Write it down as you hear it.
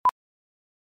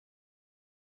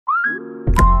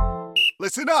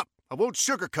Listen up. I won't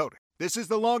sugarcoat it. This is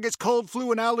the longest cold,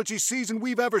 flu, and allergy season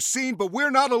we've ever seen, but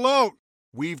we're not alone.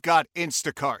 We've got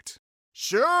Instacart.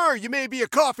 Sure, you may be a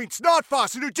coughing snot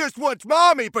faucet who just wants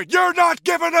mommy, but you're not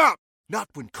giving up! Not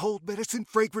when cold medicine,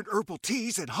 fragrant herbal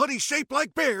teas, and honey shaped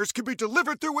like bears can be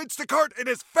delivered through Instacart in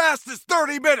as fast as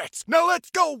 30 minutes! Now let's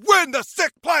go win the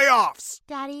sick playoffs!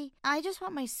 Daddy, I just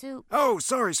want my soup. Oh,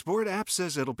 sorry, Sport. App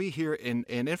says it'll be here in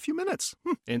a few minutes.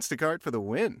 Instacart for the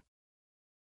win.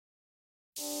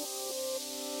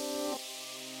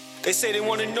 They say they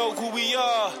want to know who we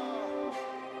are.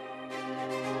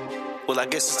 Well, I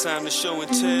guess it's time to show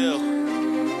and tell.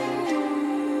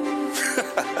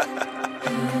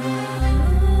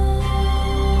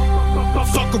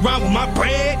 Fuck around with my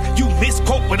bread. You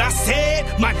misquote what I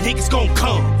said. My niggas gon'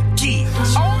 come. Yeah.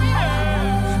 Oh,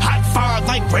 yeah. Hot fire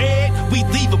like bread. We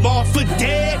leave them all for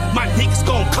dead. My niggas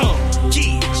gon' come.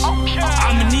 Yeah. Okay.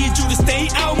 I'ma need you to stay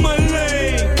out my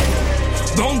lane.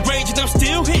 Long range and I'm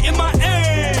still hitting my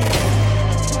aim.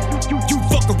 You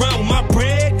fuck around with my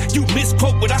bread. You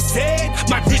misquote what I said.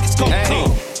 My niggas gon'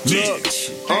 come. Look,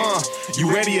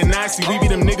 you ready or not? See, we be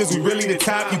them niggas, we really the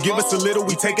top. You give us a little,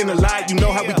 we taking a lot. You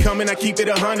know how we coming, I keep it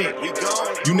 100.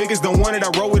 You niggas don't want it, I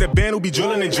roll with a band who be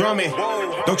drilling and drumming.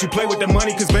 Don't you play with the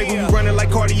money, cause baby, we running like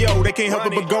cardio. They can't help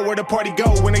it but go where the party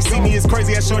go. When they see me, it's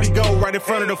crazy, I shorty go. Right in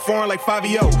front of the foreign like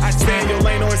 5-0. I stay in your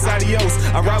lane or inside of yours.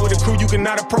 I ride with a crew you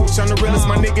cannot approach. I'm the realest,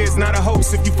 my nigga is not a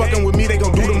host. If you fucking with me, they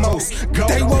gon' do the most. Go.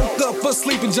 They woke up for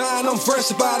sleeping giant, I'm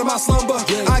fresh up out of my slumber.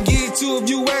 I get to if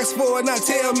you ask for it, not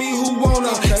tell me who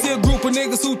wanna. Still a group of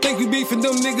niggas who think we beefing,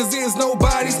 them niggas is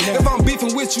nobodies. If I'm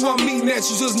beefing with you, I'm meeting at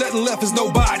you, just nothing left is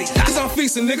nobody. Cause I'm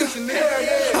feasting, nigga.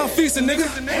 I'm feasting, nigga.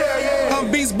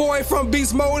 I'm beast boy from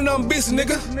beast mode and I'm beasting,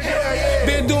 nigga.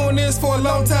 Been doing this for a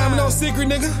long time, no secret,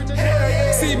 nigga.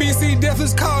 CBC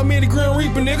deaths call me the Grim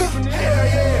Reaper, nigga.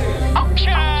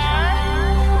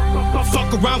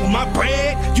 Fuck around with my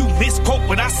bread. You misquote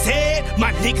what I said.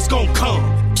 My niggas gon' come.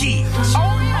 Yeah.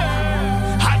 Oh,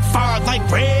 yeah. Hot fire like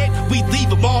bread. We leave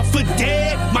them all for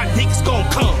dead. My niggas gon'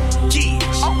 come. Yeah.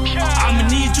 Okay. I'ma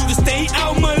need you to stay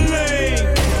out my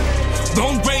lane.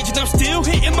 Long range and I'm still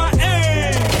hitting my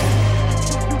aim.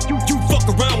 You fuck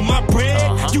around with my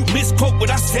bread. You misquote what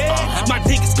I said. My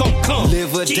niggas gon' come.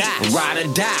 Live or die, ride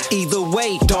or die. Either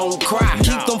way, don't cry.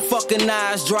 Keep them fucking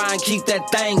eyes dry and keep that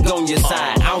thing on your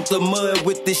side. Out the mud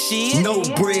with the shit. No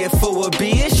bread for a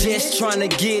bitch. Just tryna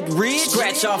get rich.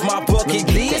 Scratch off my bucket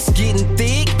list. Getting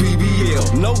thick.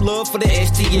 BBL. No love for the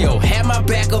STL. Have my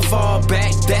back or fall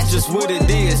back. That's just what it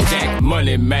is, Jack.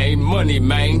 Money,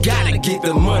 man. Gotta get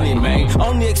the money, man.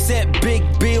 Only accept big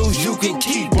bills. You can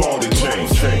keep all the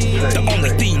change. The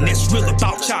only thing that's real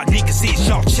about y'all niggas is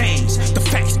y'all change. The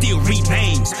fact still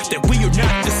remains that we are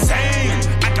not the same.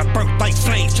 I got burnt like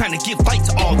flames trying to give light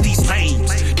to all these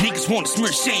lames. Niggas wanna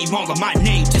smear shame all of my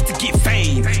name just to get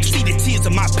fame. See the tears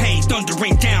of my pain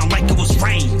thundering down like it was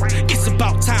rain. It's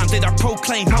about time that I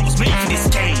proclaim I was made for this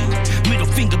game. Middle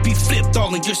finger be flipped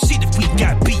all in your shit if we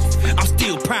got beef. I'm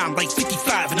still prime like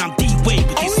 55 and I'm D-Wade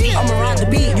with this heat. I'm around the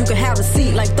beat, you can have a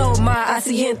seat like throw my IC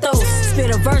and throw.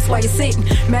 Spit a verse while you're sitting.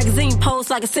 Magazine post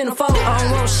like a centerfold. I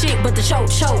don't want shit but the choke.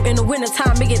 In the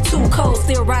wintertime, it get too cold.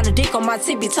 Still ride a dick on my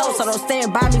tippy toes, so don't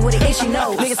stand by me with an itchy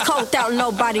nose. Niggas cold out,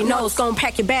 nobody knows. Gon'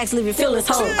 pack your bags, leave your feelings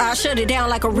home. I shut it down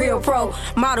like a real pro.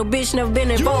 Model bitch, never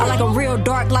been involved. I like them real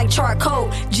dark like charcoal.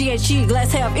 GHG,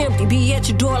 glass half empty. Be at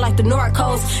your door like the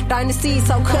Narcos. Dynasty,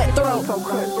 so cutthroat.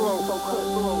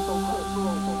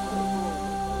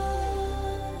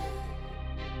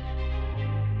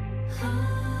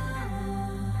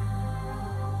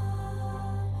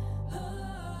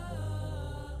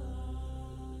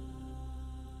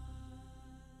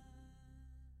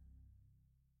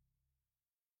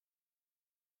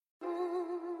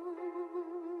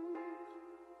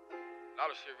 A lot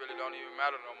of shit really don't even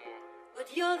matter no more. But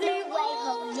you're the only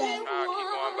one keep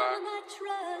going by. I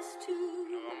trust to. You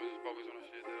know, I'm just focused on the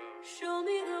shit Show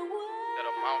me the way. that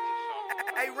amount to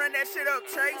something. Hey, run that shit up,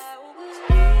 Chase.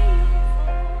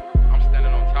 I'm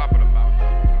standing on top of the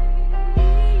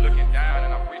mountain, looking down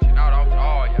and I'm reaching out to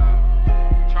all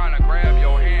y'all, trying to grab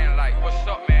your hand like, what's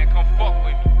up, man? Come fuck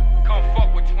with me. Come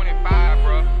fuck with 25,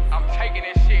 bro. I'm taking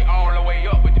this shit all the way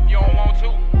up, but if you don't want to.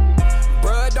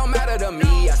 Bruh, it don't matter to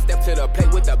me. I step to the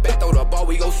plate with the bat, throw the ball,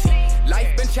 we go see.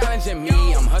 Life been challenging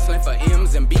me. I'm hustling for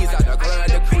M's and B's out the club,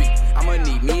 the creek. I'ma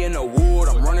need me in the wood.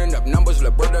 I'm running up numbers,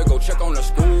 little brother, go check on the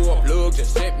school. Plug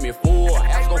just sent me 4.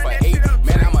 Ask go for 8.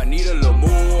 Man, I'ma need a little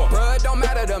more. Bruh, it don't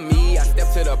matter to me. I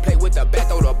step to the plate with the bat,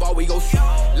 throw the ball, we go see.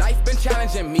 Life been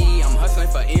challenging me. I'm hustling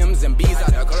for M's and B's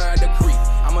out the club, the creek.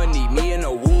 I'ma need me in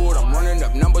the wood. I'm running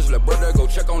up numbers, little brother, go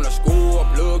check on the school.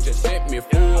 Plug just sent me 4.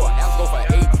 Ask go for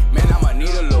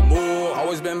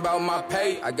my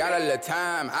pay. I got a little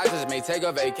time, I just may take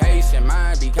a vacation.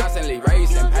 Mind be constantly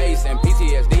racing, pacing.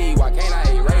 PTSD, why can't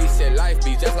I erase it? Life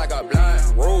be just like a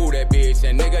blunt. Roll that bitch,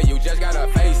 and nigga, you just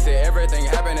gotta face it. Everything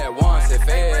happened at once, it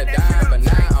fed down, but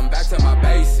now I'm back to my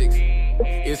basics.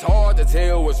 It's hard to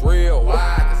tell what's real,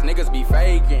 why? Cause niggas be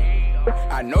faking.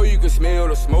 I know you can smell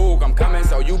the smoke, I'm coming,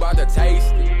 so you bout to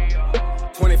taste it.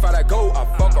 25 to go, I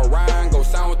fuck around, go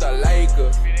sign with the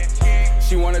Lakers.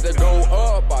 She wanted to go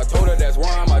up, I told her that's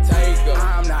where I'ma take her.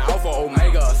 I'm the Alpha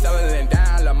Omega, settling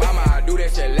down, la mama, I do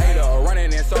that shit later.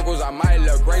 Running in circles, I might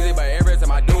look crazy, but every time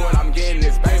I do it, I'm getting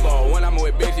this paper. When I'm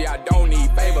with Benji, I don't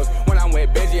need favors. When I'm with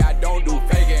Benji, I don't do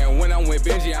faking. And when I'm with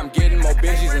Benji, I'm getting more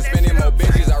Benjis and spending more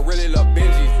Benjis. I really love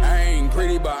Benjis. I ain't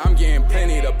pretty, but I'm getting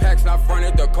plenty. The pack's not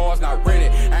fronted, the car's not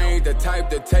rented. I ain't the type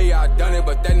to tell you I done it,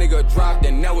 but that nigga dropped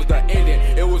and that was the ending.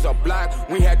 It was a block,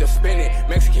 we had to spin it.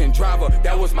 Mexican driver,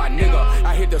 that was my nigga.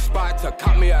 I hit the spot to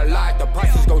count me a lot. The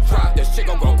prices go drop, the shit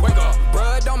gon' go quicker.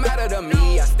 Bruh, don't matter to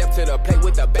me. I step to the plate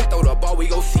with the bat, throw the ball, we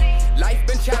go see. Life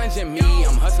been challenging me.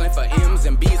 I'm hustling for M's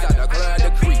and B's out the club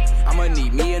the creek. I'ma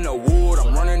need me in the wood.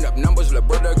 I'm running up numbers, little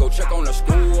brother, go check on the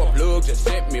school. Plug just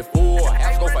sent me 4.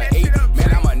 Ask go for 8.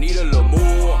 Man, I'ma need a little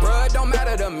more. Bruh, don't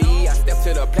matter to me. I step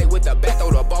to the plate with the bat,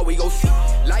 throw the ball, we go see.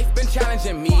 Life been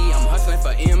challenging me. I'm hustling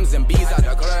for M's and B's out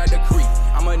the club the creek.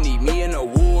 I'ma need me in the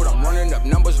wood. I'm running up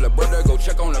numbers, little brother, go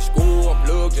check on the school.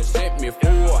 Plug just sent me 4.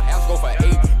 Ask go for 8.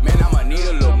 Man, I'ma need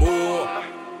a little more.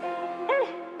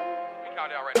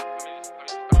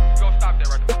 Stop that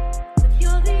right there.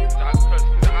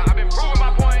 I've been proving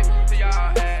my point to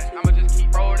y'all, and I'ma just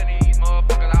keep rolling these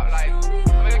motherfuckers out like.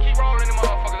 I'm gonna keep rolling them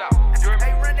motherfuckers out. You heard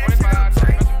me? 25,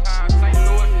 time. St.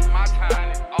 Louis is my time,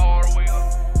 it's all the way up.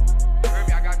 You heard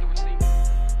me? I got the receipt.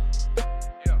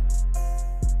 Yeah.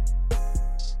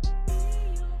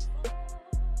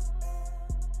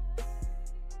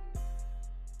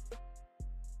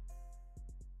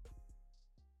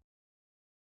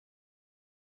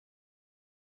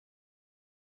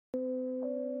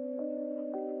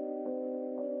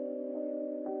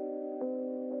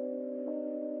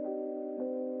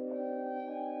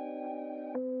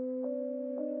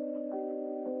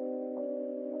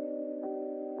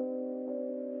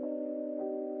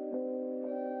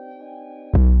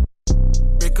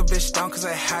 Bitch down cause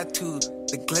I had to.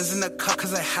 The glizz in the cup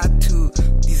cause I had to.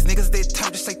 These niggas they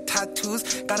time just like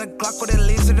tattoos. Got a Glock with a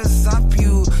laser to zap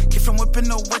you. Came from whipping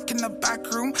the work in the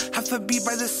back room. Half a beat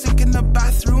by the sink in the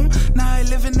bathroom. Now I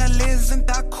live in LA, isn't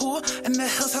that cool? And the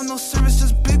hills have no service,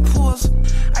 just big pools.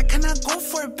 I cannot go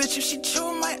for a bitch if she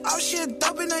chill with my out, she a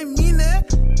dub and I mean it.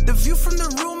 The view from the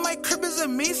room, my crib is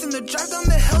amazing. The drive down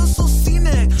the hill is so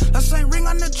scenic. That's why I ring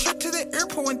on the trip to the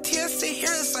airport. When TSA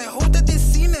hears us, I hope that they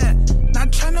seen it.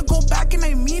 Not trying to go back and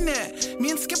I mean it.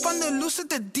 Me and Skip on the loose with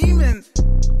the demons.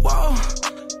 Whoa,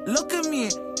 look at me.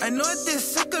 I know that they're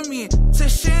sick of me. Say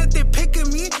shit that they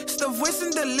picking me. It's the voice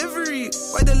and delivery.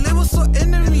 Why the label's so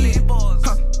into me?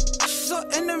 She's so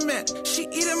intimate. She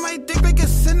eating my dick like a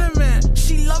cinnamon.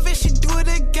 She love it, she do it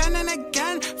again and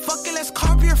again. Fuck it, let's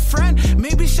copy your friend.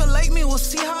 Maybe she'll like me, we'll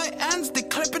see how it ends. They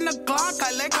clipping the Glock,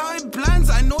 I like how it blends.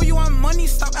 I know you want money,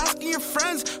 stop asking your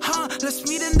friends. Let's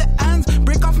meet in the ends.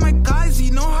 Break off my guys,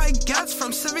 you know how it gets.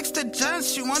 From civics to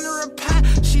gents, she wanna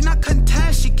repent. She not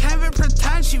content, she can't even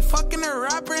pretend. She fucking a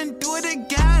rapper and do it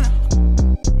again.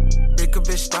 Break a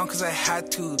bitch down cause I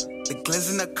had to. The glizz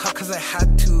in the cup cause I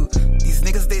had to. These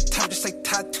niggas they time just like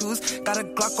tattoos. Got a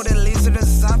Glock with a laser to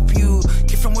zap you.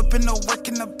 Came from whipping the work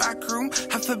in the back room.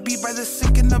 Half a beat by the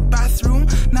sink in the bathroom.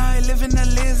 Now I live in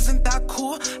LA, isn't that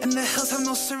cool? And the hills have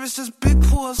no service, just big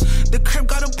pools. The crib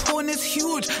got a pool and it's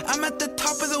huge. I'm at the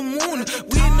top of the moon.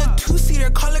 We in a 2-seater,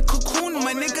 call it cocoon.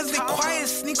 My niggas they quiet,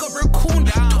 sneak up raccoon.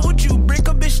 Told you, break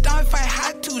a bitch down if I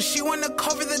had to. She wanna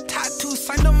cover the tattoo.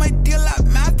 Signed on my deal at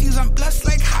Matthews. I'm blessed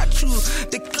like Hachu.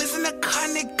 The glizz in the car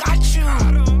and they got you.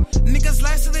 Niggas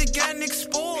lie so they getting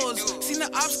exposed. Seen the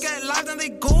ops get live, now they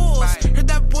ghost. Heard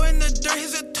that boy in the dirt,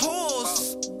 he's a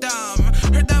toast. Damn.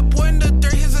 Heard that boy in the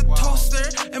dirt, he's a toaster.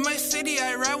 In my city,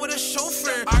 I ride with a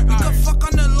chauffeur. We can fuck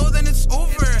on the low, then it's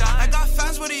over. I got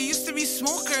fans, but they used to be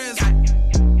smokers.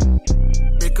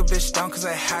 Break a bitch down cause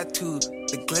I had to.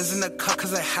 The glizz in the cup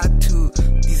cause I had to.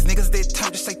 These niggas they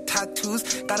time just like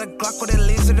tattoos. Got a Glock with a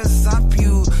laser to zap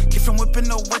you. Came from whipping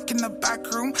the work in the back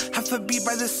room. Half a beat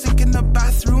by the sink in the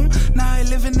bathroom. Now I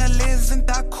live in LA, isn't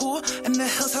that cool? And the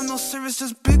hills have no service,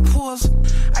 just big pools.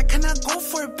 I cannot go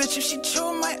for a bitch if she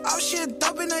chill with my out, she a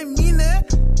dub and I mean it.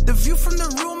 The view from the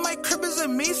room, my crib is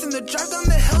amazing. The drive down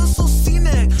the hill is so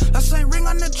scenic. That's why I ring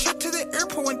on the trip to the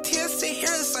airport. When TSA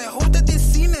hears us, I hope that they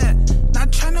seen it.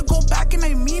 Not trying to go back and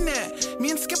I mean it.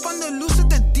 Me and Skip on the loose with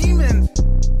the demons.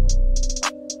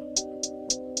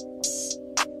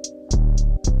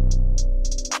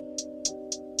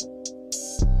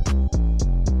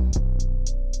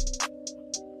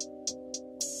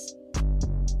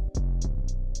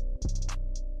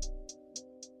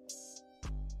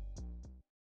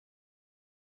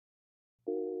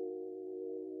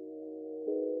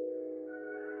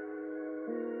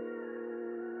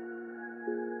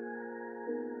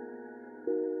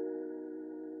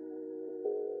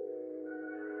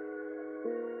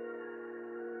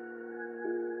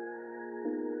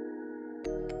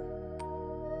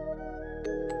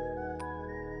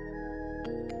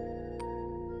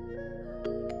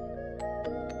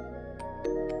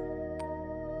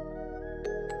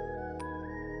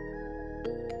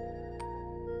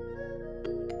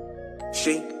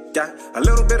 She got a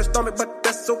little bit of stomach, but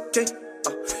that's okay.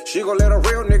 She gon' let a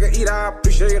real nigga eat. I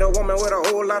appreciate a woman with a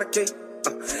whole lot of cake.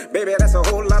 Baby, that's a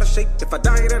whole lot of shake. If I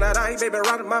die, then I die, baby,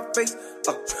 right in my face.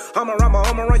 I'ma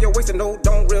run your waist and no,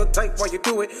 don't real tight while you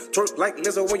do it. Twerk like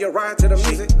Lizzo when you ride to the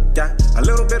music. Got a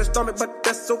little bit of stomach, but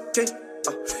that's okay.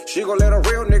 She gon' let a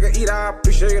real nigga eat. I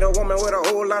appreciate a woman with a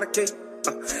whole lot of cake.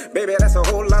 Baby, that's a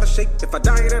whole lot of shake. If I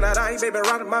die, then I die, baby,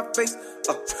 right in my face.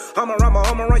 I'ma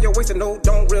run your waist and no,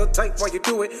 don't real tight while you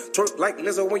do it. Twerk like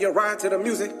Lizzo when you ride to the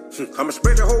music. I'ma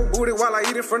spread your whole booty while I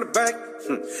eat it from the back.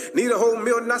 Need a whole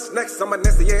meal, not snacks. I'm a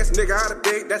nasty ass nigga, out of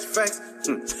bed, that's facts.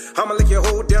 I'ma lick your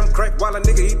whole damn crack while a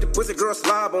nigga eat the pussy, girl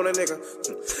slob on a nigga.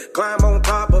 Climb on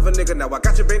top of a nigga, now I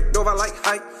got you bent over like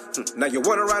height. Now you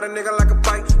wanna ride a nigga like a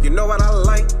bike, you know what I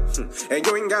like. And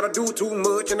you ain't gotta do too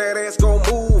much and that ass gon'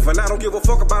 move. And I don't give a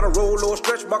fuck about a roll or a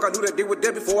stretch mark. I knew that they were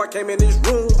dead before I came in this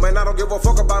room. And I don't give a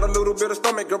fuck about a little bit of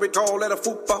stomach, girl, we call that a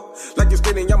fupa. Like you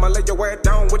spinning, I'ma lay your ass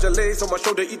down with your legs on my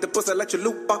shoulder, eat the pussy, let you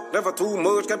loop up. Never too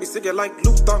much, can't be sick like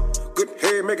Luther. Good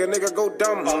head, make a nigga go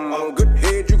dumb. Good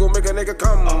head, you gon' make a nigga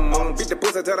come. Beat the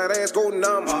pussy till that ass go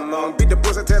numb. Beat the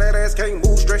pussy till that ass can't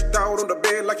move. Stretched out on the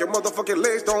bed like your motherfucking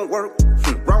legs don't work.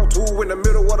 Round 2 in the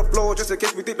middle of the floor, just in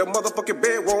case we think the motherfucking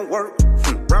bed won't work.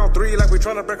 Round 3 like we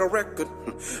tryna break a record.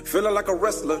 Feeling like a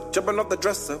wrestler, jumping off the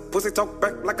dresser. Pussy talk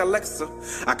back like Alexa.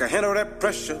 I can handle that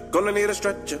pressure, gonna need a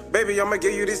stretcher. Baby, I'ma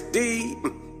give you this D.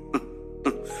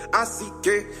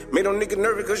 I-C-K, made a nigga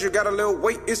nervous cause you got a little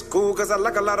weight. It's cool cause I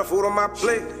like a lot of food on my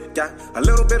plate. Got a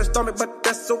little bit of stomach, but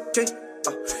that's okay.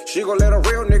 She gon' let a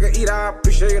real nigga eat. I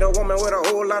appreciate a woman with a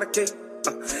whole lot of cake.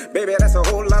 Baby, that's a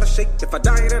whole lot of shake. If I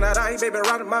die, then I die, baby,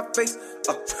 right in my face.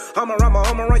 I'ma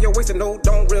run your waist and no,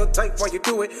 don't real tight while you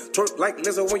do it. Twerk like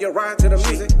Lizzo when you ride to the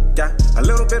music. Got a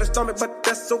little bit of stomach, but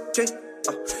that's okay.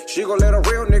 She gon' let a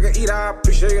real nigga eat. I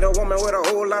appreciate a woman with a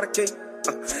whole lot of cake.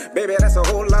 Baby, that's a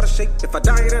whole lot of shake. If I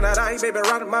die, then I die, baby,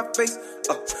 right in my face.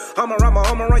 I'ma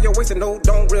run your waist and no,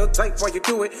 don't real tight while you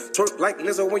do it. Twerk like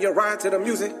Lizzo when you ride to the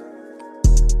music.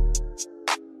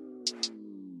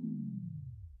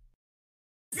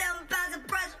 7 pounds of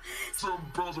pressure. 7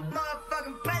 pounds of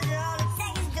motherfucking pressure. All it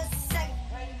takes is just a second.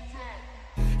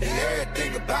 And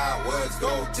everything about what's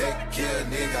gon' take to kill a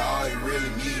nigga. All you really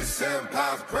need is 7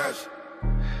 pounds of pressure.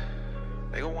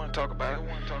 They gon' wanna talk about it.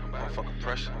 Motherfucking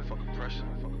pressure.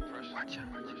 Watch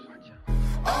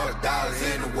out. All the dollars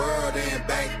in the world in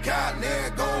bank account, and they're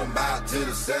going back to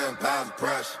the 7 pounds of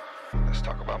pressure. Let's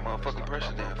talk about motherfucking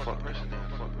pressure then. Fuck pressure.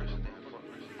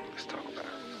 Let's talk about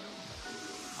it.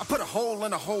 I put a hole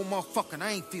in a hole, motherfucker, and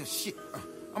I ain't feel shit.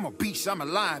 I'm a beast, I'm a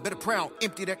lion. Better pray I don't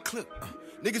empty that clip.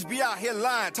 Niggas be out here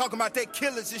lying, talking about they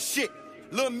killers and shit.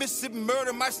 Little Mississippi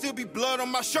murder might still be blood on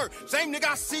my shirt. Same nigga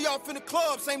I see off in the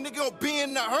club, same nigga gon' be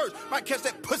in the hearse. Might catch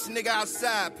that pussy nigga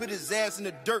outside, put his ass in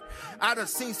the dirt. I done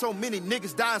seen so many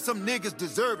niggas die and some niggas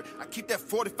deserve it. I keep that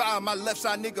 45 on my left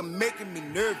side, nigga, making me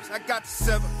nervous. I got the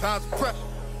 7 pounds of pressure,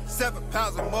 7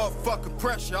 pounds of motherfucking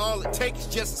pressure. All it takes is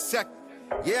just a second.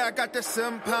 Yeah, I got that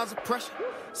 7 pounds of pressure,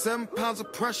 7 pounds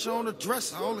of pressure on the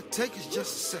dresser. All it takes is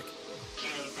just a second.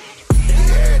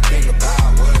 Everything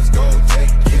about what it's gon' take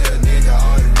to kill a nigga.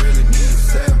 All you really need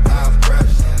is 7 pounds of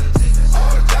pressure.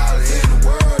 All the dollars in the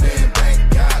world in bank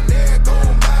account, they're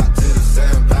going back to the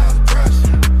 7 pounds of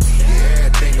pressure.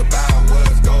 Everything about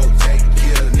what it's gon' take to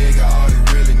kill a nigga. All you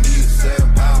really need is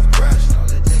 7 pounds of pressure.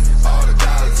 All the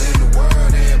dollars in the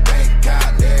world in bank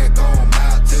account, they're going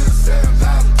back to the 7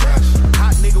 pounds of pressure.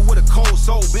 Hot nigga with a cold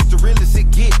soul, bitch, the realest it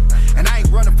get. And I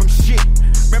ain't running from shit.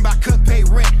 Remember I couldn't pay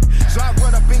rent, so I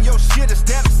run up in your shit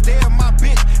instead of stay in my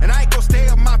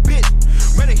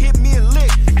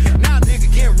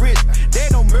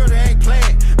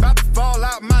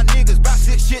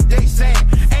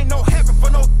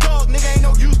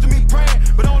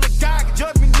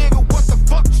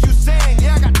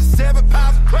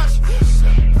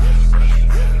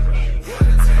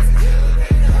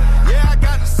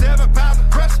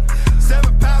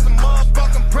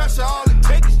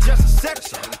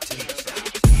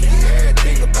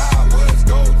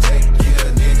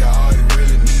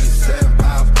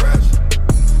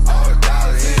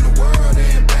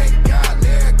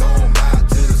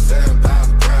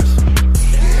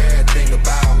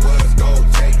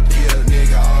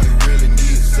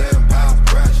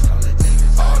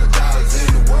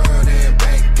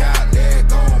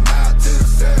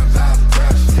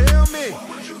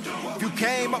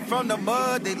from the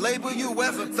mud. They label you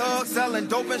as a thug, selling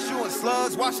dope and shooting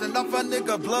slugs, washing up a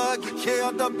nigga blood. Get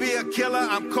killed up, be a killer.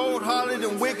 I'm cold-hearted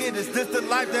and wicked. Is this the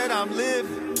life that I'm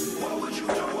living?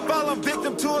 Falling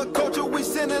victim to a culture, we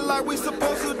sinning like we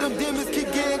supposed to. Them demons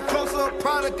keep getting closer. A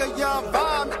product of your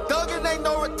environment. Thuggin' ain't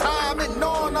no retirement.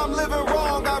 Knowing I'm living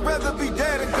wrong, I'd rather be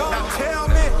dead and gone. Now tell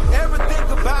me everything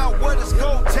about what it's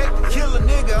gonna take to kill a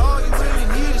nigga. All you really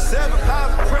need is 7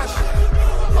 pounds of pressure.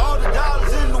 All the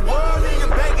dollars in the world in your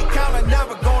bank account are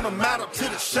never gonna matter to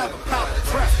the 7 pounds of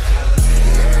pressure.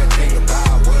 Everything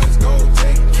about what it's gonna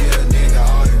take to kill a nigga.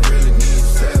 All you really need is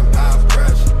 7 pounds of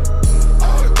pressure.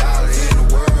 All the dollars in the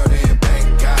world in your bank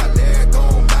account, they're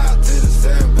gonna mount to the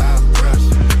 7 pounds of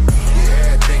pressure.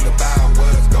 Everything about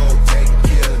what it's gonna take to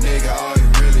kill a nigga. All you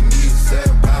really need is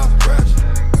 7 pounds of pressure.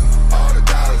 All the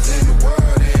dollars in the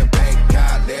world in your bank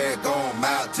account, they're gonna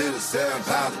mount to the 7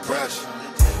 pounds of pressure.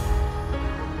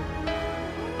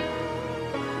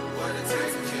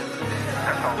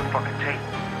 That's all the fucking tape.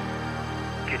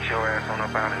 Get your ass on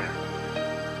up out of here.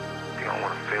 You don't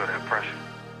want to feel that pressure.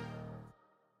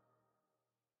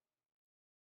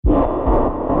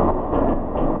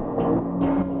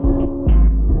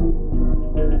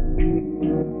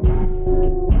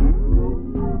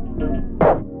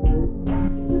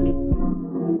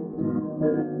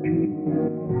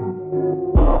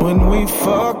 When we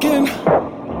fucking,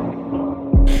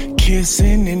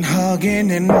 kissing and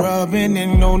hugging and rubbing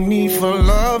and no need for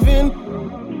loving,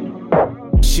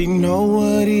 she know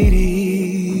what it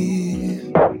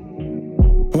is.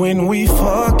 When we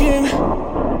fucking,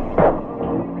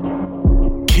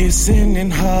 kissing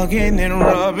and hugging and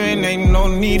rubbing, ain't no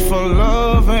need for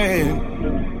loving,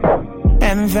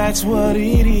 and that's what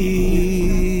it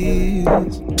is.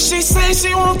 She say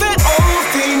she want that old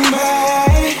thing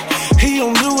back. He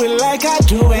don't do it like I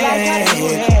do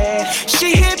it.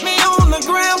 She hit me on the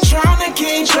ground trying to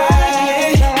keep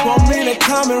track. Want me to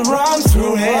come and run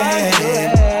through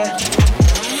it.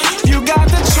 You got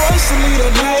the choice to lead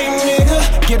a lame nigga,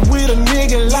 get with a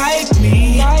nigga like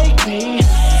me.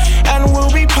 And we'll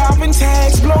be popping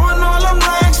tags, blowing all them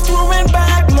racks, through and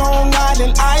back, Long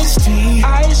Island iced tea.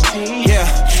 Yeah.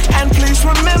 And please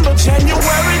remember,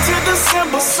 January to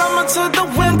December, summer to the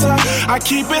winter, I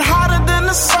keep it hotter than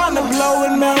the sun and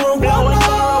blowing marijuana.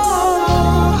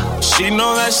 She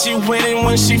know that she winning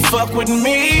when she fuck with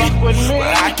me, but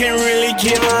I can't really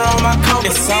give her all my company.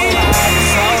 It's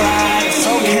alright, it's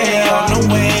okay. On the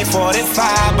way,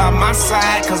 45 by my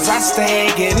side, cause I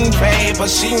stay getting paid. But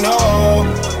she know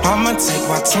I'ma take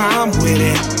my time with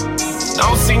it.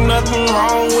 Don't see nothing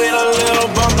wrong with a little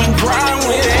bump and grind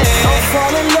with it. Don't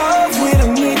fall in love with a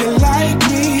nigga like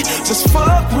me, just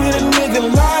fuck with a nigga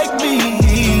like me,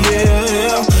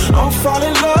 yeah. Don't fall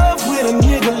in love with a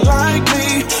nigga like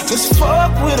me, just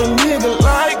fuck with a nigga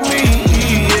like me,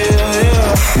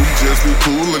 yeah. We just be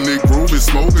coolin' it, groovy,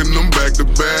 smoking them back to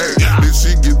back. Then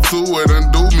she get to it,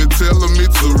 undo me, telling me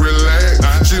to relax.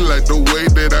 She like the way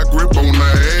that I grip on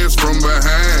her ass from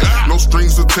behind. No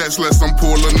strings attached, less I'm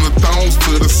pulling the thongs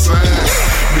to the side.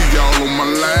 Be all on my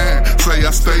line, say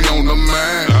I stay on the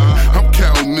mind. I'm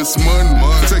counting this money,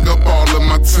 take up all of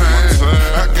my time.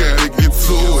 I gotta get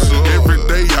to it, every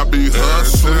day I be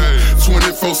hustling.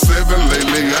 24/7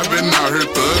 lately, I've been out here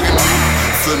thugging me.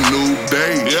 It's a new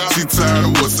day, she tired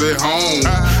of what's at home.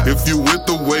 If you with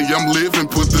the way I'm living,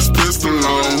 put this pistol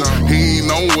on. He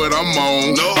ain't on what I'm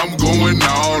on, I'm going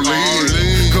all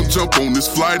in. Come jump on this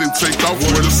flight and take off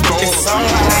where the stars. It's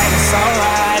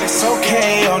alright, it's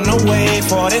okay. On the way,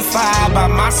 45 by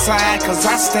my side, cause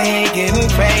I stay getting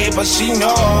paid. But she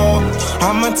know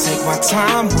I'ma take my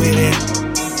time with it.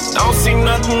 Don't see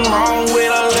nothing wrong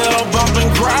with a little bump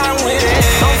and grind with it.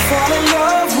 Don't fall in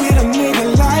love with a nigga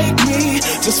like me,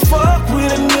 just fuck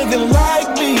with a nigga like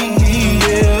me,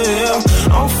 yeah.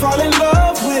 Don't fall in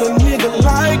love with a nigga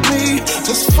like me,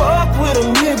 just fuck with a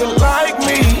nigga like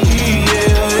me, yeah.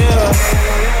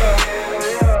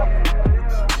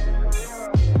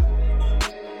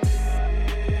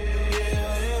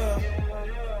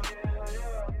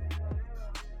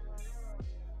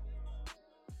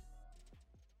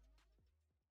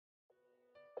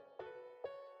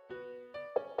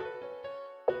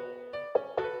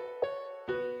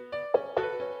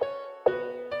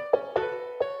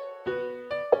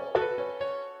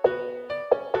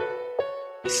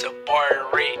 It's a bar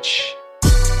reach.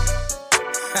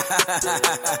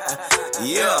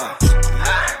 Yeah.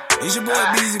 It's your boy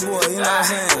Beezy Boy, you know what I'm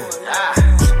saying?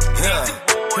 Yeah.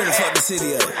 Where the fuck the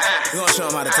city at? We gonna show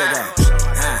them how to take off.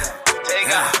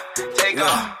 Take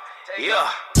off. Yeah.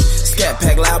 Scat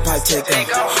pack, loud pipe, take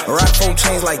off. Rock 4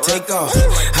 chains like take off.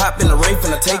 Hop in the Wraith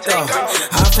and I take off.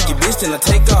 I freak your bitch and I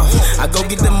take off. I go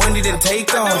get the money then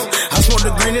take off. I smoke the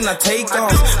green and I take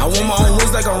off. I want my own wings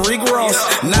like I'm Rick Ross.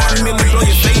 9 million blow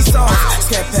your face off.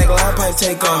 Scat pack, loud pipe,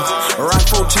 take off. Rock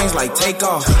 4 chains like take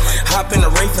off. Hop in the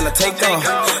Wraith and I take off.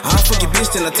 I freak your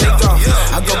bitch then I take off.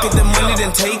 I go get the money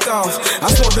then take off. I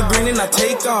smoke the green and I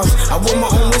take off. I want my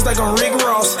own wings like I'm Rick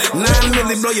Ross. 9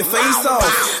 million blow your face off.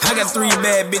 I got 3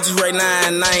 bad bitches right now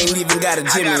and I ain't even got a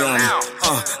Jimmy on me.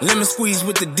 Lemon squeeze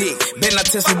with the dick. Bet not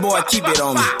test me, boy, I keep it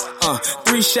on me.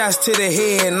 3 shots to the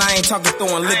head and I ain't talking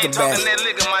throwing liquor back.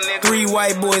 3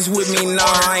 white boys with me, nah,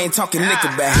 I ain't talking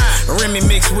liquor back. Remy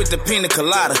mixed with the pina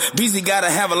colada. Beezy gotta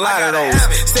have a lot of those.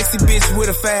 Sexy bitch with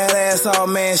a fat ass, oh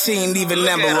man, she ain't even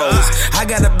Lambo Rose. I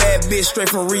got a bad bitch straight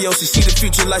from Rio, so she the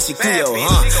future like she Cleo,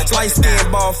 Light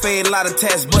skin, ball fade, lot of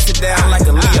tats, bust it down like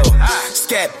a Leo.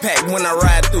 Scat pack when I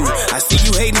ride through. I see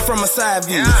you hating from a side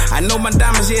view. I know my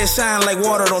diamonds, yeah, shine like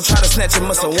water. Don't try to snatch it,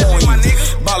 must have warned you.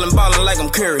 Ballin' like I'm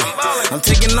Curry. I'm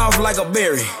taking off like a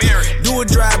berry. Do a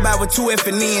drive-by with 2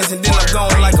 F&Ns and then I'm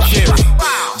gone like a ferry.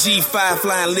 G5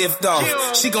 flying lift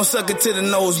off. She gon' suck it to the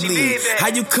nosebleed. How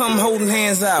you come holding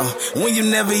hands out when you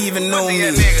never even know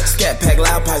me? Scat pack,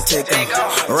 loud pipe, take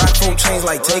off. Rock 4 chains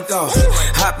like take off.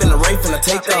 Hop in the Wraith and I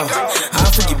take off. I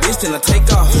freak your bitch and I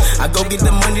take off. I go get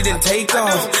the money then take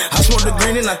off. I smoke the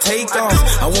green and I take off.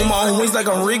 I want my own wings like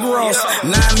I'm Rick Ross.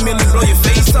 9 million blow your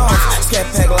face off. Scat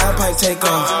pack, loud pipe, take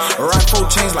off. Rock 4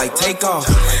 chains like take off.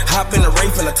 Hop in the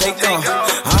Wraith and I take off.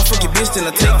 I freak your bitch and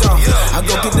I take off. I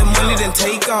go get the money then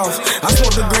take off. I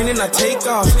smoke the green and I take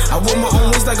off. I want my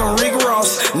own wings like I'm Rick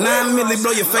Ross. 9 million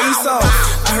blow your face off.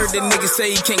 I heard that nigga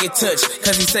say he can't get touched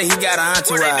cause he say he got an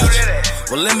entourage.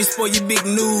 Well, let me spoil you big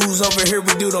news. Over here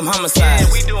we do them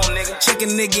homicides. Check a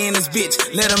nigga in his bitch,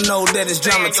 let him know that it's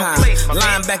drama time.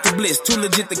 Line back to blitz, too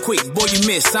legit to quit. Boy, you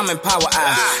missed, I'm in power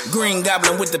eye. Green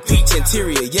goblin with the peach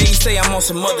interior. Yeah, you say I'm on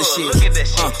some other shit.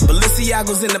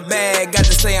 Balenciaga's in the bag, got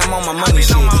to say I'm on my money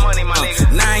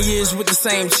shit. 9 years with the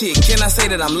same chick, can I say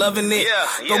that I'm loving it?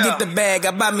 Go get the bag,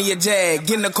 I buy me a Jag.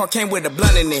 Get in the car, came with a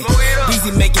blunt in it.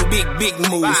 Beezy making big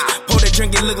moves. Pour that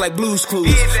drink, it look like Blue's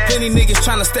Clues. Plenty niggas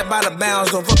tryna step out of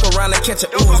bounds, don't fuck around and catch a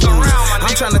ooze.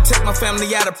 I'm tryna take my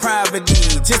family out of poverty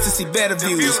just to see better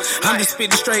views. I'm just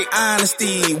spitting straight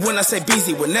honesty. When I say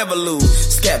Beezy, we'll never lose.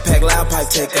 Scat pack, loud pipe,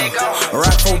 take off.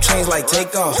 Rock 4 chains like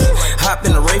take off. Hop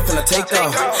in the Wraith and I take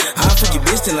off. I freak your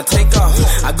bitch and I take off.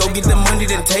 I go get the money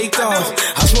then take off.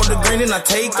 I smoke the green and I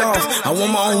take off. I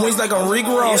want my own wings like I'm Rick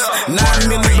Ross. 9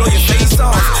 million blow your face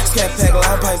off. Scat pack,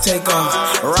 loud pipe, take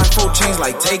off. Rock 4 chains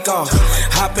like take off.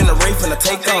 Hop in the Wraith and I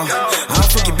take off. I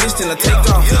freak your bitch and I take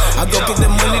off. I go get the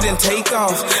money then take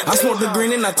off. I smoke the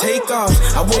green and I take off.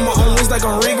 I want my own wings like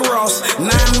I'm Rick Ross. 9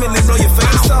 million blow your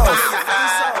face off.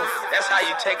 That's how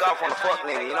you take off on a fuck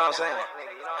nigga, you know what I'm saying?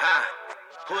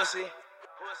 Pussy.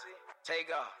 Take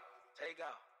off.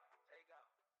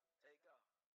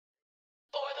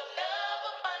 For the love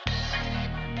of money.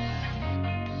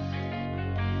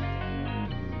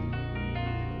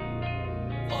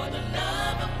 For the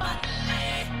love of money.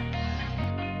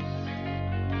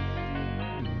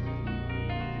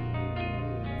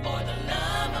 For the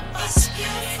love of money. It's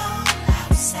beautiful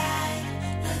outside.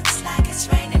 Looks like it's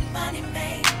raining money,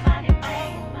 made.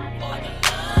 For the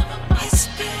love of money. It's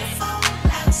beautiful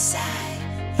outside.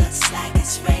 Looks like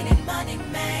it's raining money,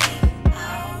 made.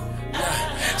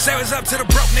 Say what's up to the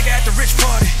broke nigga at the rich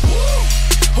party.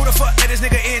 Who the fuck let this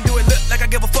nigga in? Do it look like I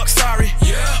give a fuck? Sorry.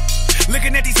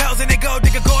 Looking at these hoes and they go,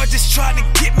 nigga gorgeous trying to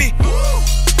get me.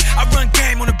 I run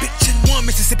game on a bitch in 1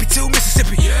 Mississippi, 2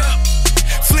 Mississippi.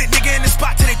 Flint nigga in the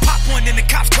spot till they pop one, then the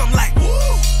cops come like.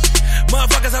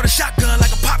 Motherfuckers hold a shotgun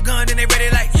like a pop gun, then they ready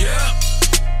like.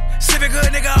 Civic hood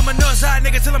nigga, I'm a northside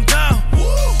nigga till I'm gone.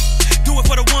 Do it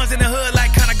for the ones in the hood,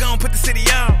 like kinda gon' put the city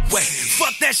on. Wait,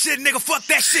 fuck that shit, nigga, fuck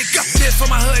that shit. Go. This for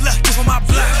my hood, look, this for my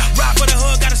block. Ride for the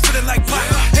hood, got us feeling like pop.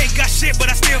 Ain't got shit, but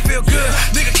I still feel good.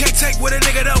 Nigga can't take what a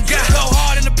nigga don't got. Go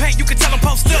hard in the paint, you can tell I'm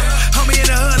post up. Homie in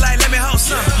the hood, like, let me hold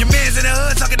some. Your mans in the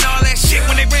hood talking all that shit.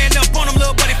 When they ran up on them,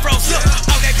 little buddy froze up.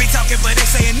 Oh, they be talking, but they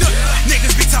saying nothing.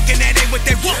 Niggas be talking, that ain't what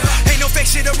they want. Ain't no fake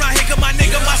shit around here, cause my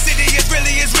nigga, my city is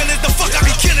really as real as the fuck. I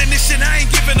be killing this shit, I ain't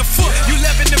giving a fuck. You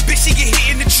loving the bitch, she get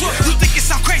hit in the truck. You think it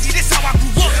sound crazy, this how I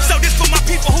grew up. So this for my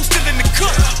people who still in the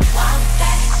cup. Want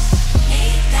that,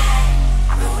 need that,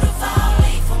 root of all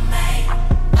evil, mate.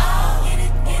 Oh, get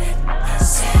it. I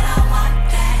said I want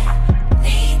that,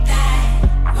 need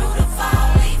that,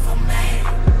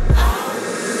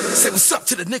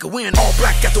 a nigga wearing all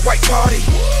black at the white party.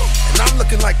 And I'm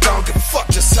looking like I don't give a fuck,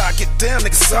 just how I get down,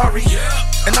 nigga, sorry.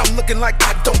 And I'm looking like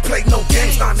I don't play no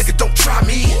games, nah, nigga, don't try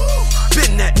me.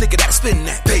 Been that nigga that spin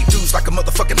that, pay dues like a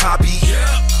motherfucking hobby.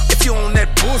 If you on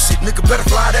that bullshit, nigga, better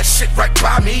fly that shit right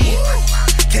by me.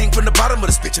 Came from the bottom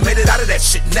of this bitch and made it out of that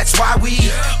shit, and that's why we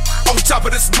on top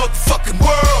of this motherfucking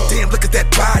world. Damn, look at that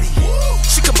body.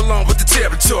 She come along with the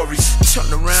territories.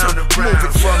 Turn around, move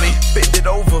it for me, bend it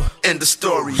over, end the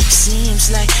story.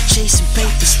 Seems like chasing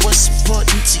papers what's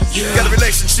important to you. Got a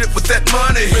relationship with that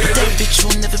money, but that bitch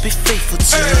will never be faithful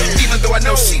to you. Even though I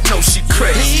know she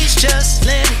crazy. Please just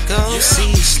let it go,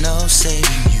 see it's no saving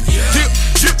you. Yeah,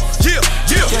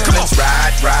 come on,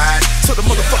 ride, till the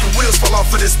motherfucking wheels fall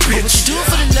off of this bitch. What you do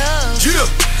for the love? Yeah,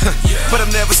 but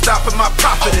I'm never stopping my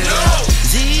profit.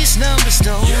 These numbers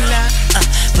don't lie,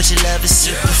 but your love is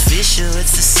superficial.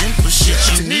 It's the simple shit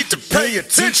you need to pay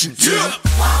attention to.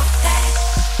 Want that,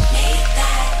 need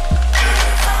that,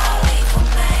 beautiful for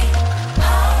me.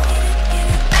 Oh,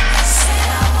 I said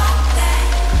I want that,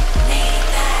 need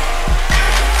that,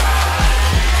 beautiful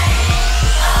for me.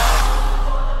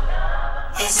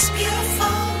 Oh, it's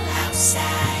beautiful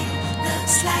outside,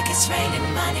 looks like it's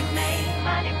raining money made.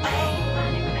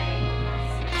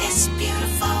 It's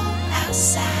beautiful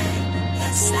outside,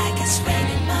 looks like it's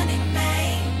raining money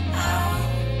made.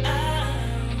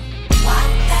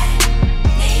 Want that,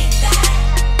 need that,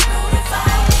 beautiful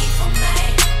for me.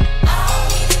 Oh,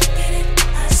 get it,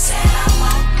 I said I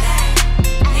want that,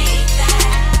 need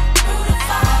that,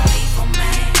 beautiful for me.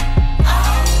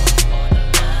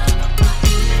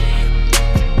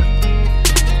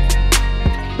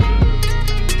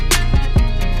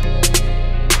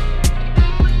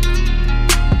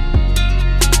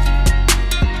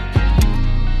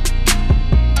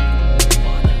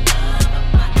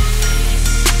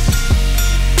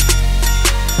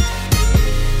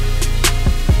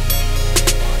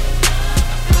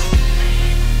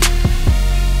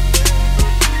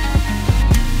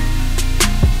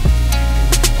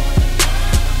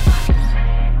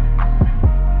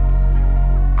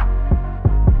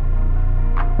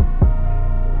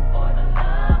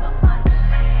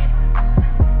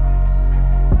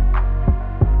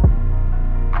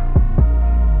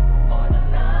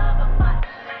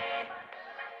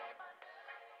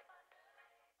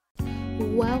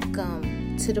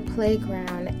 Welcome to the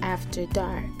Playground After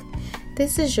Dark.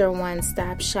 This is your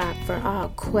one-stop shop for all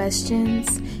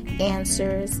questions,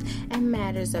 answers, and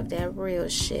matters of that real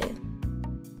shit.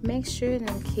 Make sure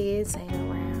them kids ain't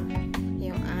around,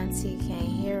 your auntie can't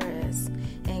hear us,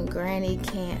 and granny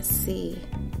can't see.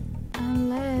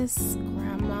 Unless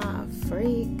grandma a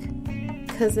freak,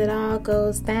 'cause it all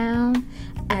goes down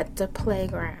at the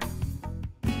playground.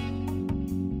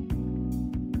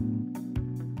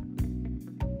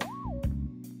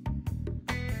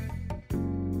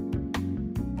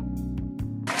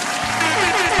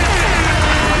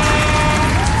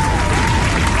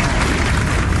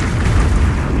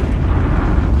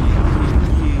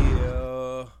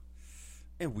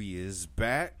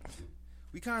 Back.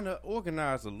 We kind of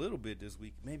organized a little bit this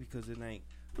week, maybe because it ain't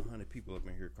 100 people up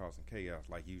in here causing chaos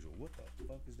like usual. What the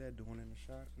fuck is that doing in the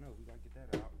shot? No, we gotta get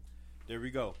that out. There we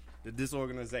go. The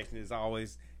disorganization is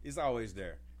always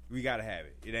there. We gotta have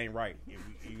it. It ain't right. If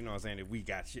we, you know what I'm saying? If we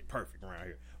got shit perfect around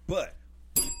here, but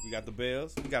we got the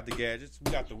bells, we got the gadgets, we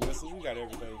got the whistles, we got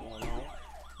everything going on.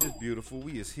 It's beautiful.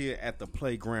 We is here at the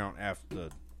Playground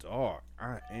After Dark.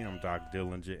 I am Doc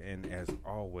Dillinger, and as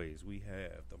always, we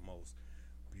have the most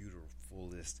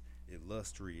beautifulest,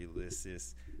 illustrious,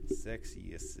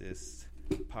 sexiest,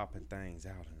 popping things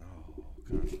out in all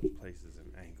kinds of places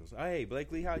and angles. Hey,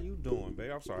 Blakely, how you doing, babe?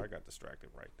 I'm sorry, I got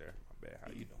distracted right there. My bad.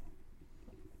 How you doing?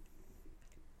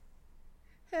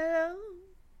 Hello.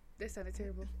 That sounded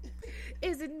terrible.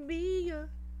 Is it me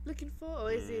you're looking for,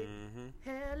 or is it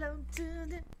hello to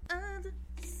the other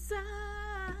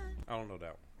side? I don't know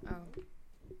that one. Oh.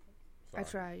 Sorry. I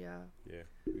tried, y'all. Yeah.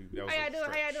 How y'all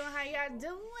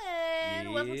doing? Yeah.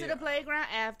 Welcome to the Playground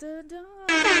After Dark.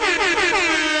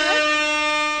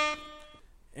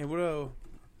 And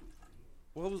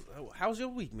how's your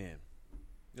week, man?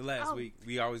 The last week,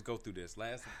 we always go through this.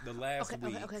 The last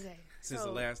week, since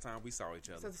the last time we saw each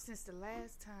other. So since the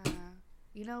last time,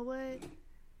 you know what?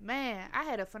 Man, I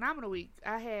had a phenomenal week.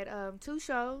 I had 2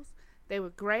 shows. They were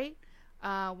great.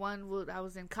 One, I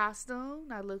was in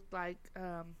costume. I looked like,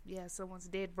 someone's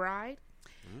dead bride.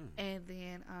 And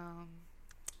then,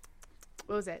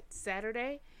 what was that?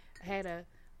 Saturday, I had a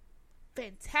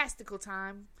fantastical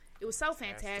time. It was so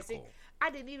fantastic. I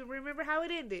didn't even remember how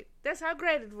it ended. That's how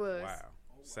great it was. Wow.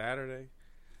 Saturday?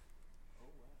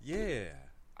 Yeah.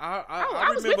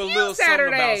 I was remember a with you little something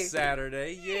about Saturday.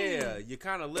 Saturday. Yeah, you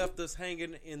kind of left us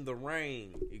hanging in the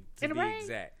rain. To In the be rain?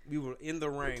 exact, we were in the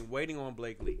rain waiting on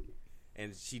Blake Lee,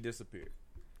 and she disappeared.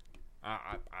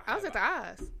 I was at the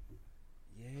Oz.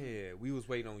 Yeah, we was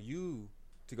waiting on you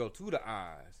to go to the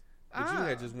eyes, but you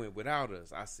had just went without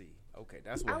us. I see. Okay,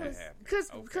 that's what had happened. Cause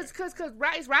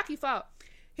it's Rocky's fault.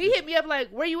 He hit me up like,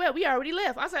 "Where you at? We already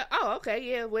left." I said, "Oh, okay,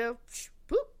 yeah, well,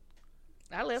 boop."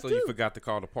 I left So too. you forgot to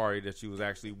call the party that you was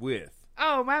actually with.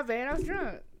 Oh, my bad. I was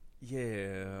drunk.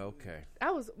 Yeah. Okay.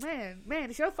 I was man.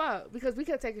 It's your fault because we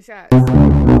kept taking shots.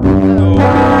 No.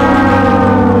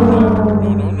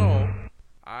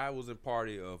 I was in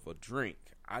party of a drink.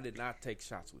 I did not take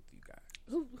shots with you guys.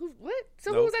 Who? What?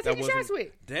 So No, who was I that taking shots wasn't-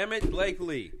 with? Damn it, Blake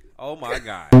Lee. Oh my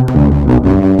God. Okay,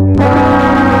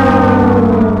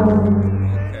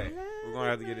 we're gonna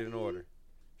have to get it in order.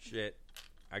 Shit.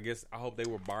 I guess I hope they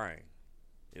were buying,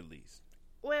 at least.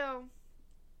 Well,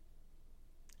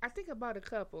 I think about a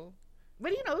couple,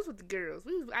 but it was with the girls.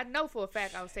 I know for a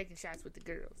fact I was taking shots with the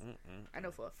girls. I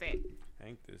know for a fact.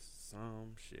 Ain't this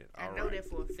some shit? I All know right. that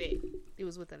for a fact. It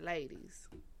was with the ladies.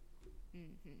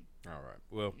 All right.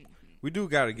 Well, we do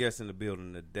got a guest in the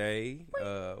building today.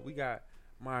 We got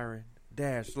Myron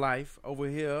Dash Life over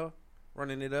here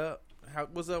running it up.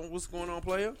 What's up? What's going on,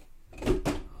 player?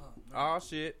 Oh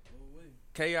shit.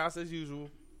 Chaos as usual.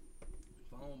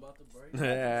 Phone about to break.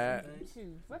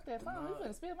 Shoot, fuck that phone. You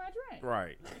finna spill my drink.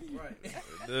 Right. Right.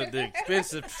 The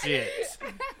expensive shit.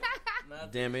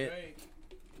 Not Damn the it. drink.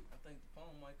 I think the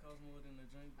phone might cost more than the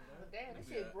drink, but Damn, it'll that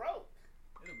be shit all right. broke.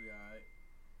 It'll be alright.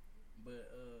 But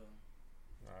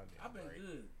I've been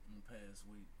good in the past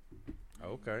week.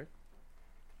 Okay.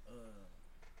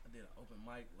 I did an open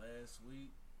mic last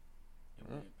week. It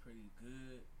went pretty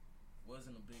good.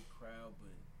 Wasn't a big crowd, but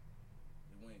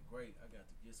it went great. I got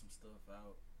to get some stuff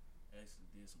out. Actually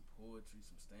did some poetry,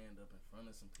 some stand up in front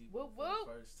of some people Whoop, for whoop.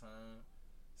 the first time.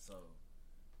 So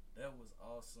that was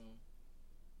awesome.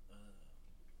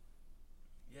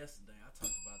 Yesterday I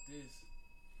talked about this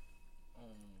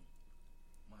on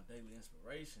my daily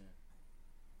inspiration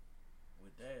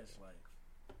with Dash Life.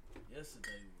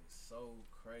 Yesterday was so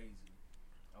crazy.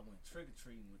 I went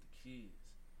trick-or-treating with the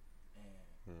kids, and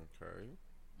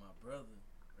my brother,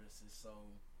 rest his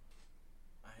soul,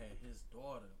 I had his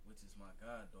daughter, which is my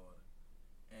goddaughter,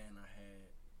 and I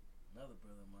had another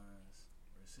brother of mine,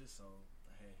 rest his soul,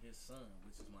 I had his son,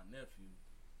 which is my nephew,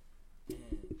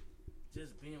 and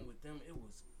just being with them, it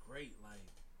was great. Like,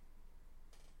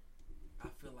 I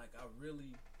feel like I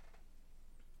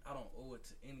don't owe it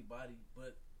to anybody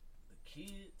but the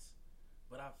kids,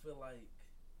 but I feel like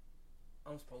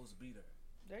I'm supposed to be there.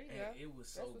 There you And go. it was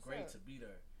That's so what's great up. to be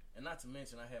there. And not to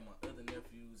mention I had my other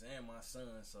nephews and my son,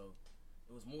 so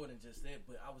it was more than just that.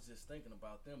 But I was just thinking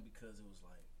about them because it was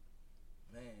like,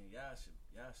 man, y'all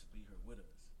should be here with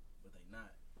us, but they not.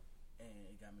 And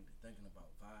it got me to thinking about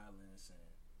violence,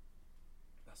 and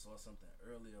I saw something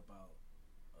earlier about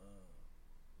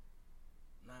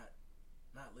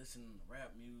not listening to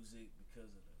rap music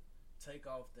because of the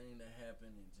takeoff thing that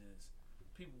happened, and just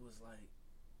people was like,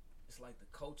 it's like the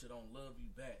culture don't love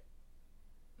you back.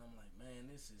 And I'm like,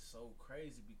 man, this is so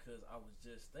crazy because I was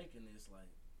just thinking this, like,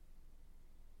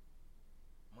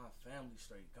 my family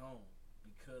straight gone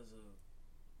because of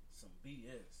some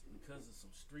BS, because of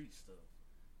some street stuff,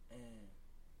 and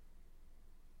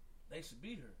they should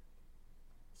be here.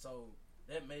 So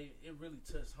that it really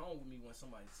touched home with me when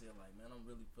somebody said, like, man, I'm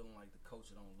really feeling like the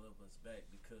culture don't love us back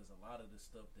because a lot of the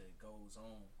stuff that goes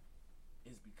on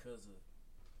is because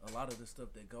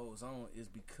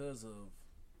of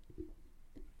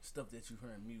stuff that you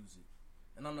hear in music.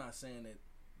 And I'm not saying that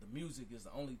the music is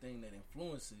the only thing that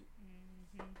influences it.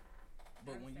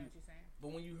 But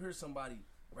when you hear somebody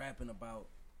rapping about,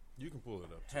 you can pull it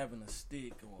up too, having a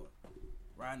stick or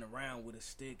riding around with a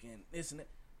stick and this and that,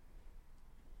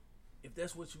 if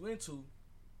that's what you into,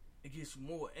 it gets you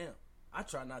more amped. I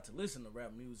try not to listen to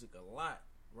rap music a lot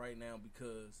right now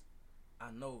because I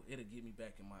know it'll get me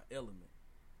back in my element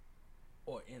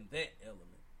or in that element.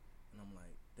 And I'm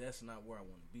like, that's not where I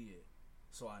want to be at.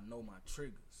 So I know my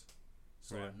triggers.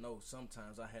 So I know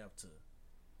sometimes I have to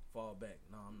fall back.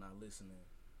 No, I'm not listening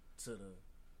to the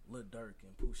Lil Durk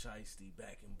and Pooh Shiesty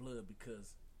Back in Blood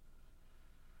because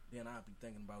then I'll be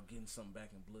thinking about getting something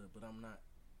back in blood, but I'm not.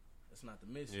 That's not the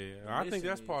mission. Yeah, The I think mission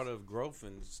that's is- part of growth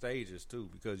in stages too,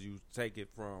 because you take it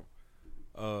from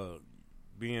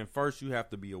being first. You have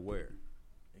to be aware.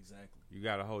 Exactly. You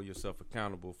got to hold yourself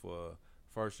accountable for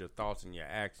first your thoughts and your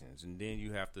actions, and then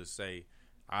you have to say,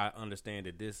 I understand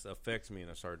that this affects me in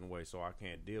a certain way, so I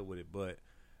can't deal with it. But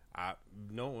I,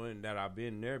 knowing that I've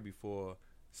been there before,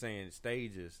 saying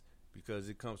stages, because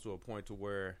it comes to a point to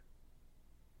where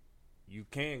you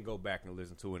can go back and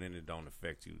listen to it and it don't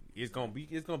affect you. It's gonna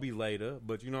be later,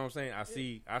 but you know what I'm saying. I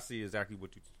see exactly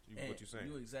what you're saying.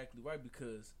 You're exactly right,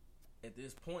 because at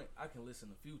this point I can listen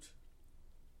to Future.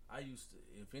 I used to,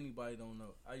 if anybody don't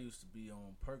know, I used to be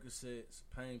on Percocets,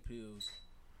 pain pills,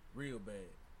 real bad,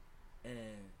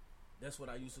 and that's what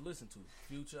I used to listen to.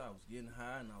 Future, I was getting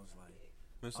high, and I was like,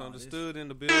 misunderstood in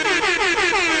the building.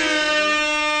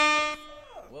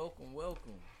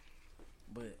 Welcome.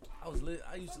 But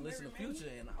I used to listen to Future,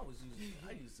 and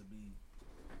I used to be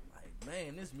like,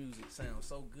 man, this music sounds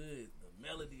so good, the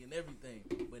melody and everything.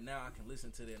 But now I can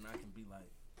listen to that, and I can be like,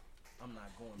 I'm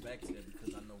not going back to that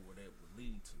because I know where that would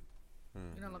lead to.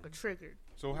 You know, like a trigger.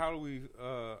 So how do we?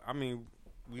 I mean,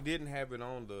 we didn't have it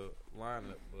on the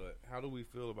lineup, but how do we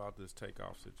feel about this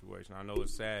Takeoff situation? I know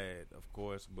it's sad, of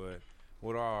course, but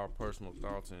what are our personal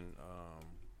thoughts? And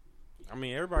I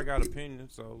mean, everybody got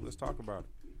opinions, so let's talk about it.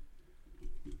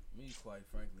 Me, quite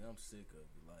frankly, I'm sick of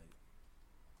it. Like,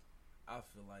 I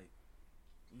feel like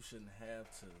you shouldn't have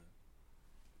to.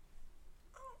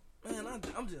 Man,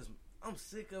 I'm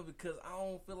sick of it because I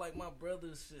don't feel like my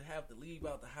brothers should have to leave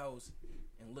out the house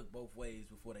and look both ways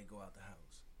before they go out the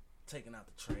house, taking out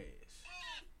the trash.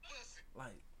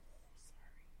 Like,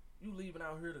 you leaving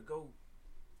out here to go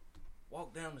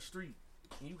walk down the street,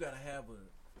 and you gotta have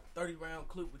a 30-round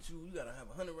clip with you. You gotta have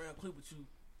a 100-round clip with you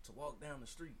to walk down the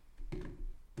street.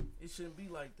 It shouldn't be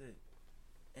like that.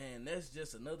 And that's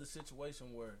just another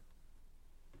situation where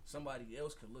somebody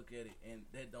else could look at it and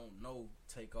that don't know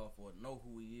Takeoff or know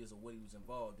who he is or what he was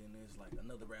involved in. It's like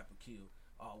another rapper killed.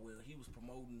 Oh, well, he was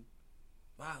promoting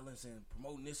violence and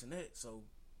promoting this and that, so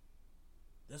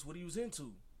that's what he was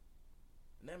into.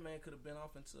 And that man could have been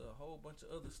off into a whole bunch of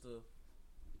other stuff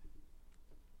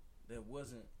that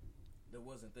wasn't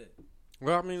that.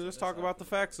 Well, I mean, let's talk about the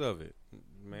facts of it.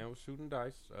 Man was shooting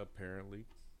dice, apparently,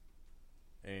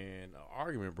 and an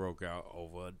argument broke out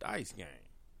over a dice game.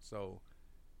 So,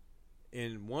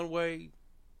 in one way,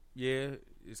 yeah,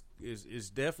 it's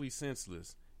definitely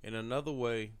senseless. In another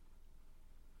way,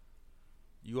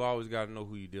 you always got to know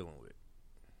who you're dealing with.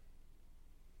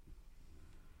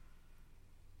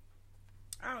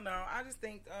 I don't know. I just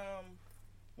think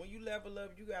when you level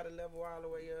up, you got to level all the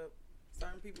way up.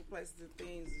 Certain people, places, and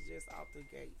things is just out the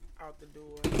gate, out the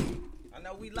door. I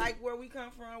know we like where we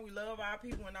come from. We love our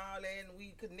people and all that, and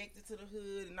we connected to the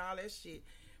hood and all that shit.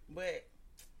 But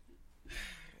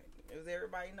as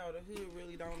everybody know, the hood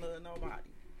really don't love nobody.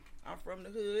 I'm from the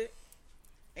hood,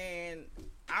 and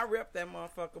I rep that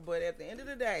motherfucker. But at the end of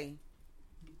the day,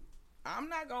 I'm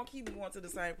not gonna keep going to the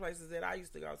same places that I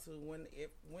used to go to.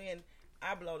 When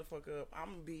I blow the fuck up,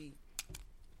 I'm gonna be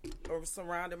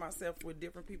surrounding myself with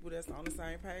different people that's on the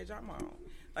same page I'm on.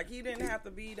 Like, he didn't have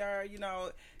to be there, you know.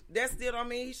 That still don't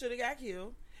mean he should have got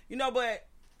killed, you know. But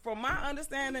from my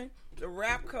understanding, the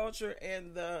rap culture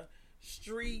and the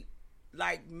street,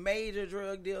 like, major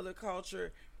drug dealer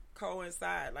culture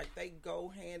coincide. Like, they go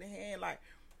hand in hand. Like,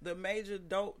 the major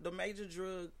drug,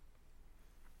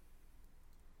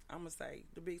 I'm gonna say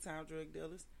the big time drug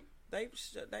dealers, they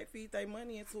feed their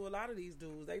money into a lot of these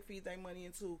dudes. They feed their money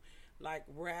into, like,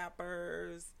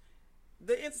 rappers,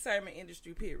 the entertainment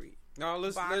industry, period. No,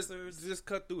 let's just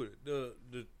cut through it.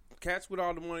 The cats with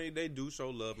all the money, they do show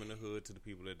love in the hood to the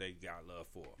people that they got love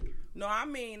for. No, I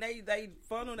mean, they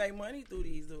funnel their money through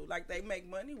these dudes. Like, they make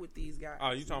money with these guys.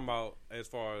 Oh, you talking about as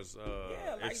far as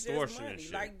like extortion and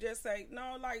shit? Like, just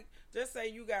say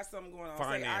you got something going on.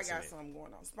 Financing say I got something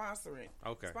going on. Sponsoring.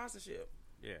 Okay. Sponsorship.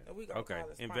 Yeah. And we gonna call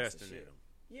it sponsorship. Investing in them.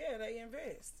 Yeah, they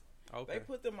invest. Okay. They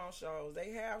put them on shows.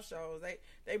 They have shows.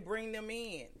 They bring them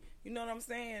in. You know what I'm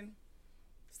saying?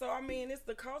 So, I mean,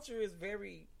 the culture is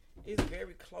very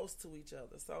close to each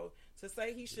other. So, to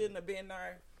say he shouldn't have been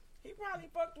there, he probably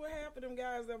fucked with half of them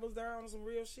guys that was there on some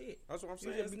real shit. That's what I'm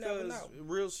saying, because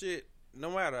real shit,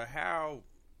 no matter how,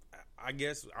 I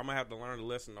guess I'm going to have to learn the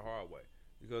lesson the hard way.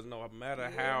 Because no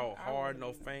matter how hard,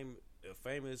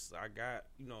 famous I got,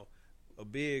 you know, a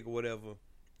big or whatever,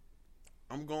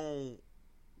 I'm going to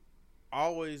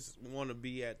always want to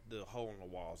be at the hole in the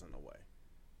walls in a way.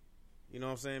 You know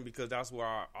what I'm saying? Because that's where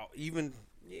I'm going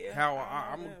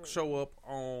to show up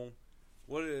on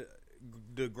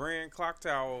the Grand Clock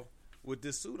Tower with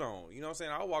this suit on. You know what I'm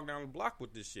saying? I'll walk down the block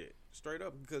with this shit straight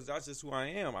up, because that's just who I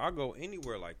am. I'll go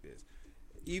anywhere like this.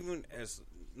 Even as,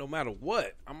 no matter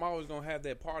what, I'm always going to have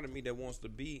that part of me that wants to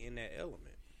be in that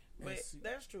element. But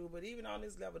that's true. But even on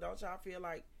this level, don't y'all feel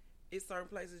like it's certain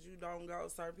places you don't go,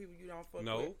 certain people you don't fuck with.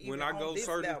 No, even when I on go this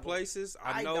certain level. places,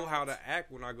 I know don't. how to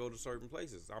act when I go to certain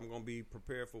places. I'm gonna be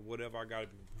prepared for whatever I gotta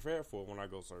be prepared for when I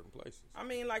go certain places. I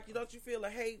mean, like, don't you feel a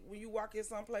hate when you walk in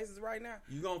some places right now?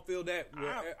 You gonna feel that?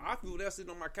 I feel that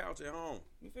sitting on my couch at home.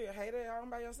 You feel hate at home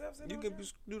by yourself? You can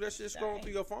do that shit scrolling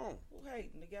through your phone. Who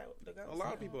hate? A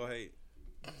lot of people hate,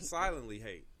 silently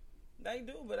hate. They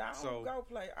do, but I don't go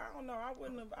play. I don't know. I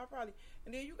wouldn't have. I probably.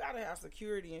 And then you gotta have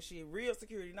security and shit, real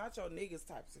security, not your niggas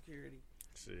type security.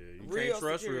 Shit, you can't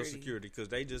trust real security because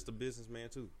they just a businessman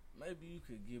too. Maybe you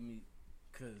could give me,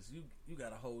 cause you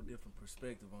got a whole different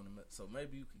perspective on it. So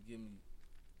maybe you could give me,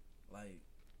 like,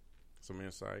 some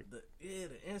insight. The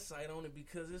insight on it,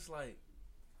 because it's like,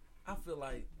 I feel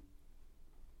like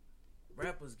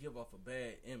rappers give off a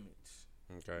bad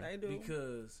image. Okay, they do,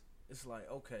 because it's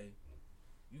like, okay,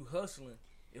 you hustling.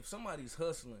 If somebody's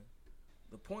hustling,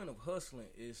 the point of hustling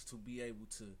is to be able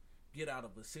to get out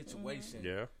of a situation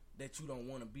that you don't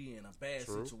want to be in, a bad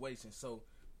situation. So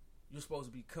you're supposed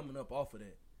to be coming up off of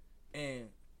that. And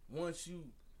once you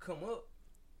come up,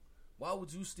 why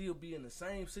would you still be in the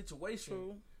same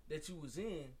situation that you was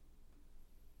in?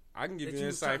 I can give you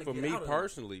insight for me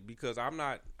personally, because I'm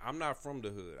not from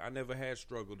the hood. I never had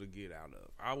struggle to get out of.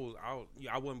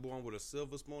 I wasn't born with a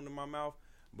silver spoon in my mouth.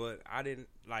 But I didn't,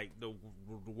 like, the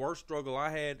worst struggle I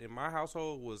had in my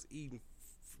household was eating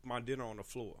my dinner on the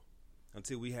floor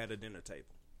until we had a dinner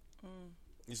table.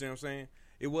 You see what I'm saying?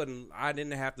 It wasn't, I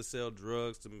didn't have to sell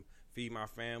drugs to feed my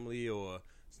family or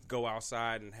go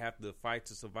outside and have to fight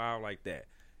to survive like that.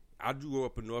 I grew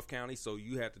up in North County, so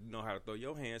you had to know how to throw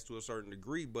your hands to a certain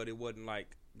degree, but it wasn't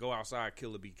like go outside,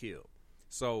 kill or be killed.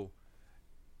 So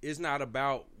it's not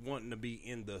about wanting to be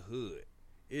in the hood.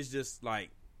 It's just like,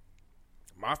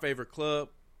 my favorite club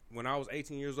when I was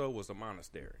 18 years old was a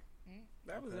monastery.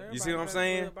 That was you see what I'm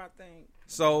saying?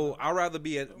 So I'd rather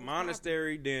be at a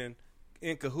monastery than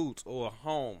in cahoots or a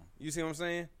home. You see what I'm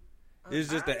saying? It's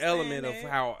just the element of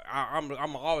how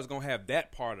I'm always going to have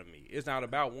that part of me. It's not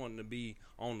about wanting to be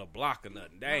on the block or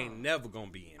nothing. That ain't never going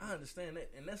to be in I understand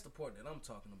that, and that's the part that I'm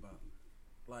talking about.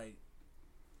 Like,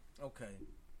 okay,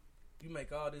 you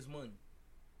make all this money,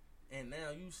 and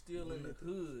now you still in the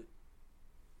hood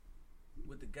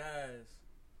with the guys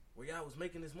where y'all was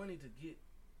making this money to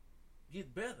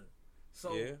get better.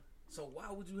 So so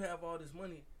why would you have all this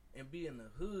money and be in the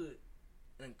hood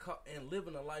and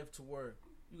living a life to where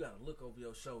you gotta look over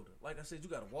your shoulder? Like I said, you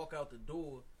gotta walk out the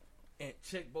door and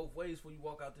check both ways before you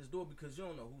walk out this door, because you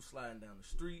don't know who's sliding down the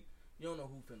street. You don't know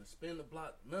who finna spin the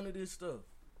block. None of this stuff.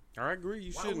 I agree.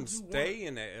 You shouldn't stay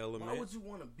in that element. Why would you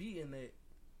want to be in that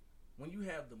when you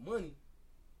have the money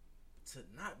to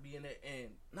not be in that? And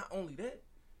not only that,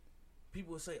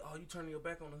 people will say, oh, you turning your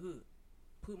back on the hood.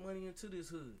 Put money into this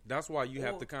hood. That's why you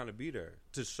have to kind of be there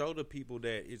to show the people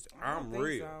that I'm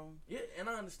real. So. Yeah, and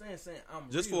I understand saying I'm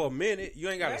just real. for a minute. You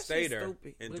ain't got to stay there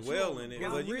and dwell in it,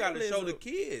 but you got to show the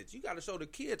kids. You got to show the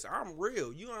kids I'm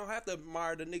real. You don't have to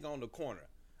admire the nigga on the corner.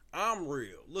 I'm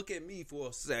real. Look at me for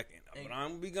a second, but I'm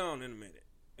gonna be gone in a minute.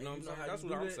 You know what I'm saying? That's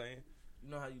what I'm saying. You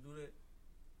know how you do that?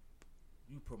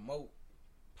 You promote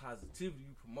positivity.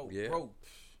 You promote growth.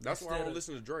 That's why I don't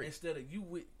listen to Drake. Instead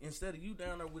of you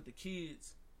down there with the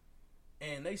kids,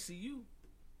 and they see you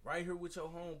right here with your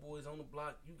homeboys on the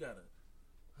block. You got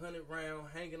 100 round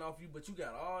hanging off you, but you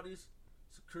got all this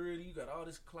security. You got all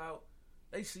this clout.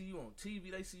 They see you on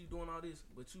TV. They see you doing all this,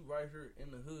 but you right here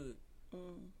in the hood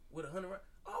with 100 round.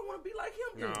 Oh, I want to be like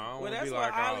him. No, I want to be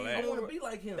like all that. I want to be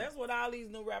like him. That's what all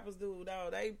these new rappers do, though.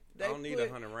 They don't need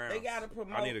 100 rounds. They gotta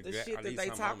promote the shit that they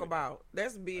talk about.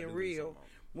 That's being real.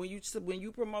 When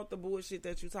you promote the bullshit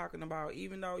that you're talking about,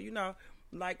 even though, you know,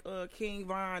 like King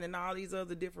Von and all these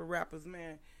other different rappers,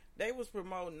 man, they was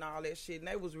promoting all that shit and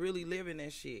they was really living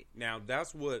that shit. Now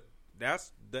that's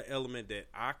the element that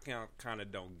I kind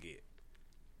of don't get.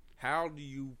 How do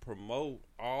you promote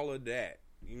all of that?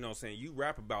 You know what I'm saying? You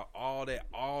rap about all that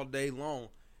all day long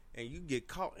and you get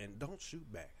caught and don't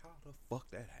shoot back. How the fuck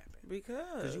that happened?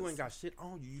 Because you ain't got shit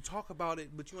on you. You talk about it,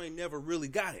 but you ain't never really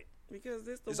got it. Because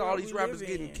it's all these rappers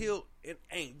getting killed and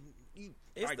ain't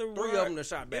it's like the 3 world, of them that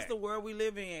shot back. It's the world we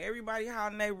live in. Everybody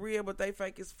hollering they real, but they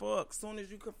fake as fuck. Soon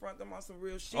as you confront them on some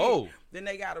real shit, then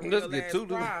they got a real ass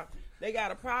problem. They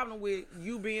got a problem with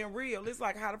you being real. It's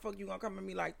like, how the fuck you gonna come at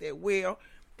me like that? Well,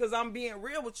 because I'm being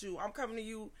real with you. I'm coming to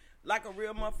you like a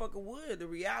real motherfucker would. The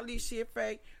reality shit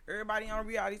fake. Everybody on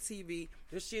reality TV.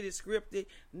 The shit is scripted.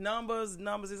 Numbers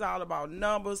is all about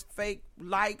numbers, fake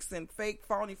likes and fake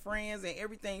phony friends and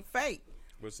everything fake.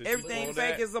 But since Everything you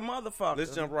fake that, is a motherfucker.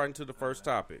 Let's jump right into the first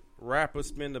topic. Rapper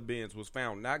Spender Benz was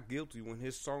found not guilty when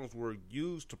his songs were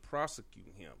used to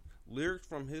prosecute him. Lyrics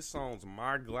from his songs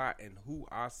My Glot and Who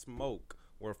I Smoke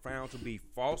were found to be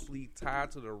falsely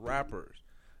tied to the rappers.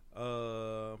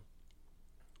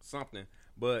 Something.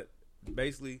 But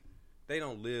basically, they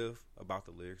don't live about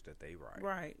the lyrics that they write.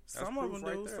 Right. That's Some of them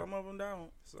proof do, there. some of them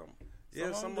don't. Some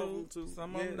of them too.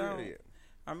 Some of them don't.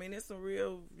 I mean, it's some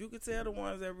real. You can tell the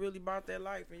ones that really bought their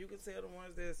life, and you can tell the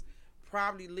ones that's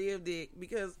probably lived it.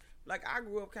 Because, like, I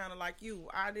grew up kind of like you.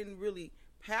 I didn't really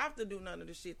have to do none of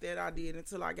the shit that I did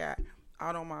until I got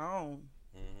out on my own.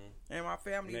 Mm-hmm. And my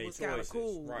family was kind of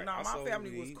cool. Right. No, my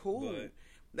family was cool.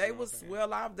 They was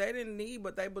well off. They didn't need,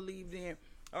 but they believed in.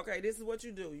 Okay, this is what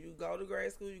you do. You go to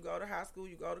grade school. You go to high school.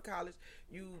 You go to college.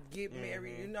 You get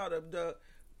married. You know the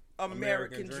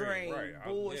American dream. Right.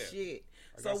 Bullshit.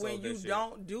 So when you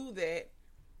don't do that,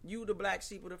 you the black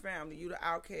sheep of the family. You the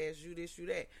outcast. You this, you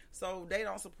that. So they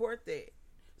don't support that.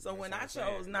 So when I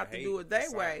chose not to do it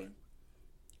that way,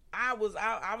 I was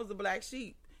the black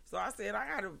sheep. So I said, I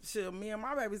gotta, shit, me and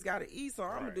my babies gotta eat, so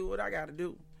I'm gonna do what I gotta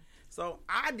do. So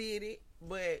I did it,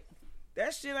 but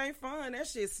that shit ain't fun. That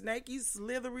shit snaky,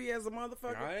 slithery as a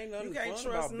motherfucker. You can't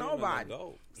trust nobody.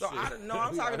 So I don't know.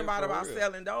 I'm talking about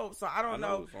selling dope. So I don't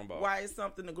know why it's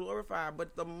something to glorify.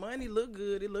 But the money look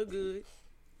good. It look good.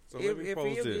 So let me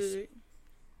pose this.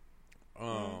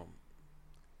 Good.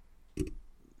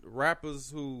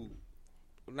 Rappers who,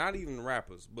 not even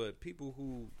rappers, but people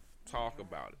who talk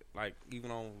about it, like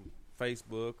even on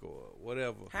Facebook or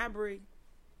whatever. Hybrid.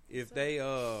 If they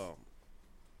are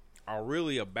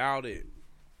really about it,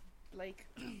 like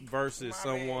versus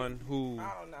someone who,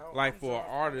 like for an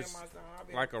artist,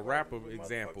 like a rapper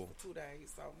example. For 2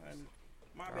 days, so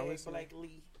my bad, Blake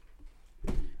Lee.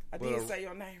 I did say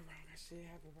your name wrong. I should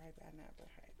have it right by now, but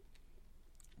hey.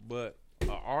 But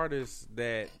an artist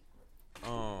that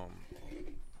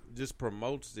just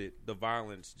promotes the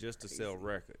violence just to sell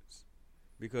records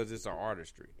because it's an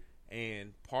artistry,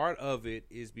 and part of it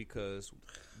is because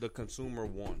the consumer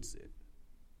wants it.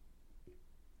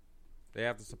 They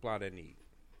have to supply that need.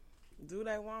 Do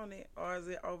they want it, or is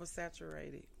it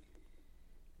oversaturated?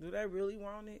 Do they really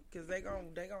want it? Because they gonna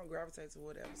gravitate to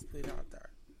whatever's put out there.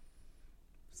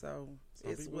 So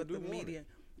it's what the media,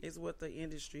 it's what the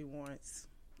industry wants.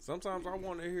 Sometimes I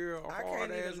want to hear a hard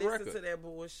ass record. I can't even listen to that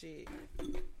bullshit.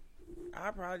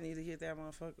 I probably need to hit that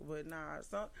motherfucker, but nah,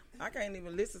 I can't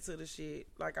even listen to the shit.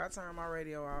 Like, I turn my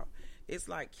radio out. It's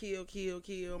like kill,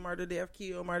 murder, death,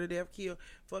 kill.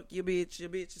 Fuck your bitch, your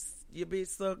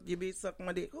bitch suck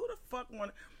my dick. Who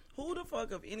the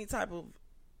fuck of any type of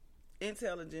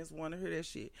intelligence want to hear that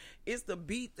shit? It's the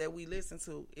beat that we listen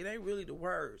to. It ain't really the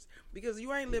words, because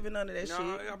you ain't living under that shit.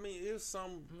 I mean, it's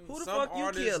some artists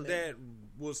artists that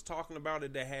was talking about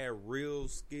it that had real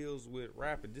skills with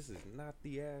rapping. This is not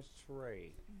the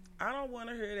ashtray. I don't want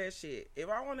to hear that shit. If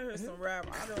I want to hear some rap,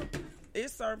 I don't.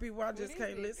 It's certain people I just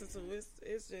can't listen to.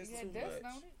 It's just too much.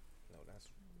 No, that's.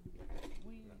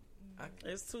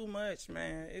 It's too much,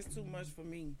 man. It's too much for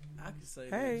me. I can say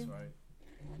this, right?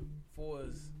 For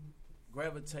us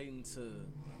gravitating to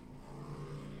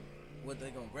what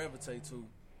they gonna gravitate to,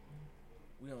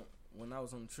 when I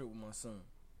was on the trip with my son,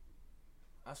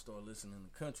 I started listening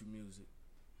to country music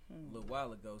a little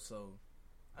while ago, so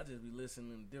I just be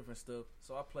listening to different stuff.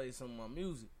 So I played some of my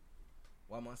music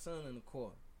while my son in the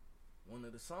car. One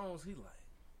of the songs he like,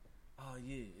 oh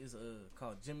yeah, it's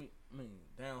called Down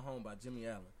Home by Jimmy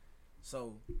Allen.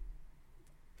 So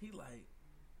he like,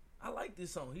 I like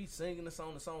this song. He's singing the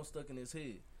song stuck in his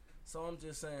head. So I'm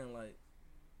just saying, like,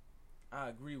 I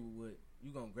agree with what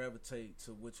you gonna gravitate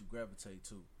to, what you gravitate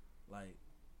to. Like,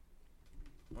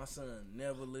 my son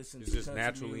never listened to country music. It's just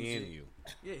naturally in you.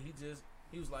 Yeah,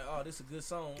 he was like, oh, this is a good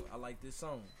song. I like this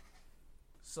song.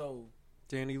 So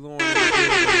Danny Lawrence. I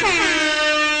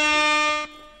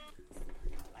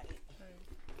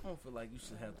don't feel like you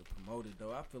should have to promote it,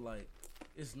 though. I feel like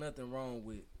it's nothing wrong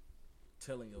with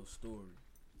telling your story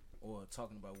or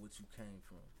talking about what you came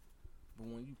from. But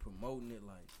when you promoting it,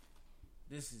 like,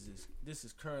 this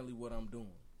is currently what I'm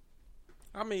doing.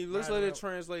 I mean, let's let it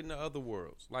translate into other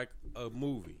worlds, like a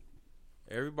movie.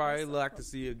 Everybody like to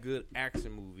see a good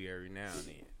action movie every now and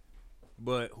then.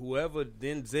 But whoever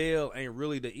Denzel ain't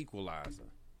really the equalizer.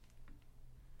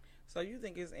 So you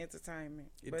think it's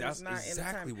entertainment, but that's it's not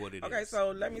exactly what it is. Okay,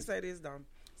 so let me say this though.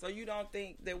 So you don't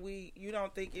think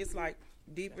it's like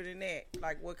deeper than that?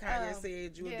 Like what Kanye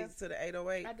said, you addicted to the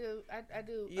 808. I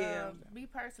do. Yeah. Me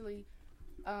personally,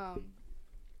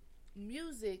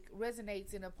 music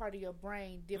resonates in a part of your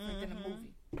brain different than a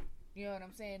movie. You know what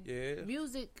I'm saying? Yeah.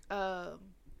 Music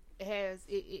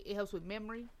it helps with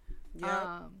memory.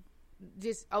 Yeah.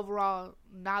 Just overall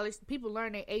knowledge. People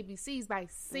learn their ABCs by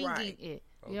singing it.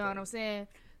 You know what I'm saying?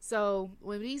 So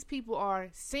when these people are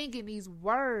singing these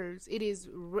words, it is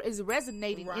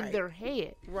resonating in their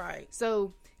head. Right.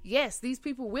 So yes, these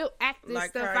people will act this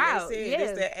like stuff Kanye out. Said, yes.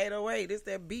 It's that 808. It's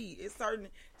that beat. It's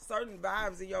certain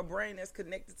vibes in your brain that's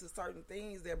connected to certain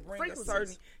things that bring a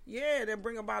certain that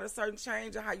bring about a certain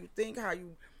change in how you think, how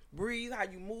you breathe, how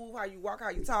you move, how you walk,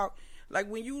 how you talk. Like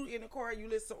when you in the car, you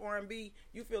listen to R&B,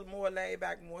 you feel more laid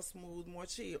back, more smooth, more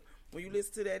chill. When you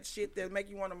listen to that shit that make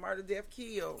you want to murder, death,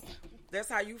 kill, that's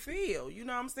how you feel. You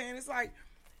know what I'm saying? It's like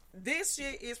this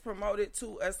shit is promoted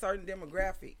to a certain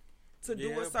demographic to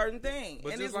do a certain thing,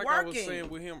 but and just it's like working. I was saying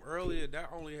with him earlier, that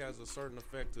only has a certain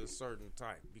effect to a certain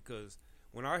type. Because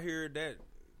when I hear that,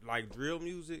 like drill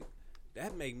music,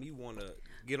 that make me want to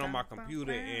get on my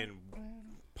computer and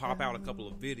pop out a couple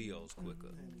of videos quicker.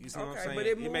 You see what I'm saying? But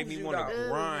it make me want to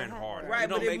grind harder. Right, it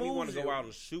don't make me want to go out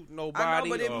and shoot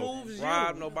nobody or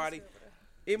rob nobody.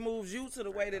 It moves you to the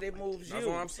way that it moves you. That's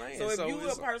what I'm saying. So if you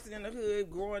a person in the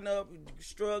hood growing up,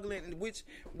 struggling, which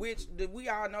we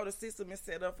all know the system is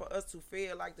set up for us to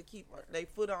feel like to keep their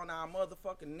foot on our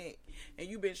motherfucking neck. And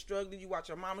you been struggling, you watch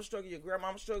your mama struggle, your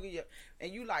grandmama struggle,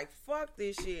 and you like, fuck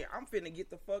this shit, I'm finna get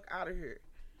the fuck out of here.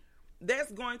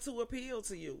 That's going to appeal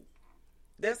to you.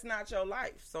 That's not your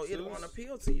life, so it won't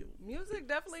appeal to you. Music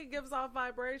definitely gives off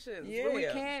vibrations. Yeah. But we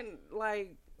can't,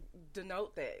 like,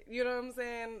 denote that. You know what I'm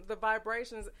saying? The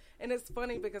vibrations. And it's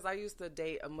funny because I used to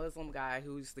date a Muslim guy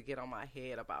who used to get on my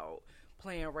head about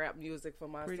playing rap music for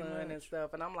my son and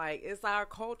stuff. And I'm like, it's our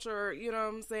culture, you know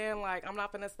what I'm saying? Like, I'm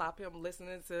not going to stop him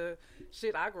listening to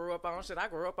shit I grew up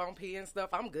on, P and stuff.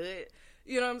 I'm good.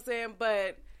 You know what I'm saying?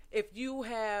 But if you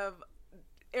have...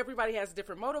 Everybody has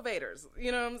different motivators,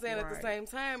 you know what I'm saying, at the same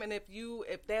time. And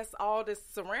if that's all that's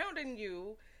surrounding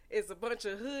you is a bunch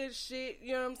of hood shit,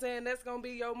 you know what I'm saying, that's going to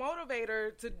be your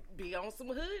motivator to be on some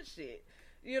hood shit.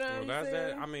 You know what I'm saying?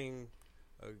 That. I mean,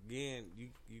 again, you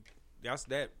that's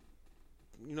that,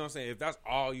 you know what I'm saying, if that's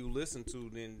all you listen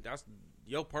to, then that's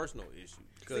your personal issue.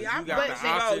 Because you got the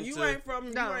option you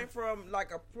ain't from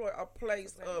like a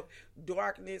place of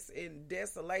darkness and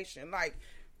desolation. Like,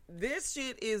 this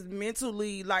shit is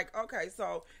mentally like, okay,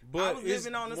 so I was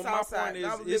living on the south side.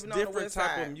 I was living on the west side. It's different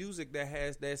type of music that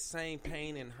has that same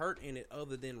pain and hurt in it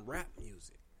other than rap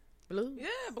music. Blues? Yeah,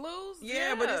 blues.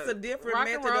 Yeah, but it's a different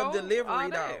method of delivery,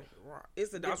 though.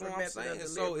 It's a different method of delivery.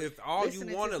 So if all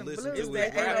you want to listen to is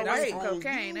that rap, that's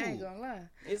cocaine, I ain't gonna lie.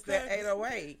 It's that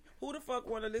 808. Who the fuck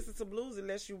want to listen to blues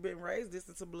unless you've been raised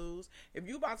listening to blues? If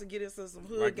you about to get into some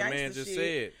hood like gangster the man just shit,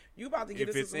 said, you about to get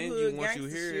if into it's some in hood you, once you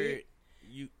gangster hear shit. it,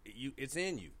 you it's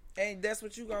in you, and that's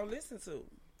what you gonna listen to.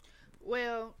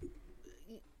 Well,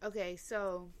 okay,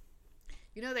 so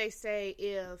you know they say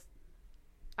if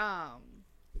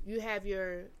you have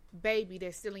your baby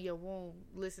that's still in your womb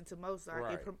listen to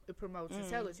Mozart, it promotes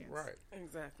intelligence. Right,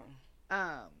 exactly.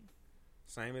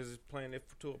 Same as playing it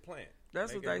to a plant.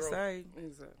 That's what they grow. say.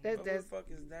 Exactly. What the fuck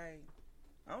is they?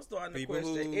 I'm starting to People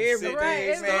question who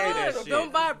everything, sit man.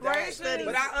 Them vibrations.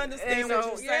 But I understand what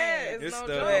you're saying. It's no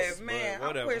stuff, joke. Man,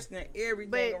 but I'm questioning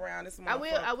everything around this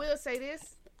motherfucker. I will say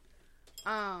this.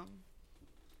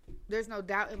 There's no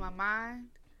doubt in my mind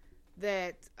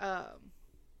that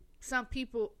some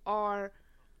people are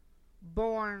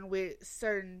born with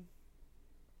certain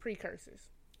precursors.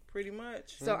 Pretty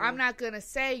much. So I'm not going to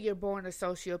say you're born a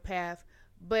sociopath,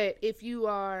 but if you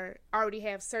already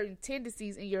have certain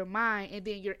tendencies in your mind and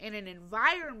then you're in an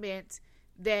environment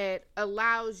that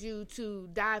allows you to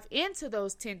dive into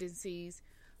those tendencies,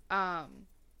 then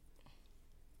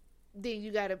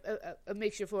you got a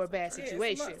mixture for a bad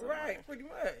situation. Right, pretty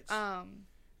much.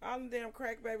 All them damn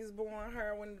crack babies born,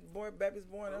 heroin babies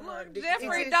born.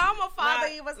 Jeffrey Dahmer father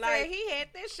even said he had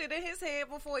this shit in his head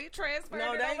before he transferred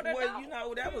it over to well, you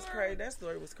know, that was crazy. That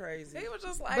story was crazy. He was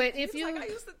just like, but if you, I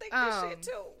used to think this shit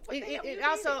too. It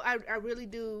also, I really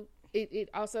do. It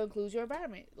also includes your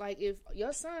environment. Like if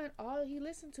your son, all he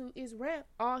listen to is rap,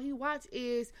 all he watch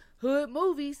is hood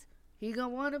movies, he gonna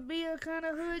want to be a kind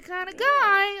of hood kind of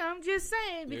guy. I'm just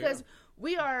saying because.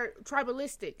 We are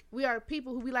tribalistic. We are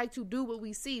people who we like to do what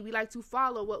we see. We like to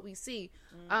follow what we see.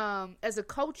 As a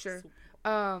culture,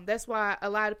 that's why a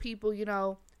lot of people, you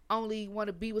know, only want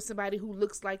to be with somebody who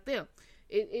looks like them.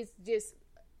 It's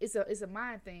a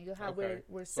mind thing of how we're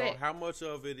set. So how much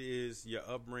of it is your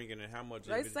upbringing and how much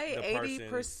of it is they say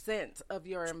 80% of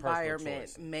your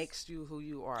environment makes you who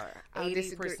you are.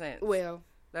 80%. Well,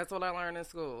 that's what I learned in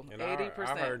school. And 80%.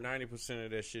 I heard 90%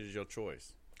 of that shit is your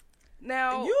choice.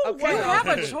 Now, you have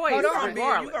a choice.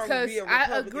 Because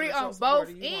I agree on both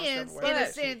ends in the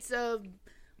sense of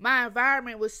my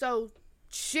environment was so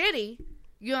shitty.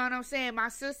 You know what I'm saying? My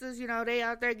sisters, you know, they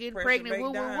out there getting pregnant.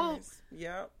 Woo, woo, woo.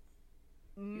 Yep.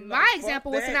 My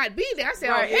example was to not be there. I said,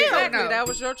 Right, oh, hell exactly. no. That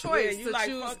was your choice you to like,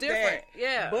 choose fuck different. that.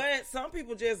 Yeah. But some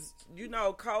people just, you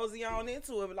know, cozy on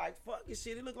into it. Like, fuck this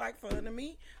shit. It look like fun to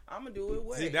me. I'm going to do it.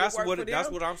 What? See, It that's work what for that's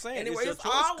them. what I'm saying. Anyway, it's your it's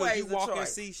choice because always you a walk and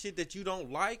choice. see shit that you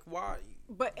don't like. Why?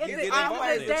 But at You the get end involved of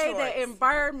the in it. day, Choice. that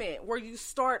environment where you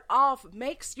start off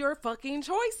makes your fucking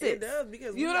choices. It does,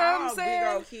 because you we know what all I'm saying.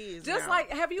 big old kids Just now. like,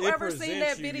 have you It ever seen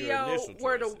that presents you your video initial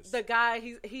where choices. the guy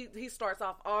he starts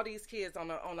off all these kids on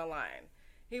the line.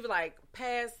 He was like,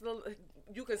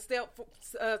 you can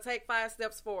take 5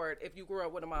 steps forward if you grew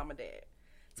up with a mom and dad.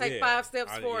 Take 5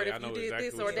 steps forward if you did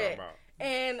this or that.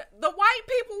 And the white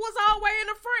people was all way in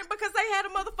the front because they had a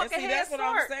motherfucking head that's what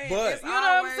I'm start. saying. But- It's You know what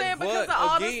I'm always- saying? Because of But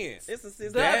all again, It's a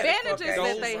system. the advantages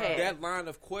that they had. That line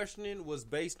of questioning was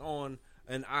based on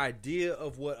an idea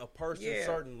of what a person's Yeah,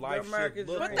 certain the life should American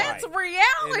look dream. like. But that's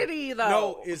reality, though.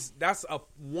 No, that's a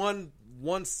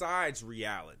one side's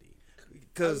reality. I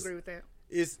Because agree with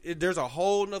that. there's a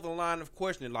whole nother line of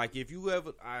questioning. Like if you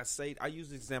ever, I use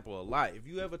the example a lot. If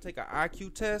you ever take an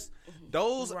IQ test,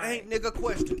 those Right. ain't nigga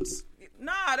questions.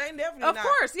 Nah, they definitely Of not.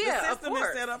 course, The yeah, of system course.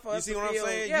 is set up for You us see to what I'm feel-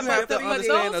 saying? Yeah, You have to but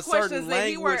understand those a certain questions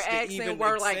that you were language to asking even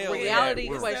were like excel in reality that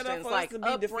world. Set up questions, for us like to be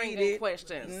upbringing defeated,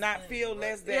 questions. not feel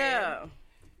less than. Yeah.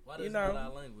 Why does You it know. not our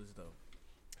language though?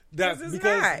 That's Because it's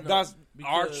because not. that's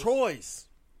our Because- choice.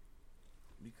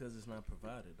 Because it's not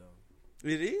provided though.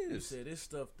 It You is. said there's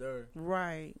stuff there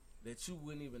Right. that you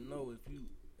wouldn't even know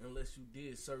unless you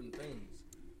did certain things.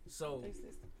 So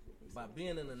by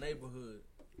being in a neighborhood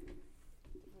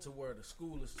to where the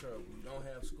school is terrible, you don't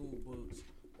have school books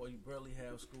or you barely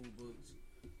have school books.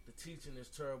 The teaching is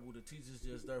terrible. The teacher's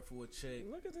just there for a check.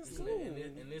 Look at this And school.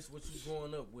 and this what you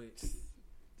growing up with.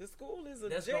 The school is a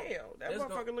That's jail. gon- That that's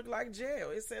motherfucker gon- look like jail.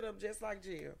 It's set up just like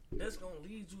jail. That's gonna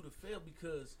lead you to fail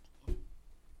because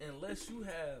unless you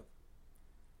have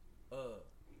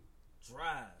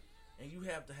drive and you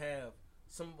have to have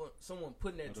someone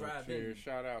putting that drive in you. Cheers.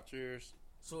 Shout out. Cheers.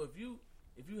 So if you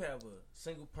have a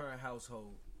single parent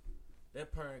household,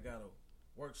 that parent gotta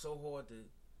work so hard to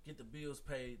get the bills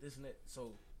paid, this and that.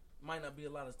 So might not be a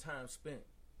lot of time spent.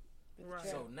 Right.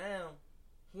 So now,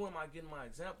 who am I getting my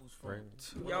examples from?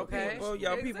 Right. Yo Okay. people,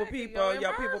 yo people, Exactly. people, Your yo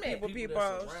people, environment. people.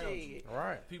 that's around Shit. you.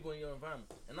 Right. People in your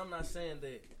environment. And I'm not saying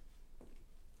that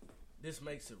this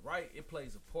makes it right. It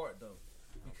plays a part though,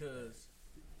 because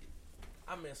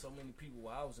I met so many people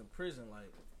while I was in prison.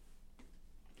 Like,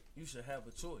 you should have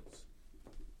a choice.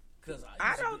 Cause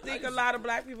I don't think a lot of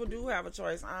black people do have a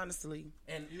choice, honestly.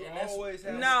 And You that's, always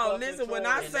have No, fucking listen. When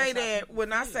choice. I And say that's how that, people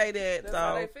when I feel. say that That's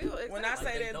how though, they feel. when I Exactly.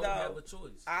 like say they that don't though, have a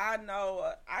choice. I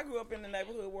know I grew up in a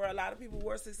neighborhood where a lot of people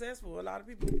were successful. A lot of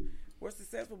people were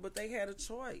successful, but they had a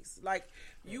choice. Like,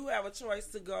 you have a choice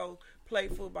to go play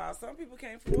football. Some people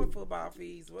can't afford football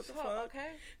fees. What the Oh, fuck?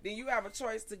 okay. Then you have a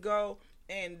choice to go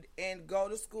and go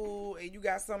to school, and you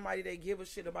got somebody that give a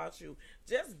shit about you.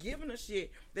 Just giving a shit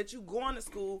that you going to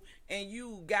school and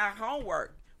you got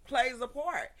homework plays a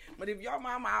part. But if your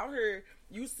mama out here,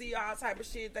 you see all type of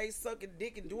shit, they sucking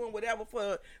dick and doing whatever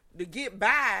to get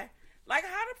by. Like,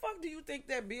 how the fuck do you think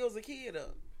that builds a kid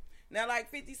up? Now, like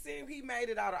 50 Cent, he made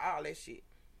it out of all that shit.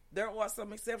 There are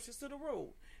some exceptions to the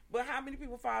rule. But how many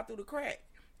people fall through the crack?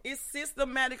 It's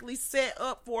systematically set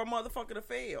up for a motherfucker to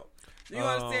fail. Do you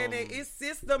understand that? It's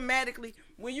systematically,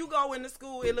 when you go into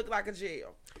school, it look like a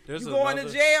jail. You go into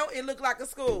jail, it look like a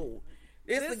school.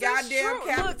 It's This the is goddamn true.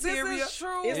 cafeteria. Look, this is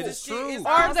true. It's It the is shit. true. It's Or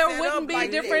all there set wouldn't up be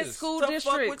like different this school to districts.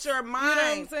 fuck with your You know what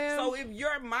I'm mind. saying? So if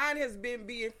your mind has been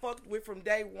being fucked with from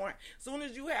day one, soon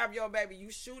as you have your baby,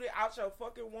 you shoot it out your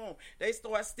fucking womb. They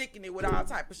start sticking it with all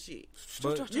type of shit.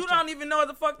 But You don't even know what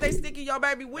the fuck they sticking your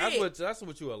baby with. that's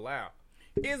what you allow.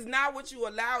 It's not what you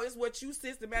allow. It's what you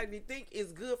systematically think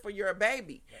is good for your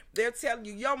baby. They're telling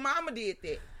you, your mama did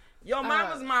that. Your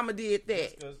mama's mama did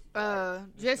that.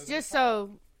 Just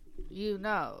so you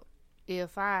know,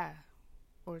 if I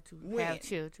were to When? have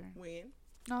children, When?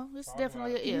 no, it's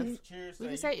definitely an if. Cheers. We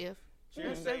can say if.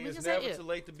 Cheers. We Saying can it's say never if. too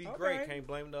late to be Okay. great. Can't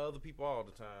blame the other people all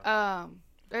the time.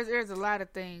 There's a lot of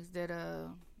things that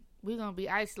we're gonna be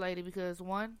isolated because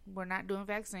one, we're not doing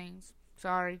vaccines.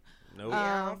 Sorry. No.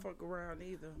 Yeah, I don't fuck around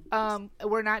either.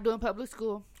 We're not doing public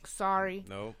school. Sorry.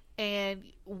 No. And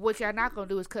what y'all not gonna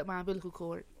do is cut my umbilical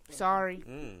cord. Sorry.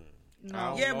 No. I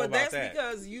don't Yeah, know but about that's that.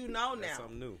 because you know now. That's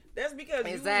something new. That's because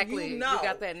Exactly. you You know.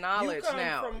 got that knowledge you come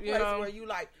now, from a you place know? where you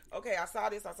like, okay, I saw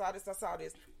this,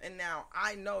 and now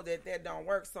I know that don't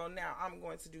work, so now I'm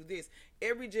going to do this.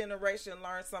 Every generation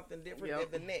learns something different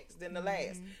Yep. than the next, than the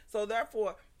last. So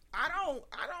therefore, I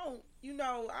don't, you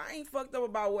know, I ain't fucked up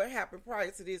about what happened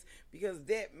prior to this because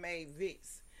that made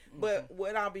Vix. But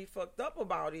what I'll be fucked up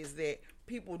about is that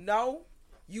people know,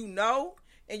 you know,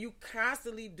 and you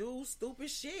constantly do stupid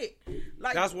shit.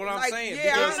 Like that's what I'm saying.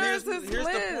 Yeah, because here's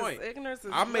the point. Ignorance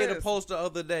is I made a bliss. post the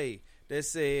other day that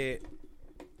said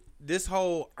this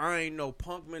whole I ain't no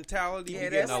punk mentality. Yeah, We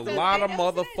getting a that's lot of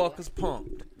motherfuckers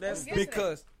punked. That's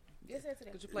because Did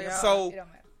you play so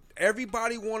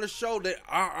everybody want to show that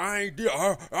I ain't did.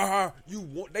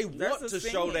 They want to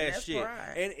show that shit,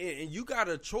 and you got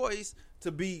a choice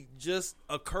to be just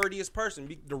a courteous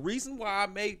person. The reason why I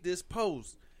made this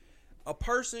post, a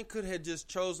person could have just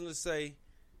chosen to say,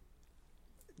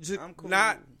 just I'm cool.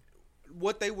 not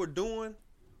what they were doing,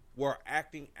 were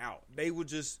acting out. They were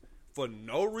just for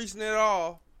no reason at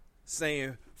all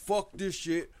saying fuck this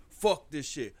shit.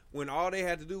 When all they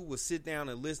had to do was sit down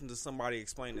and listen to somebody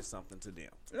explaining something to them.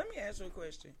 Let me ask you a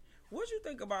question. What you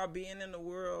think about being in a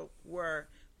world where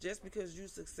just because you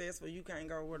successful, you can't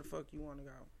go where the fuck you want to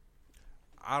go?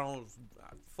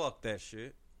 Fuck that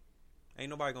shit. Ain't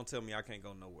nobody gonna tell me I can't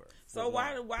go nowhere. So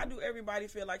why do everybody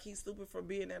feel like he's stupid for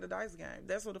being at a dice game?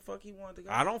 That's what the fuck he wanted to go.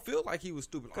 I don't feel like he was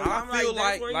stupid. 'Cause I I'm feel like,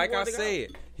 that's where he like I wanted to go.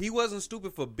 said, he wasn't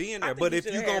stupid for being there. think But he if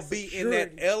should you're have gonna be in that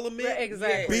security. element,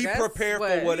 Exactly. be That's prepared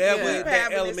what- for whatever yeah. that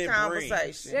Having element this brings.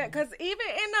 conversation. Yeah, because even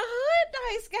in the hood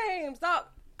dice games, dog,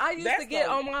 I used That's to get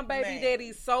the- on my baby man.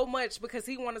 daddy so much because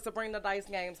he wanted to bring the dice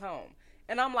games home.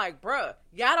 And I'm like, bruh,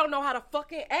 y'all don't know how to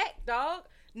fucking act, dog.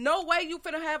 No way you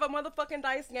finna have a motherfucking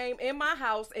dice game in my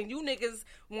house and you niggas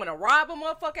want to rob a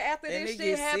motherfucker after And this it shit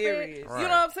gets happen. serious. You Right. know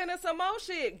what I'm saying? It's some more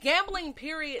shit. Gambling,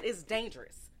 period, is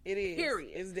dangerous. It is.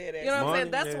 Period. It's dead You know what I'm Money,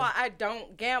 saying? That's yeah. why I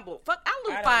don't gamble. Fuck, I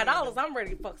lose I don't $5. either. I'm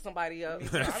ready to fuck somebody up. Me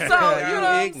So, too. you I'm know ready. what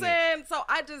I'm Ignorant. saying? So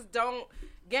I just don't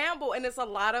gamble, and it's a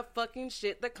lot of fucking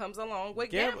shit that comes along with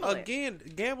gambling. Again,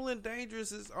 gambling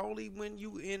dangerous is only when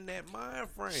you in that mind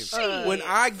frame. Shit. When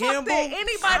I Fuck gamble, that.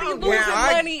 Anybody I losing gamble.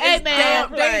 money Hey, is man, damn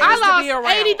dangerous I to lost be around.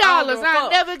 $80. I don't give a I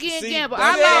fuck. never again See, gamble.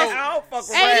 that's I all- lost I don't fuck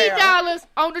around. $80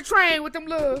 on the train with them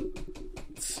little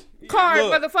card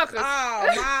Look. motherfuckers.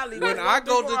 Oh, Molly. when that's I what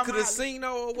go they to want, the Molly.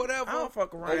 casino or whatever, I don't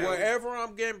fuck or around. wherever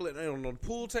I'm gambling, on the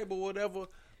pool table or whatever,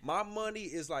 my money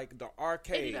is like the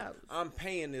arcade. $80. I'm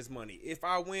paying this money. If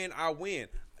I win, I win.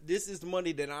 This is the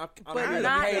money that I'm But here to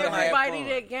not pay to have everybody fun.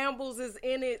 that gambles is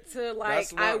in it to like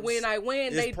That's what I I'm win.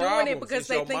 It's They doing problems. it because It's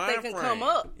they your think they mind can frame. come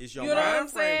up. It's your You know what mind I'm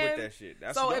frame saying? with that shit.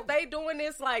 That's so your- if they doing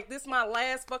this like this, my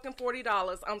last fucking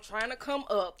 $40. I'm trying to come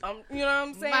up. You know what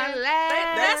I'm saying? My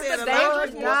last That's That's the it. A lot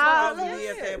of dangerous people are supposed to part. be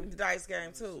at that dice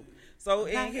game too. So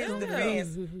in his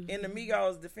defense, in the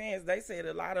Migos' defense, they said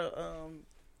a lot of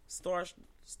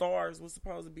stars was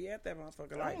supposed to be at that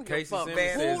motherfucker. Like Casey fuck.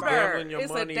 Simmons says Hooter. gambling your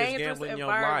It's a money is dangerous gambling your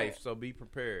environment. life, so be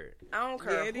prepared. I don't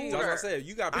care. Yeah, it is. That's what I Hooter. said.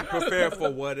 You got to be prepared for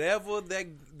whatever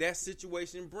that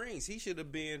situation brings. He should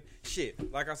have been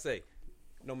shit. Like I say,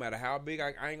 no matter how big,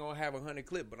 I ain't gonna have 100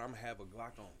 clip, but I'm gonna have a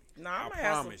Glock on me. Nah, I'm I gonna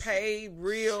have some promise paid,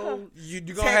 real. You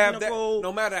gonna have that. technical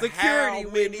No matter security how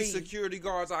with many me. security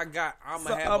guards I got, I'm So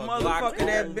gonna a have a Glock motherfucker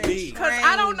that on been me. Because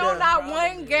I don't know trained not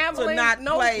one gambling, to not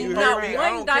play not around. I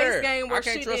one don't dice care. game I where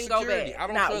can't shit trust didn't go security. bad. I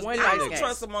don't Not trust one dice I dice don't game.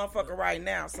 trust a motherfucker right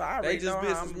now, so I They already just know how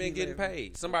I'm businessmen getting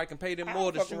paid. Somebody can pay them I more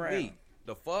don't to fuck shoot around. me.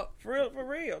 The fuck? For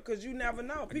real, because you never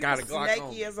know. People got a Glock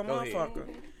snaky on. as a Go ahead. motherfucker.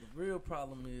 The real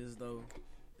problem is though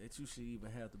that you should even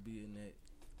have to be in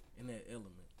that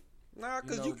element. Nah,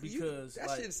 You know, because that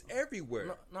like, shit's everywhere.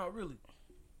 No, not really.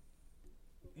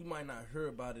 You might not hear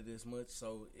about it as much,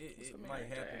 so it might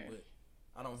happen, but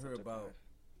I don't hear about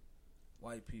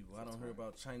white people. I don't hear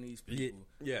about Chinese people.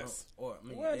 Yes. Or I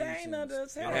mean, Well, they ain't Asians. under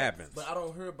attack. It happens. But I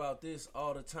don't hear about this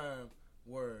all the time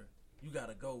where you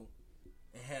gotta go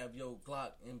and have your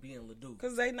Glock and be in Ladue.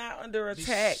 Because they not under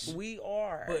attack. We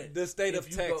are. But The state if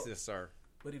of you Texas, go- sir.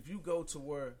 But if you go to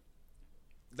where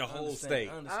The I whole understand- state.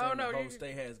 I I understand don't know, the whole you-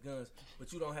 state has guns,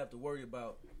 but you don't have to worry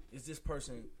about is this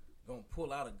person gonna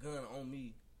pull out a gun on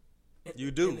me.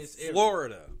 You do. In this area.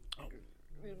 Florida.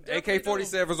 Definitely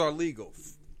AK-47s are legal.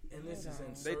 And this is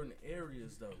in certain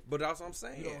areas though. But that's what I'm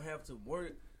saying. You don't have to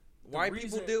worry. The White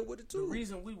people deal with it too. The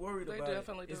reason we worried They about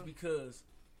definitely it is do. because,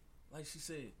 like she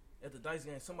said, at the dice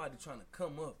game, somebody trying to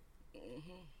come up.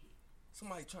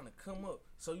 Somebody trying to come up.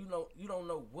 So you don't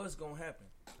know what's gonna happen.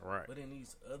 Right. But in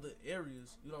these other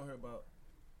areas, you don't hear about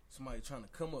somebody trying to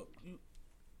come up.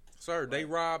 Sir, they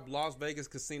rob Las Vegas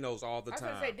casinos all the I was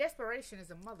gonna time. say desperation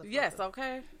is a motherfucker. Yes,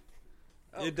 okay.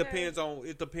 It depends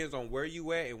on where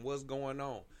you at and what's going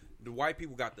on. The white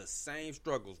people got the same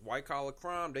struggles. White collar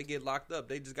crime, they get locked up.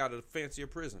 They just got a fancier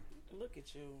prison. Look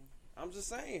at you. I'm just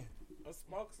saying.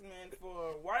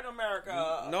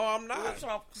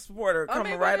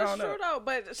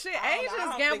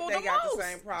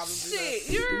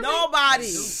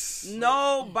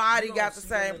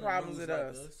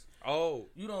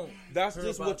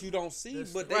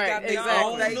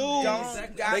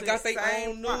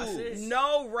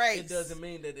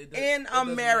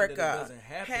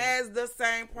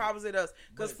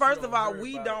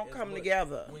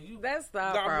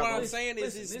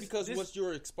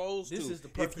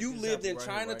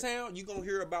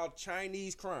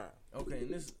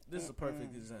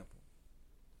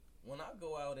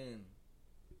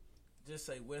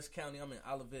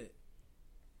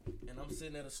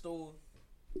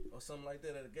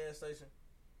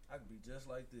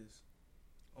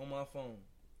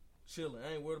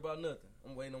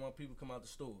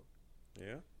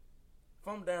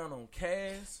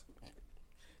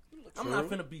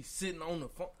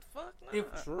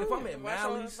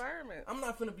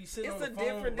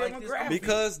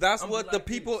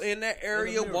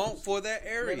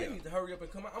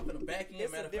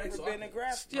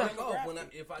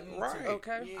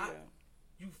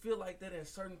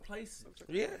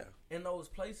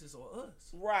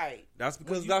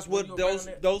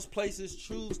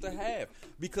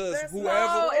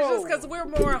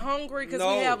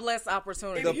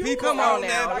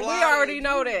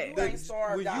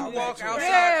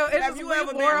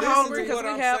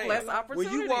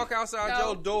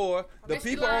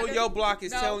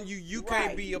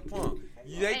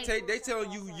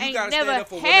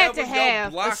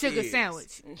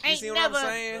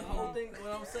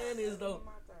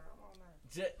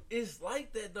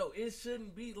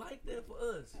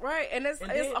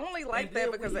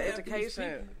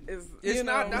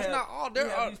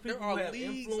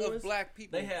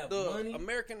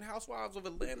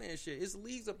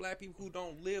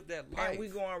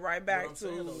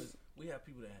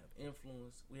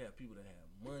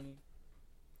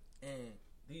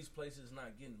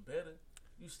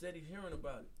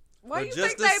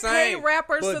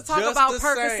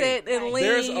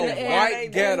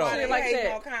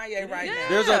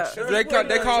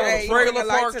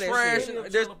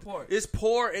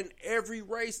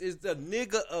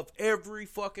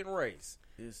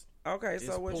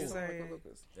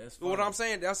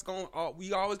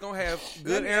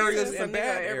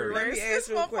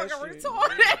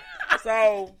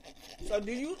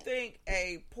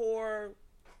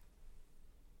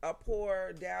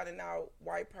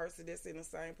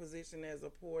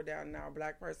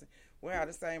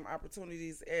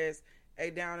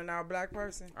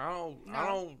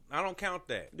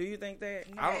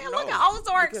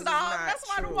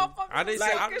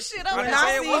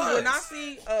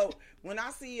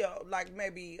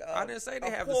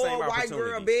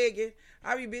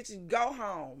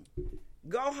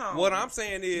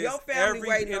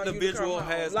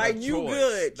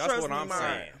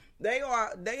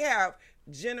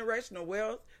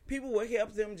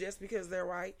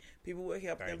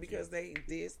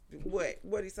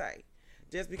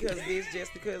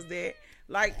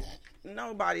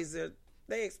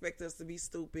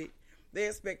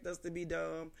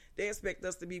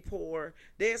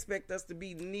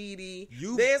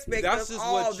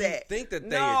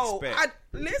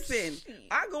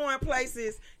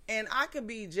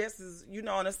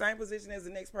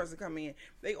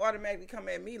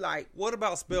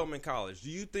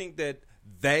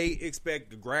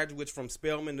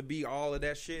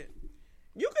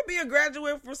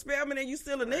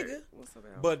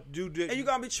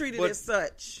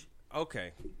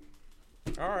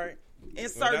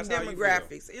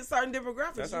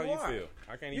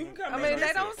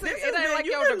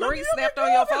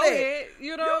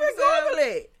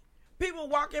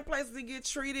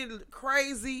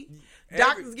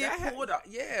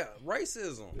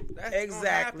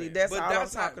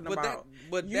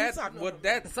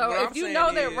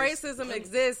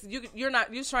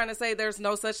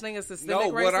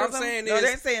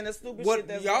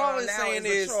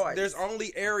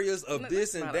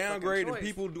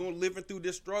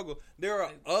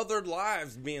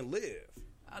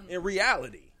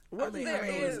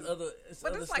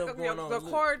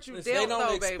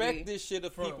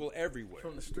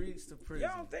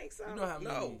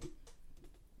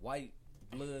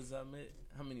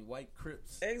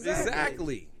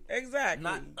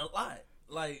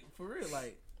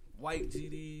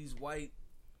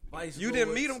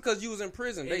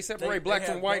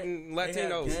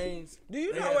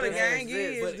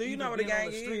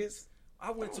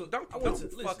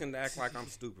 Don't fucking act like I'm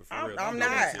stupid for real. I'm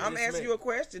not. I'm asking you a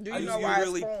question. Do you know why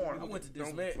it's formed? I went to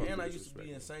this man, and I used to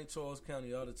be in St. Charles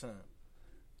County all the time.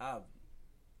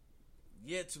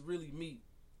 yet to really meet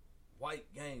white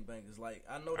gangbangers. Like,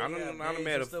 I know I they have done gangs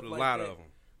met and a stuff like lot that, of them.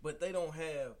 but they don't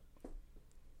have,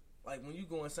 like, when you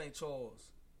go in St. Charles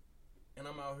and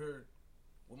I'm out here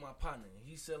with my partner and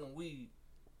he's selling weed,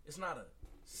 it's not a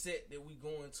set that we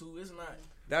going to. It's not.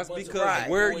 That's a bunch of because white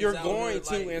where boys you're out going here,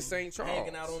 to like, in St. Charles.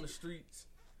 hanging out on the streets.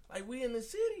 Like, we in the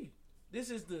city. This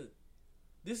is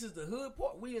the hood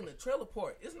part. We in the trailer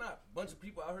part. It's not a bunch of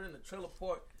people out here in the trailer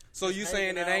part. So you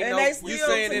saying it hanging ain't out. no? You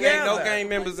saying it ain't no gang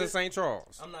members in St.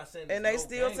 Charles? I'm not saying. And there's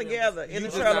they no still gang together members. in the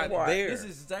You trailer just not park. there. This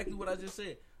is exactly what I just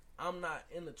said. I'm not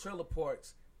in the trailer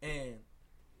parks, and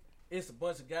it's a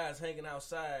bunch of guys hanging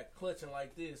outside, clutching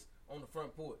like this on the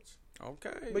front porch.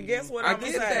 Okay, But guess what I I'm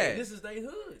get saying? that. This is they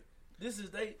hood. This is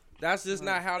they. That's just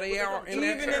not how they are in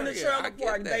that Even in the area. trailer I get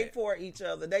park, they that. for each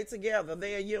other. They together.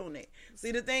 They're a unit.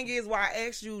 See, the thing is, why I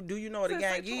asked you, do you know what a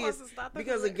gang is?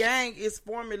 Because a gang is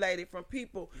formulated from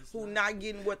people who not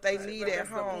getting what they need at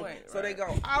home, so they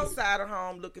go outside of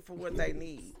home looking for what they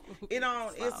need.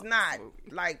 It's not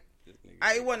like.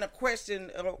 It wasn't a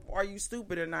question of are you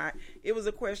stupid or not. It was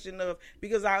a question of,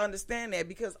 because I understand that,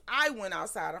 because I went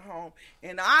outside of home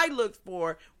and I looked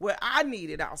for what I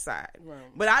needed outside. Right.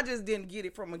 But I just didn't get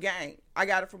it from a gang. I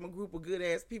got it from a group of good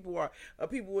ass people, or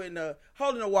people in the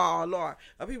holding a wall, or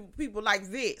people like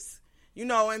this.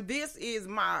 And this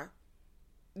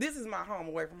is my home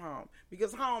away from home,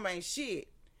 because home ain't shit.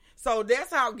 So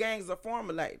that's how gangs are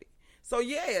formulated. So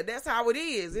yeah, that's how it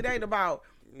is. It ain't about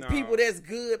people that's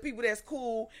good, people that's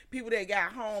cool, people that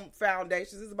got home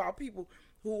foundations. It's about people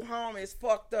who home is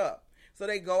fucked up. So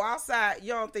they go outside.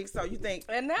 You don't think so? You think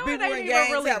and now people it ain't in even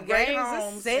gangs really have great gangs,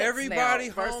 homes? it's sets Everybody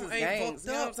now home versus ain't gangs. fucked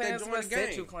You know what I'm up. saying? They It's join what the set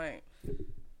gang. you claim.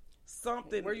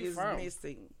 Something Where you is from?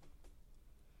 missing.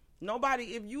 Nobody,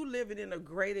 if you living in a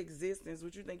great existence,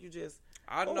 what you think you just?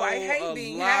 I know I hate a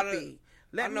being lot happy.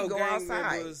 I Let know me go gang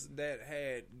outside. members that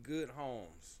had good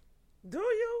homes. Do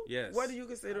you? Yes. What do you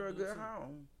consider a good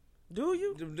home? Do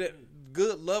you?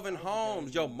 Good loving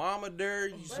homes. Your mama there.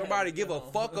 Somebody give a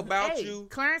fuck about you.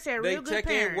 Clarence had They real good check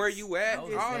parents. in where you at. I'm All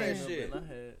just that saying. shit. I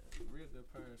had real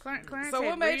good parents. Clarence So had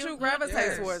what made real you good gravitate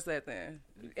parents. towards that then?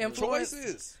 Influence?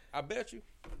 Choices. I bet you.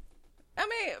 I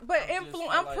mean, but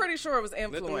influence. I'm pretty sure it was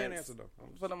Let the man influence answer though.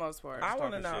 for the most part. I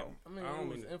want to know. I mean, I don't it mean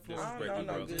was to influence. I disrespect don't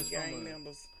know you, no brother. good gang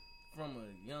members. From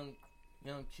a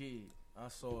young kid, I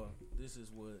saw this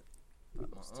is what my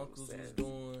uncles was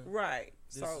doing. Right.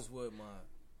 This is what my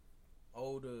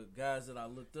older guys that I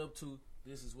looked up to.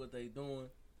 This is what they doing.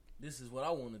 This is what I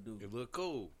want to do. It look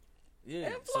cool. Yeah.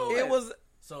 So it was.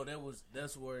 So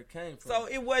that's where it came from. So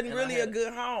it wasn't And really I had a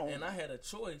good home. And I had a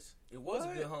choice. It was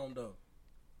What? a good home though.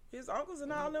 His uncles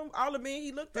and all the men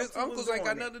he looked up His to. uncles was ain't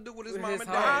got doing nothing it. to do with his With mom his and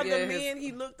home. dad. All Yeah, the his- men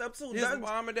he looked up to. His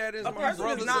mom and dad is a my person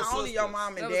brothers is not and only your sisters.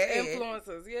 mom and Those dad.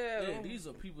 influences, yeah. Yeah, these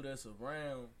are people that's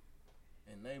around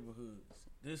in neighborhoods.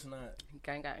 This not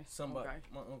Gang. somebody. Okay.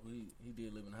 My uncle he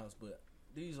did live in the house, but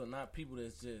these are not people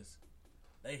that's just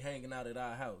they hanging out at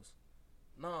our house.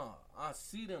 Nah, I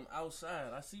see them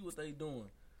outside. I see what they doing.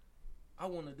 I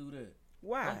want to do that.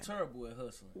 Why? I'm terrible at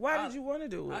hustling. Why did you want to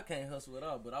do it? I can't hustle at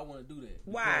all, but I want to do that.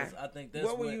 Why? Because I think that's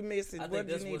What were you missing? I What think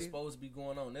you that's what's needed? supposed to be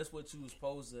going on. That's what you was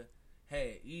supposed to have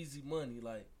easy money.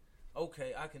 Like,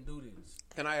 okay, I can do this.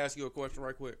 Can I ask you a question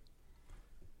right quick?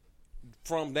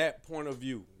 From that point of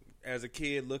view, as a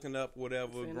kid looking up,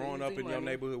 whatever, Seeing growing the up easy in your money.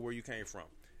 neighborhood where you came from,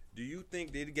 do you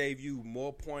think that it gave you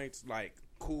more points, like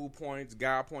cool points,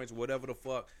 guy points, whatever the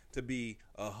fuck, to be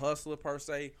a hustler per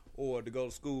se, or to go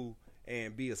to school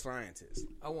and be a scientist?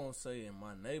 I won't say in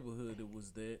my neighborhood it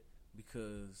was that,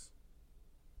 because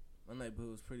my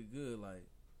neighborhood was pretty good, like,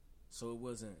 so it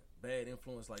wasn't bad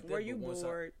influence like that. Were you but once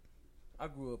bored? I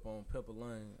grew up on Pepper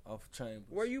Lane off Chambers.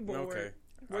 Were you bored? Okay.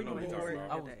 Were I know you what you're bored? talking I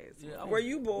about. was, yeah, I Were was-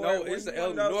 you bored? No, Were it's you the one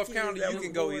of those North kids County. that You was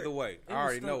can go bored? either way. It I was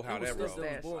already stuff- know how it was that stuff rolls.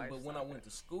 that was boring, Dash but when I lifestyle. went to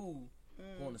school,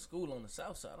 going to school on the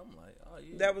south side, I'm like, oh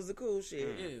yeah, That was the cool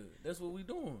shit. yeah, that's what we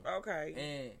doing. Okay.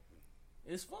 And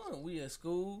it's fun. We at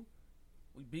school,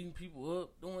 we beating people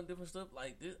up, doing different stuff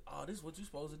like this. Oh, this is what you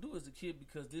supposed to do as a kid,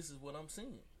 because this is what I'm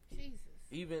seeing. Jesus.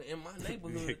 Even in my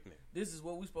neighborhood, this is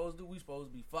what we supposed to do. We supposed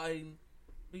to be fighting,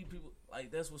 beat people. Like,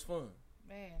 that's what's fun.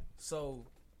 Man. So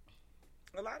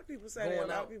A lot of people say that. A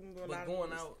lot of people do a lot of going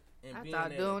movies. out and I being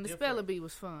thought at doing a the different- spelling bee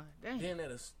was fun. Damn. being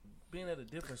at a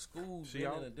different school, See, being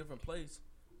y'all- in a different place,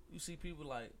 you see people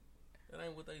like, that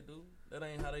ain't what they do. That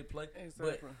ain't how they play.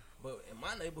 Exactly. But in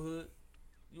my neighborhood,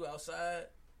 you outside,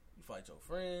 you fight your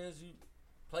friends, you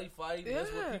play fight.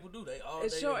 That's what Yeah. people do. They all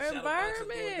It's day your they shadow boxing, doing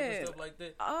different environment. stuff like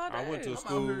that. All I went to day. a I'm out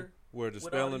school here where the with all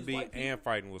spelling these bee white people. and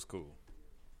fighting was cool.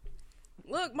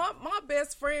 Look, my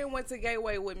best friend went to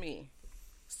Gateway with me.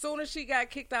 Soon as she got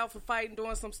kicked out for fighting,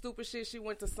 doing some stupid shit, she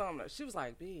went to Sumner. She was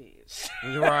like, bitch.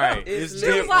 Right. It's She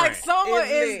different. was like, Sumner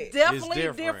It's is lit. definitely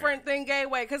It's different than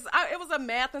Gateway. Because it was a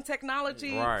math and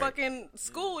technology Right. fucking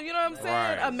school. You know what I'm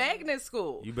saying? Right. A magnet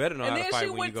school. You better know and how to then fight she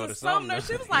when went you go to to Sumner.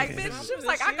 She was like, bitch. She was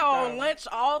like, I go on lunch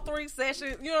all 3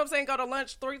 sessions. You know what I'm saying? Go to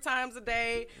lunch 3 times a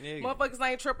day. Nigga. Motherfuckers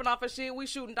ain't tripping off of shit. We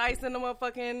shooting dice in the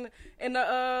motherfucking in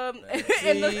the that's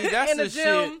in the the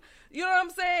gym. shit. You know what I'm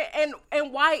saying?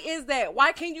 And why is that?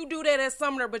 Why can you do that at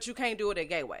Sumner but you can't do it at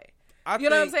Gateway? You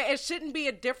know what I'm saying? It shouldn't be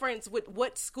a difference with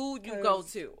what school you go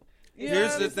to. You know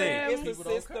Here's what the I'm thing.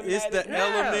 saying? It's the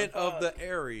element of the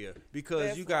area because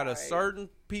That's you got a right. certain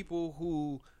people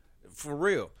who, for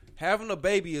real, having a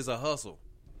baby is a hustle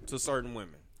to certain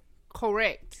women.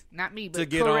 Correct. Not me, but To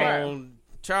get correct. on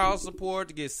child support,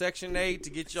 to get Section 8, to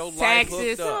get your life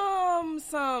Taxes. hooked up.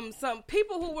 Some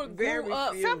people who were grew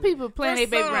up. Some people playing their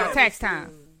baby around tax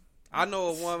time. I know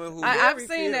a woman who... I've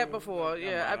seen that before. Yeah,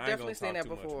 Never mind. I've I ain't definitely gonna seen talk that too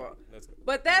much before. about it. Let's go.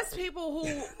 But that's people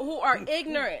who are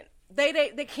ignorant. They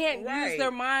can't Right. use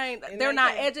their mind. And They're they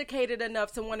not can't- educated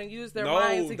enough to want to use their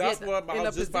mind to that's get what I in a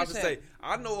was just about to say. position.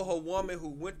 I know a woman who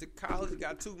went to college,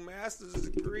 got 2 master's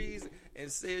degrees,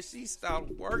 and said she stopped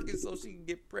working so she can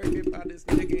get pregnant by this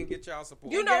nigga and get child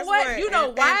support. You know Guess what? You know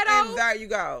why though? And there you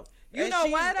go. You And know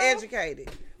she's why, though? educated.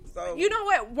 So You know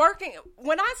what? Working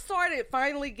when I started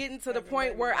finally getting to the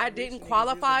point where I didn't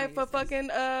qualify for fucking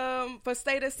for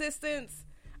state assistance,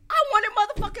 I wanted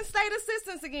motherfucking state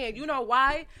assistance again. You know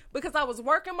why? Because I was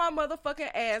working my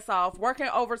motherfucking ass off, working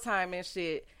overtime and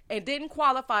shit, and didn't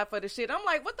qualify for the shit. I'm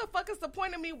like, what the fuck is the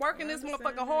point of me working this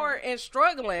motherfucking hard and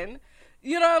struggling?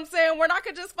 You know what I'm saying? When I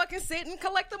could just fucking sit and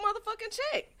collect the motherfucking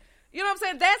check. You know what I'm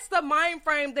saying? That's the mind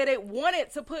frame that it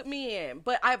wanted to put me in.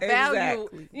 But I value,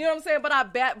 Exactly. you know what I'm saying? But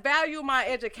I value my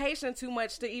education too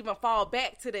much to even fall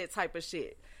back to that type of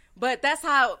shit. But that's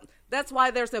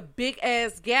why there's a big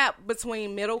ass gap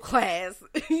between middle class,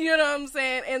 you know what I'm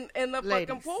saying, and the Ladies.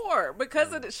 fucking poor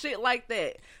because of the shit like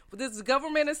that. But this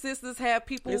government assistance have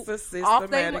people It's a off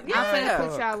their systematic- I'm finna yeah.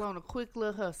 put y'all on a quick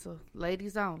little hustle.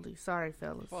 Ladies only. Sorry,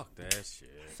 fellas. Fuck that shit.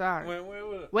 Sorry.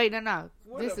 Wait. Wait, no.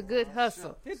 This is a good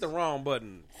hustle. Hit the wrong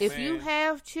button. If man. you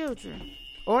have children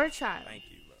or a child, Thank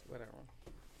you. Whatever.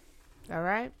 all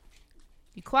right,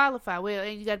 you qualify. Well,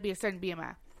 and you got to be a certain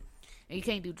BMI, and you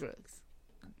can't do drugs.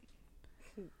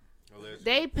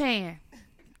 They paying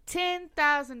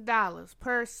 $10,000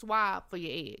 per swab for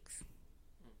your eggs.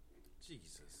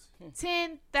 Jesus.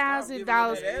 $10,000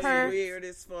 that's per weird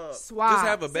as fuck. swab. Just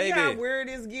have a See how baby. weird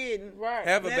it's getting. Right.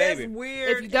 Have a Now, baby. That's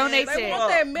weird. If you donate as your fuck.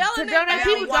 want that melanin To donate, back.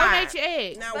 people Why? donate your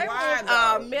eggs. Now They why want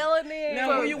though? melanin.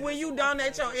 Now when you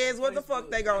donate your eggs, what the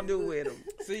fuck they gonna do with them?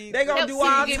 See, They gonna Help do see you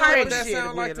all get type pregnant. of that shit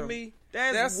sound like with to them. me.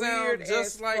 That's that sound weird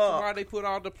just as like fuck. why they put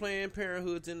all the Planned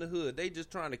Parenthoods in the hood. They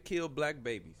just trying to kill black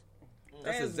babies.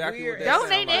 That's That's exactly weird what that as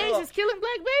sound Donate like. eggs is killing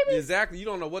black babies. Exactly. You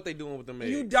don't know what they doing with them eggs.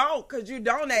 You don't, cause you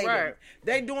donate them. Right.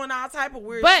 They doing all type of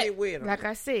weird But shit with them. like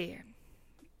I said,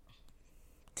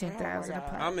 10,000 a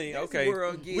pop. I mean, This okay.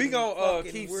 world We getting gonna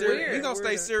fucking keep weird. serious. We gonna stay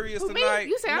Weird. serious Who, me? tonight.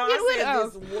 You say I'm No, getting I with said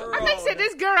us. this world. I think you said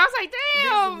this girl. I was like,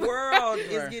 damn. This world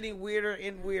is getting weirder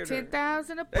and weirder.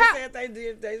 10,000 a They pop. said they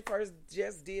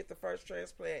just did the first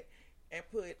transplant and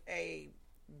put a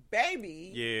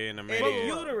baby Yeah, in a in man. a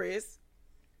uterus.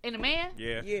 In a man?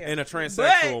 Yeah. Yeah, And a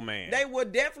transsexual but man. They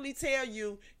would definitely tell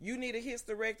you need a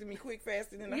hysterectomy quick,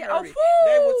 fast, and in a Yeah, hurry. oh,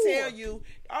 They would fool. tell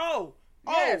you,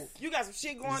 Yes. you got some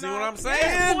shit going on. see what I'm saying?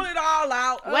 Just pull it all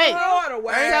out. Wait. throw it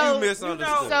away. Thank you, So-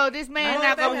 misunderstood. So this man No,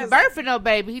 not that gonna be has- birthing no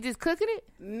baby. He just cooking it?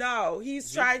 No,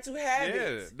 he's trying to have yeah,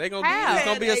 it. they gonna How? be. It's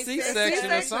gonna be a Had a C-section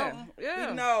or C-section. something.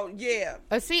 Yeah. No, yeah.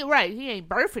 Right. He ain't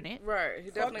birthing it. Right.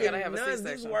 He definitely gotta have a Fucking nuts.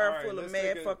 This C-section. world All right, full of let's mad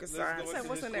take a- fucking let's go science. into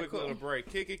What's this in that quick little cool?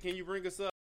 break. Kiki, can you bring us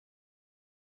up?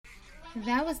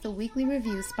 That was the weekly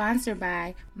review sponsored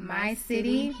by My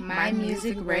City, My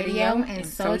Music Radio, and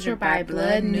Soldier by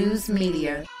Blood News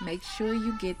Media. Make sure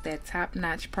you get that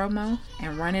top-notch promo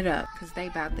and run it up, because they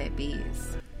about that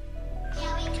biz.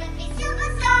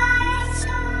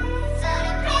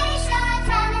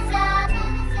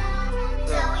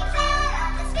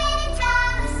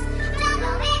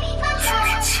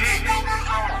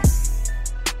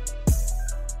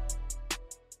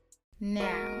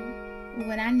 Now,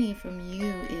 what I need from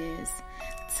you is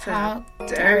talk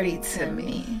dirty to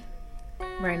me.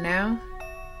 Right now,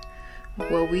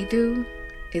 what we do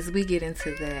is we get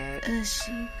into that.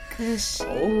 Cushy, cushy.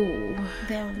 Oh.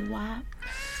 That wop,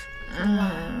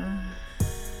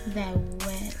 that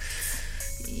wet,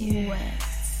 wet.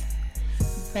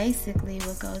 Basically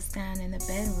what goes down in the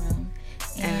bedroom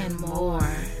and more.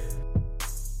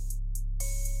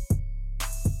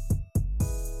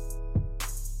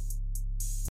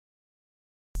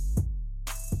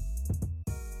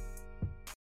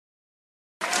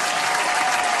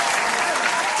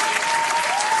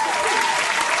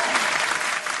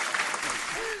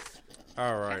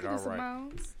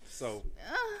 So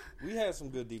we had some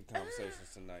good deep conversations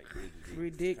tonight. Deep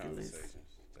Ridiculous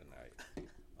conversations tonight.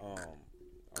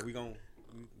 Are we gonna?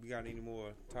 We got any more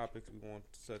topics we want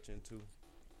to touch into?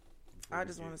 I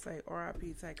just want to say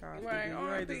R.I.P. Take Off. Right, You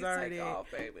R.I.P. ain't deserve Take it. Off,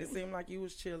 baby. It seemed like you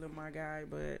was chilling, my guy,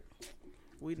 but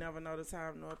we never know the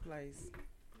time nor place.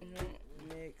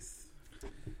 Next.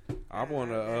 I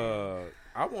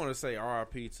wanna say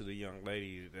R.I.P. to the young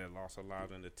lady that lost her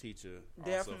life and the teacher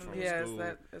also from school.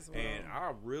 That as well. And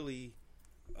I really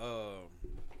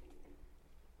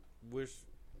wish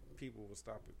people would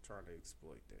stop trying to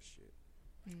exploit that shit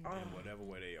in whatever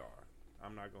way they are.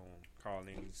 I'm not gonna call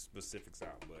any specifics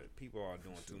out, but people are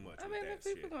doing too much. I with mean, that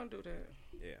people shit. gonna do that.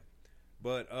 Yeah,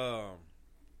 but all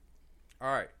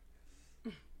right.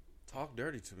 Talk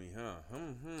dirty to me, huh?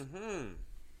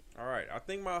 All right. I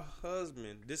think my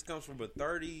husband. This comes from a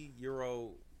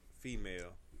 30-year-old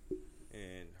female,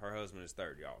 and her husband is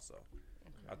 30 also.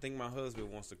 Okay. I think my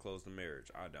husband wants to close the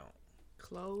marriage. I don't.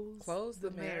 Close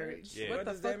the marriage. Yeah. What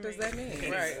the fuck does that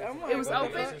mean? Right. It was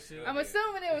open. I'm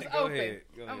assuming it was open. Ahead.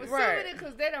 I'm assuming it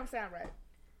because that don't sound right.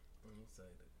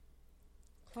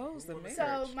 Close the marriage.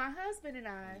 So my husband and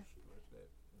I.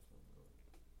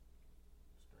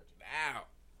 Out.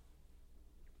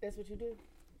 That's what you do.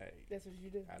 Hey, that's what you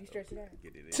do. You stretch it out.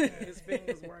 Get it in. His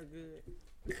fingers work good.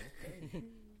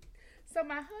 So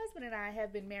my husband and I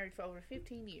have been married for over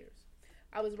 15 years.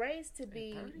 I was raised to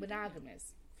be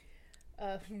monogamous.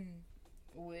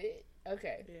 What?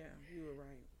 Okay. Yeah, you were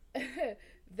right.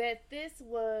 That this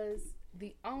was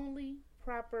the only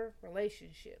proper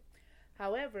relationship.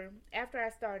 However, after I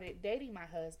started dating my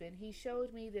husband, he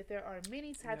showed me that there are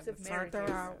many types of marriages.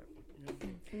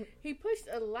 He pushed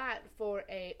a lot for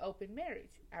a open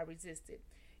marriage. I resisted.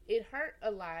 It hurt a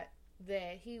lot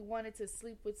that he wanted to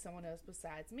sleep with someone else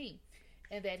besides me,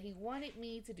 and that he wanted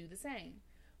me to do the same.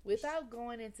 Without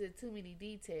going into too many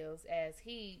details, as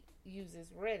he uses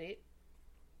Reddit,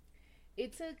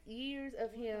 it took years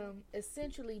of him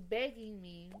essentially begging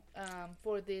me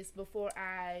for this before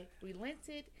I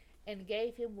relented and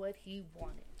gave him what he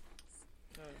wanted.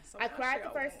 I cried the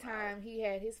first time he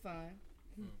had his fun.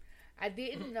 I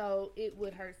didn't know it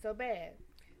would hurt so bad.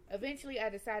 Eventually, I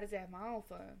decided to have my own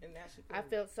fun. I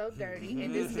felt so dirty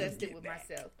and disgusted with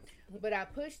myself. But I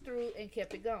pushed through and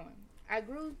kept it going. I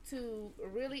grew to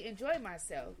really enjoy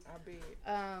myself. I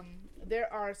bet.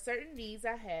 There are certain needs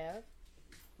I have,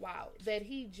 that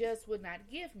he just would not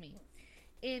give me.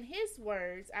 In his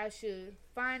words, I should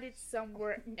find it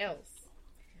somewhere else.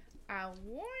 I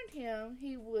warned him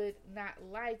he would not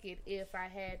like it if I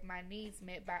had my needs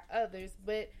met by others,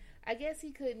 but I guess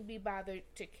he couldn't be bothered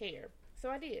to care. So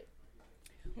I did.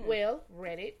 Well,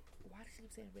 Reddit. Why does she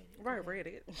keep saying Reddit? Right,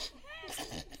 Reddit.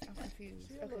 I'm confused.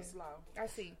 She's a little slow. I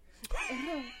see.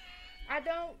 I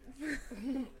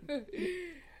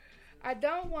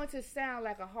don't want to sound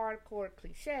like a hardcore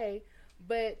cliche,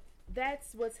 but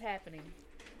that's what's happening.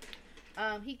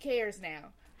 He cares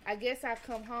now. I guess I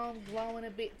come home glowing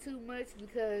a bit too much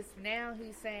because now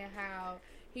he's saying how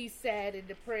he's sad and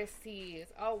depressed he is.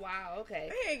 Oh, wow,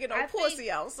 okay. He ain't get no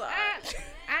pussy outside.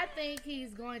 I think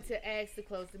he's going to ask to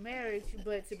close the marriage,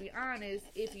 but to be honest,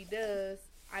 if he does,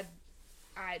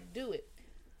 I'd do it.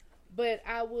 But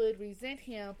I would resent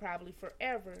him probably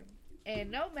forever.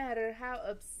 And no matter how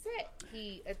upset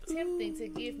he attempting to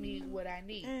give me what I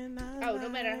need. No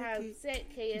matter how upset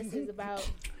KS is about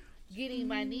getting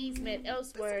my needs met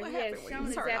elsewhere, he has shown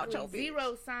exactly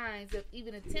zero signs of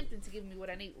even attempting to give me what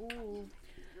I need. Ooh,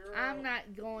 I'm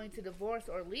not going to divorce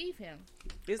or leave him.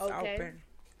 It's open.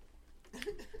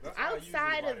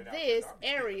 Outside of this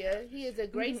area, he is a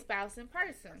great spouse in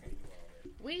person.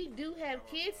 We do have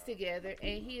kids together,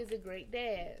 and he is a great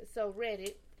dad. So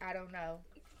Reddit, I don't know.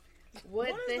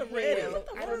 What the hell?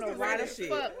 I don't know why the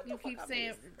fuck you keep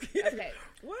saying. Okay.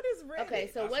 What is Reddit? Okay,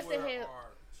 so what the hell?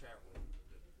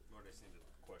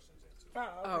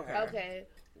 Oh, okay.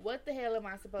 What the hell am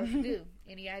I supposed to do?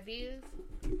 Any ideas?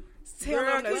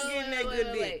 Girl, keep getting that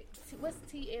good dick. What's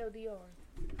TLDR?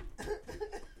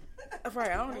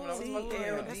 Right, I don't even know.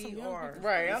 TLDR.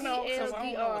 Right, I know.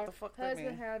 TLDR. What the fuck that Husband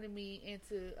mean. hounded me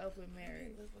into open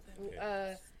marriage.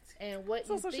 And what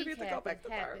So you she think need to go back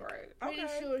to happened. third Pretty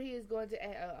Okay. sure he is going to.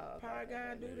 How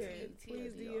God do that?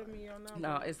 Please DM me your number.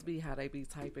 No, it's be how they be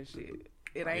typing shit.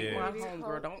 It ain't my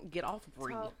homegirl. Don't get off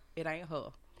Bree. It ain't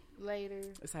her. Later.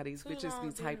 It's how these bitches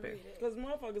be typing. Because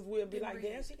motherfuckers will be like,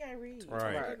 damn, she can't read.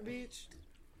 Right. Bitch.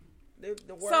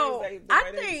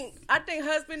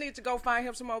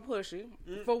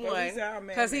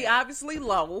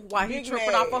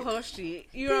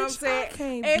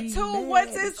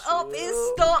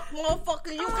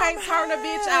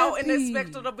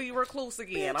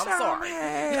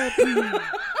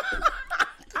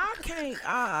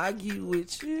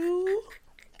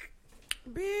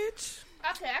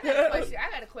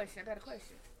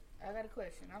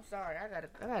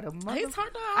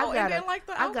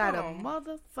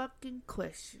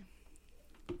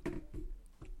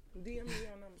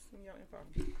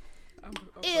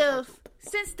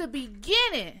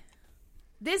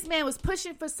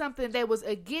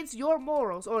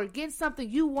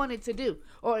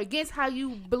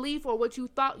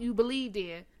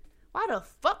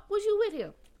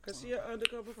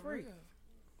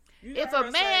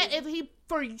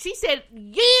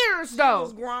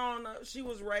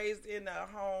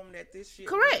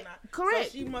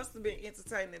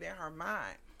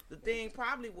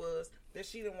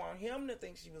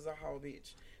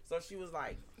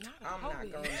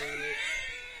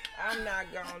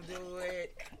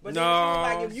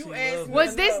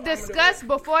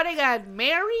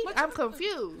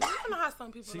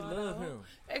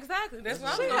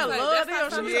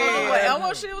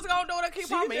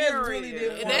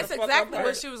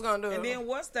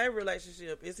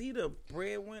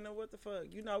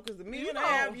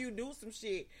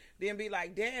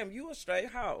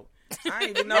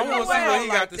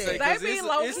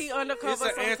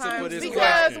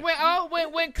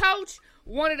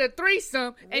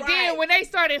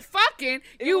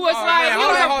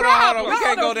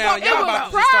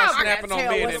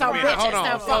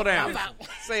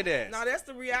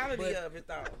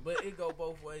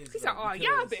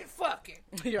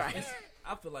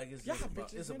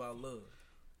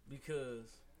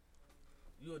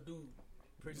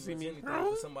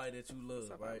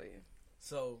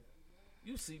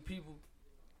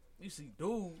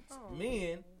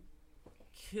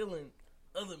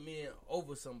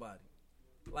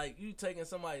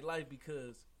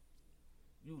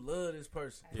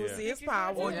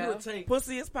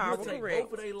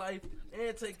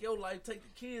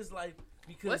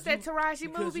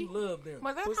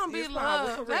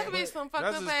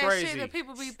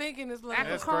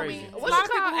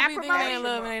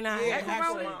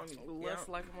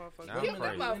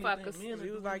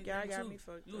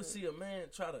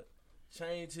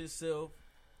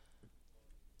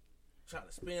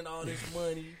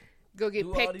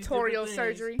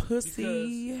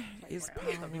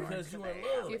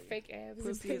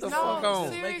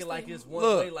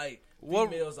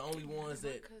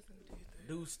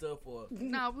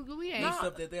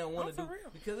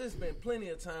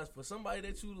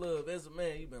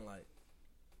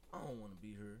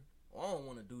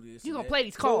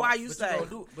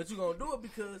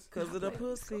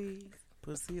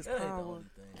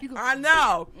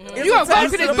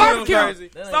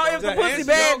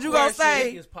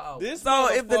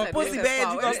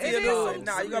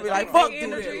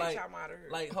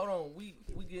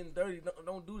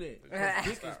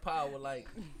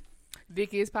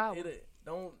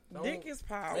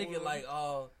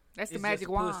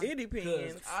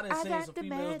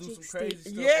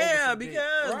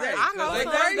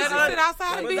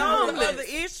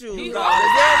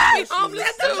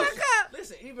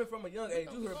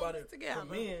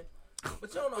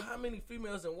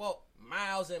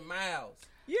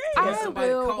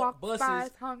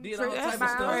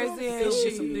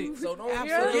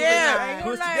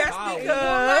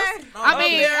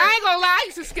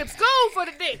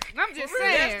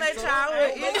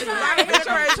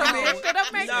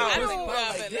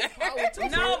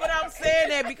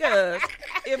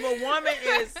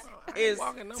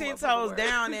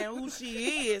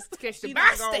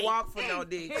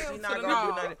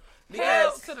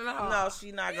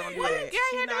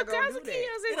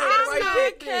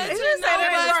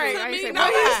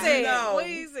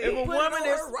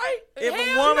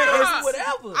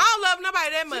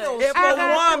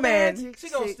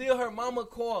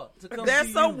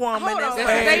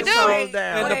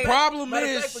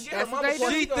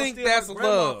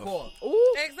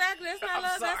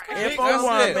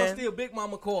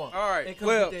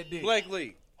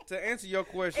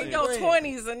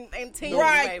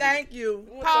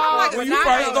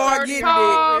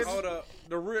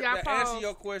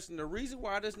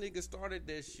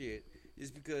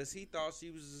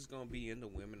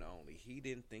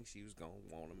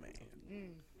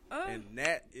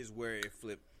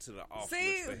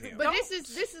 Damn. But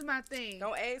this is my thing.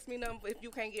 Don't ask me nothing if you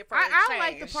can't get first I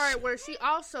like the part where she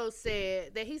also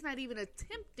said that he's not even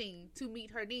attempting to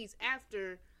meet her needs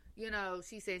after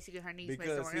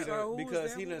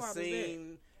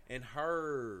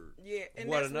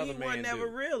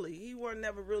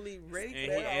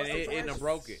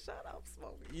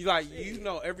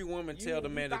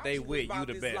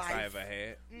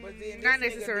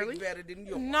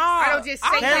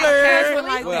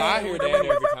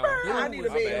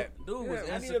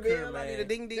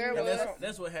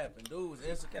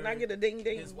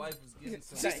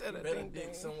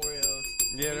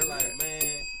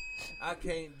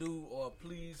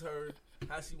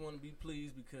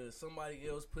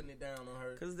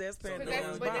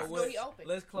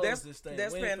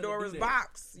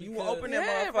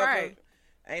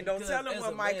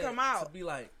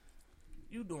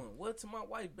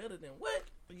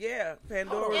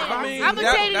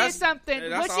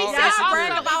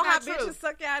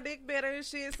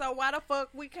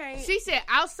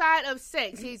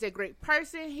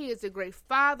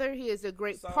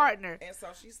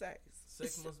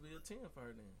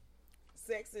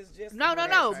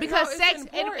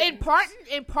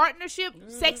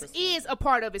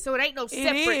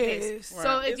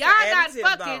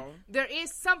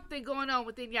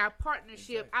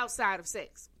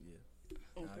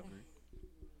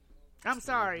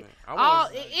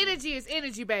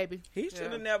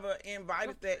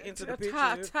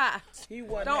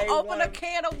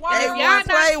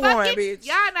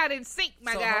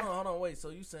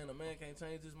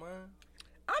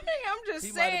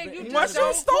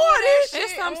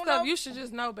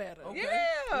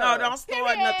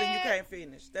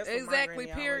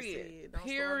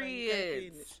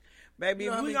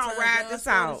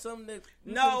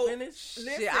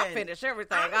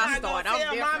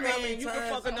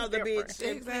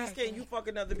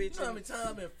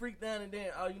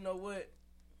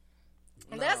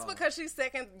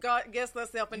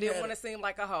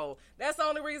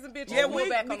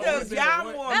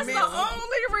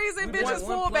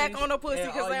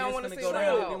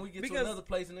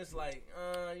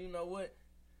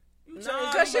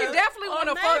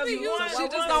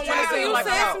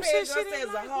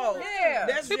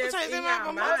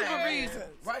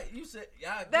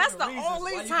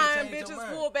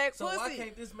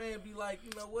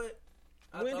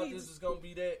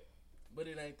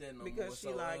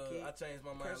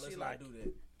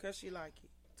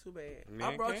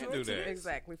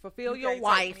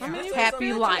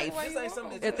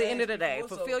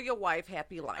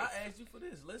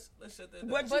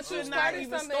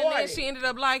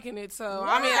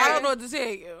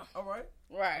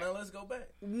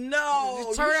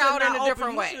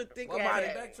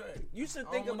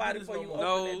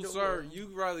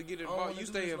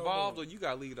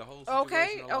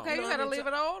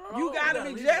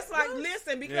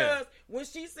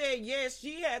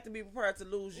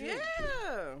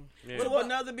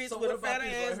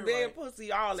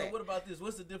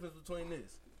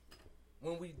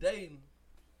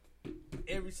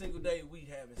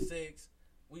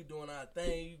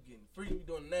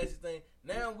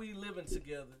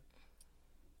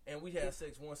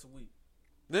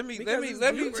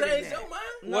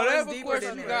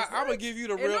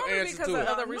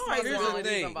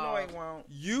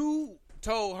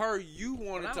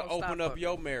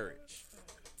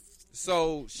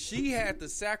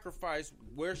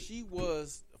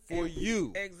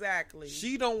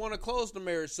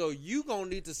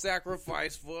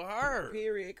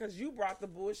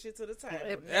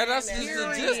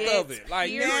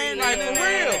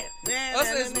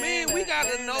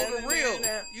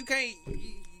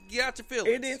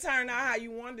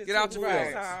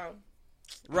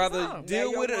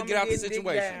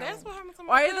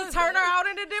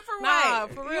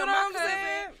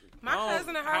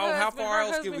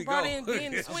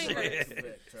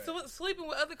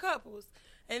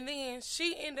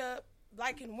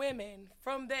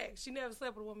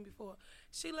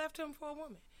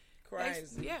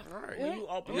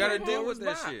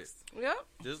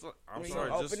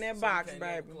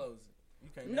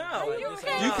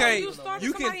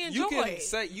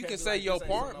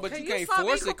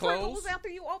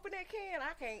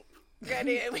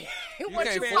then what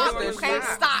can't you force fuck, that you can't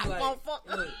shit. stop, Like,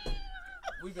 motherfucker. look,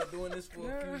 we've been doing this for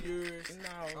a few years.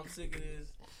 No. I'm sick of this.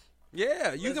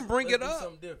 Yeah, you can bring it do up.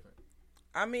 something different.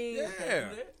 I mean, Yeah.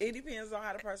 it depends on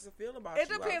how the person feel about It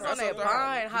you. depends Like, on that that's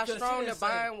bind, how Because strong she the didn't say-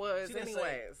 bind was, she didn't say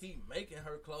anyways. he making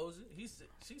her close it. She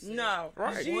said No,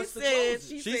 Right. She wants to said close it.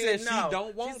 she She said said no. she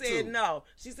don't want She said to. no.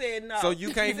 She said no. So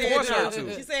you can't She said force her no.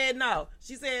 to. She said no.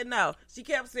 She said no. She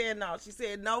kept saying no. She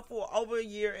said no for over a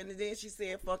year, and then she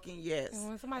said fucking yes. And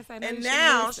when somebody say no, And you should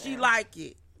now listen. she like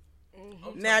it.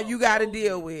 Now you got to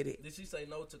deal with it. Did she say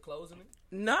no to closing it?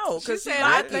 No, She because said,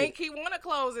 I think he want to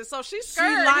close it. So she's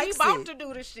scared he likes about it. to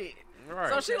do the shit.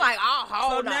 Right. So she like, oh,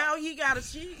 hold So on. now he gotta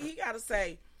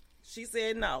say, she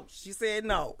said no. She said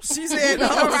no. She said no.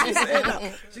 She said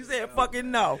no. She said fucking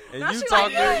no. And Now you she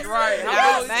talking like, yes. right? Yeah,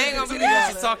 How they ain't gonna be you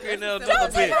together. talking another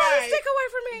Don't take bitch? my stick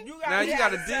away from me. Now you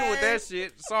gotta deal with that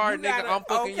shit. Sorry, You nigga, gotta- I'm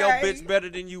fucking your okay. bitch better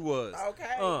than you was.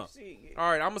 Okay. Shit. All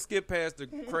right, I'm gonna skip past the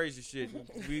crazy shit.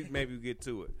 Maybe get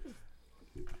to it.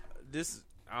 This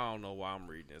I don't know why I'm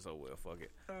reading this. Oh well, fuck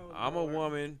it. I'm a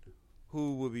woman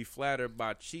who would be flattered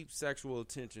by cheap sexual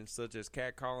attention such as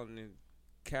catcalling and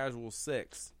casual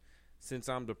sex, since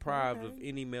I'm deprived of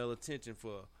any male attention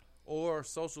for or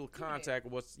social contact.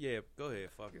 Go ahead,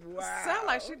 fuck it. Wow. Sound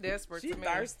like she desperate She to me.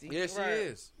 thirsty. Yeah, she Right.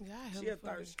 is. She a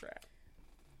thirst trap.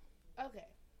 Okay.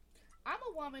 I'm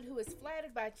a woman who is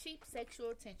flattered by cheap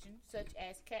sexual attention, such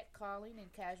as catcalling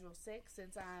and casual sex,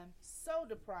 since I'm so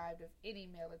deprived of any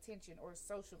male attention or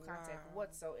social contact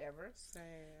whatsoever. Sad.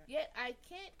 Yet I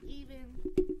can't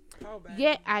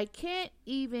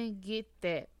even get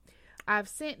that. I've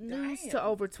sent news to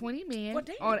over 20 men Well,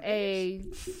 damn,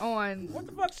 on What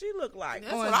the fuck she look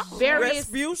like? on various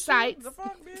Respucia? sites. The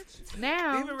fuck, bitch?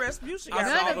 Now, Even Respucia I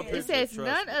got saw all the of it picture, says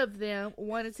trust none me. of them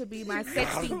wanted to be my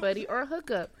sexting buddy or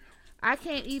hookup. I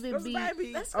can't even Cause be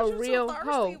baby, a 'cause you real too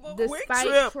thirsty, hoe but despite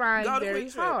Quick Trip. trying Go to very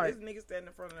Quick Trip. hard. This nigga standing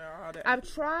in front of her all day.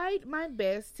 I've tried my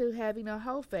best to having a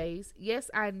hoe phase. Yes,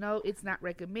 I know it's not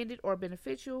recommended or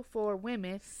beneficial for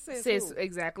women. Sis who?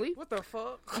 Exactly. What the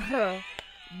fuck?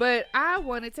 But I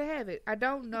wanted to have it. I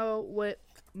don't know what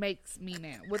this makes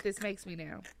me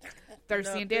now.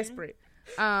 Thirsty and desperate.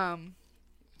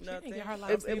 Nothing. Am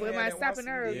I stopping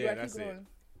her or do I keep going?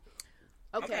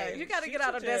 Okay. You got to get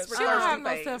out of desperate She don't have thirsty no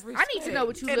phase. self-respect. I need to know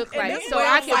what you look and like this so way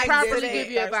I I'm can like properly this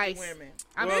give you at advice. women.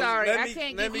 I'm Well, sorry. let I me-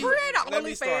 can't let give me- you. Create an Let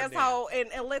me start OnlyFans then. hoe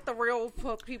and let the real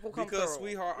people come Because, through.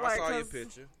 sweetheart, I Like, saw your 'cause-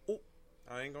 picture.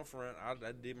 I ain't gonna front.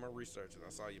 I did my research and I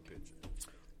saw your picture.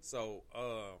 So,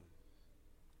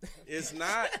 it's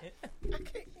not.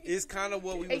 It's kind of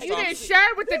what we was And you talking. didn't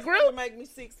share with the This group. nigga make me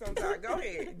sick sometimes. Go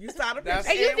ahead. You saw the That's-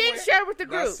 picture. And you didn't share with the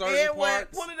That's group. certain And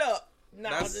what? parts. Pull it up. No,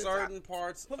 That's just certain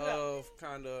parts Pull it up. of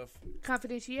kind of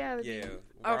Confidentiality.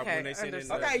 yeah. Okay, When they send in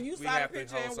understood. the, Okay, you we saw the have to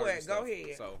picture hold and certain what? Go stuff.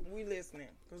 ahead. So, We listening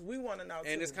because we want to know.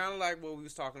 and too. it's kind of like what we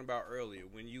was talking about earlier.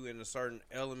 When you in a certain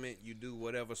element, you do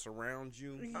whatever surrounds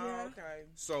you. Oh, okay.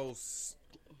 So,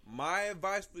 my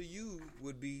advice for you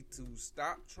would be to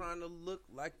stop trying to look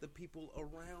like the people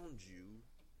around you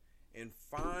and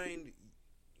find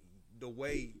the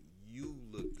way you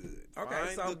look good. Okay,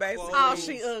 Find so the basically- Oh, clothes.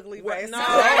 she ugly, What? basically.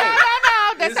 No.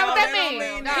 That's not what that don't means.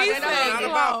 mean No, that. that It's don't not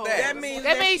mean about that. that. means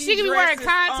That means she could be wearing dresses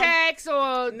contacts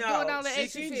or No, doing all that she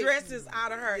extra shit. dresses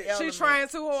out of her element. She's trying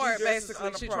too hard, She dresses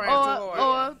basically. She unappropriate. trying too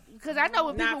hard. Or because I know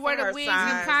when Not people wear for the her wigs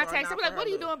size and or contacts, not I'm for like, her "What are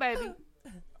you look." doing, baby?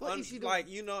 What is she doing?" Like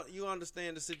you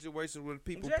understand the situation where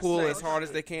people Just pull say as what hard you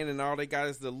as they can and all they got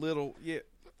is the little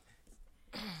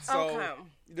So Okay.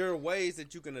 there are ways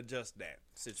that you can adjust that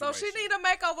situation. So she need a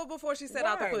makeover before she set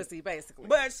out the Right. pussy, basically.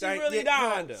 But she really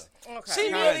don't. Kinda. Okay. She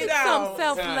Kinda. needs some Kinda.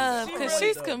 self-love She because really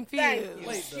she's does. confused.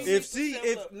 But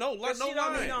she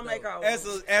don't need no makeover.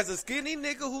 as a skinny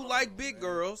nigga who like big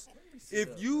girls, if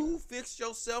you fix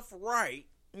yourself right,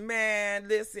 Man,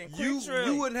 listen, you Quick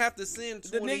Trip, wouldn't have to send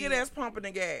 20 the nigga that's pumping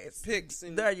the gas. pics.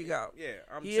 And, There you go. Yeah,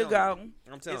 I'm Here you telling go. you.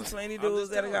 I'm telling There's you. plenty I'm dudes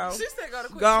just that'll telling go. you. She said go to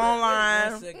Quick Go Trip.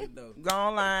 online. 1 second, though. Go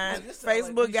online. This sound like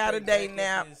Facebook we got a straight dating back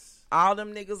app. at this. All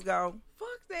them niggas go. Fuck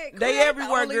that. They Create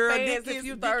everywhere, the girl. OnlyFans Dick if is-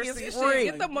 you dick thirsty. is Shit, free.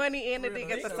 get the money and the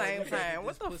dick at the They same sound like time. What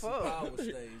this the pussy fuck? power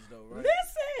stage, though, right?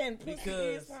 Listen, pussy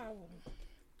Because- is power.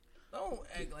 Don't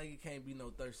act like it can't be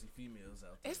no thirsty females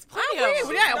out there. It's plenty of them.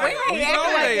 We know ain't they acting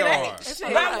are. like it It's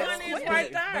ain't. That Shit. one is But-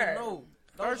 right but there. no,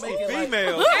 Thirsty don't make it like-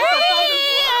 females.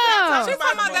 Damn. She's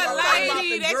talking about that I'm talking about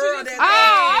lady the that girl you just that-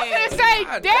 Oh, I'm gonna say,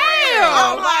 God damn.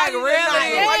 Oh, like, really?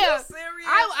 Yeah. Are you serious?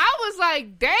 I was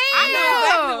like, damn. I know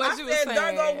exactly what you I were said,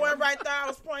 there go saying. one right there. I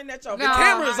was pointing at your No. The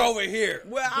camera's over here.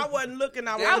 Well, I wasn't looking.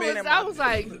 I was I looking was, at I my- was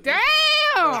like, damn.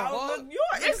 I was looking. You're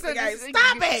an instigator.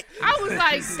 Stop it. I was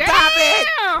like, damn. Stop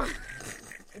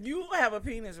it. You have a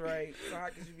penis, right? So how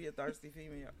could you be a thirsty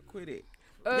female? Quit it.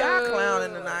 Y'all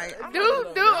clowning tonight. Dude,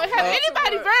 have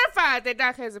anybody verified that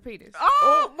Doc has a penis?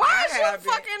 Oh, why I is you have it.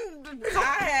 fucking... I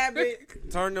have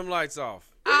it. Turn them lights off.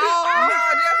 Oh,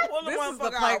 no, just pull the This is the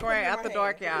motherfucker out, playground put it in after my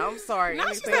dark, hand. y'all. I'm sorry. No, she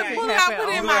Anything said can pull it out, happen put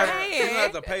it in on my dark. hand. You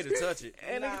have to pay to touch it.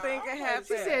 Anything can She happen.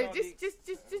 said,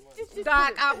 just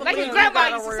Doc, I like believe your you grandma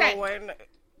got used a to real say, one.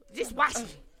 just watch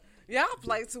it. Y'all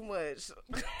play too much.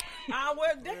 I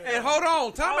would damn. And hold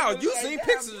on, time I out. was You gonna say, seen damn,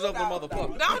 pictures you of the got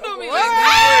motherfucker. Don't do me Whoa! like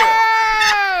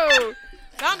that.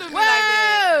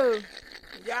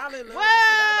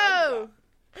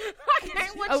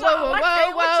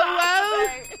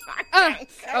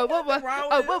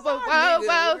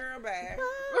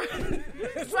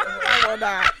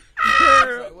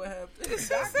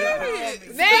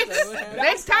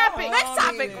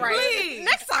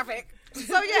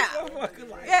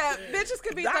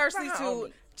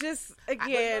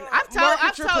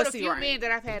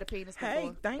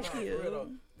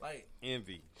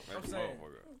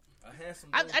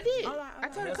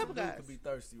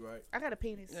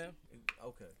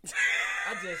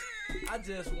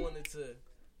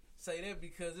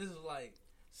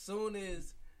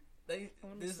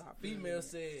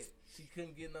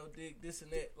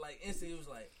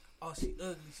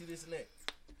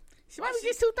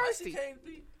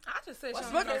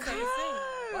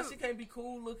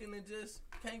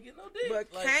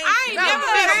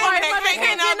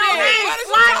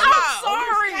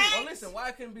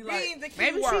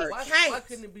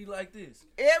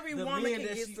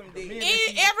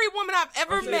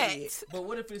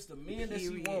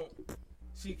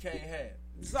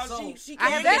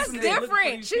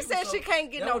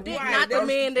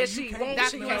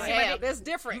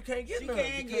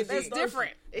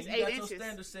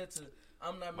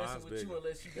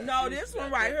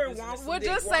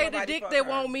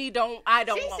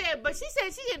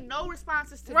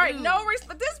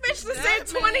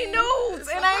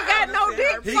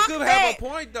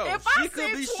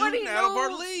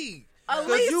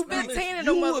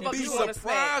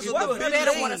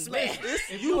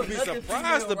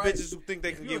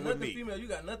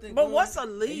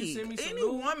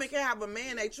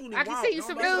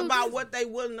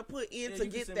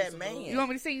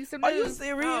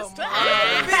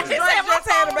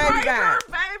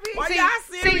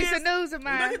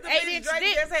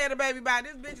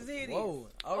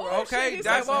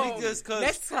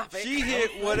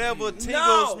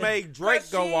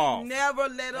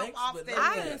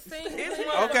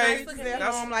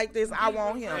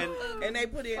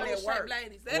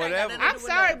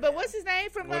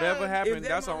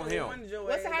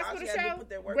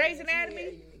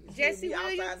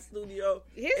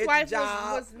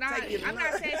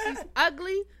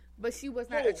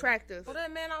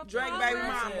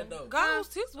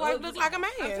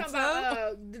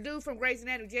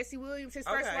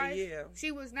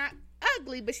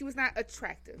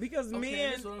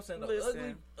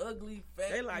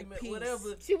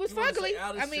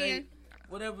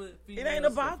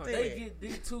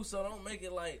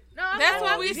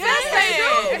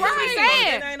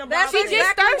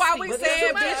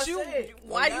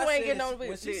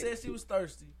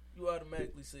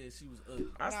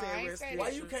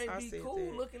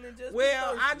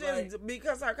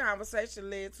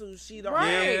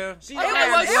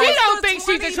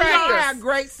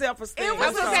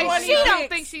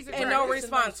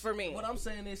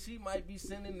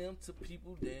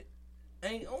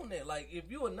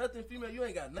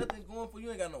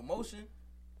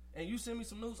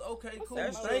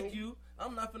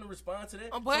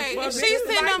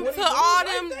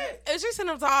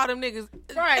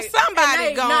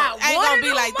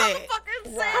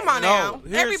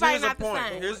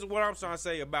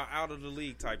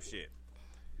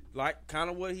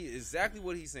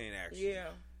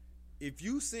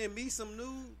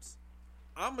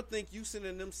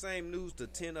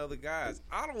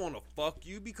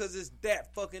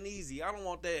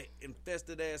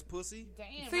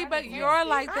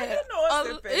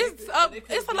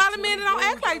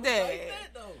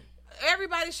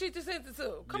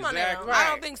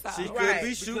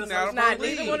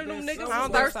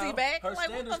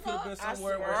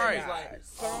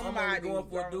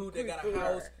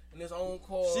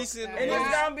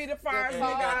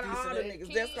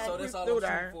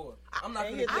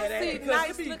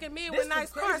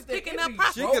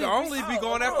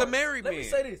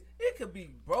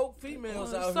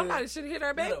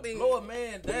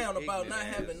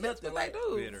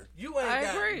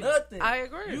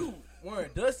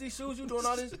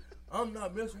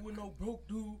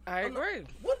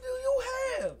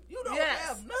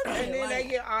 have nothing. And then like, they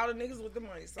get all the niggas with the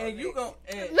money. So and you gon'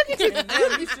 Look at you. And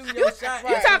now you shooting your shot.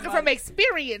 You talking from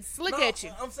experience. Look at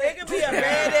you. I'm saying it could be a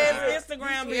badass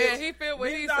Instagram bitch. Yeah, he feel what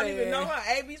Bitch he don't saying. even know her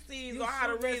ABCs or how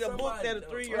to read a book that a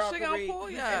 3-year-old She can gonna read. pull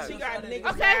ya. And she got niggas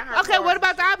Okay, buying her okay. cars. What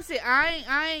about the opposite?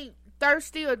 I ain't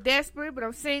thirsty or desperate, but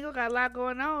I'm single. Got a lot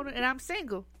going on, and I'm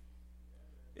single.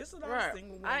 It's a lot Right. of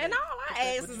single women. And all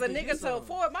I ask is a nigga to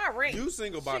afford my rent. You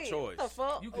single by Shit, choice. The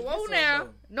fuck? Whoa now.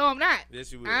 No, I'm not.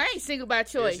 Yes, you is. I ain't single by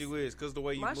choice. Yes, you is. Because the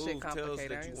way you My shit move tells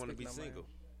complicated. I that you ain't want to be speaking no single.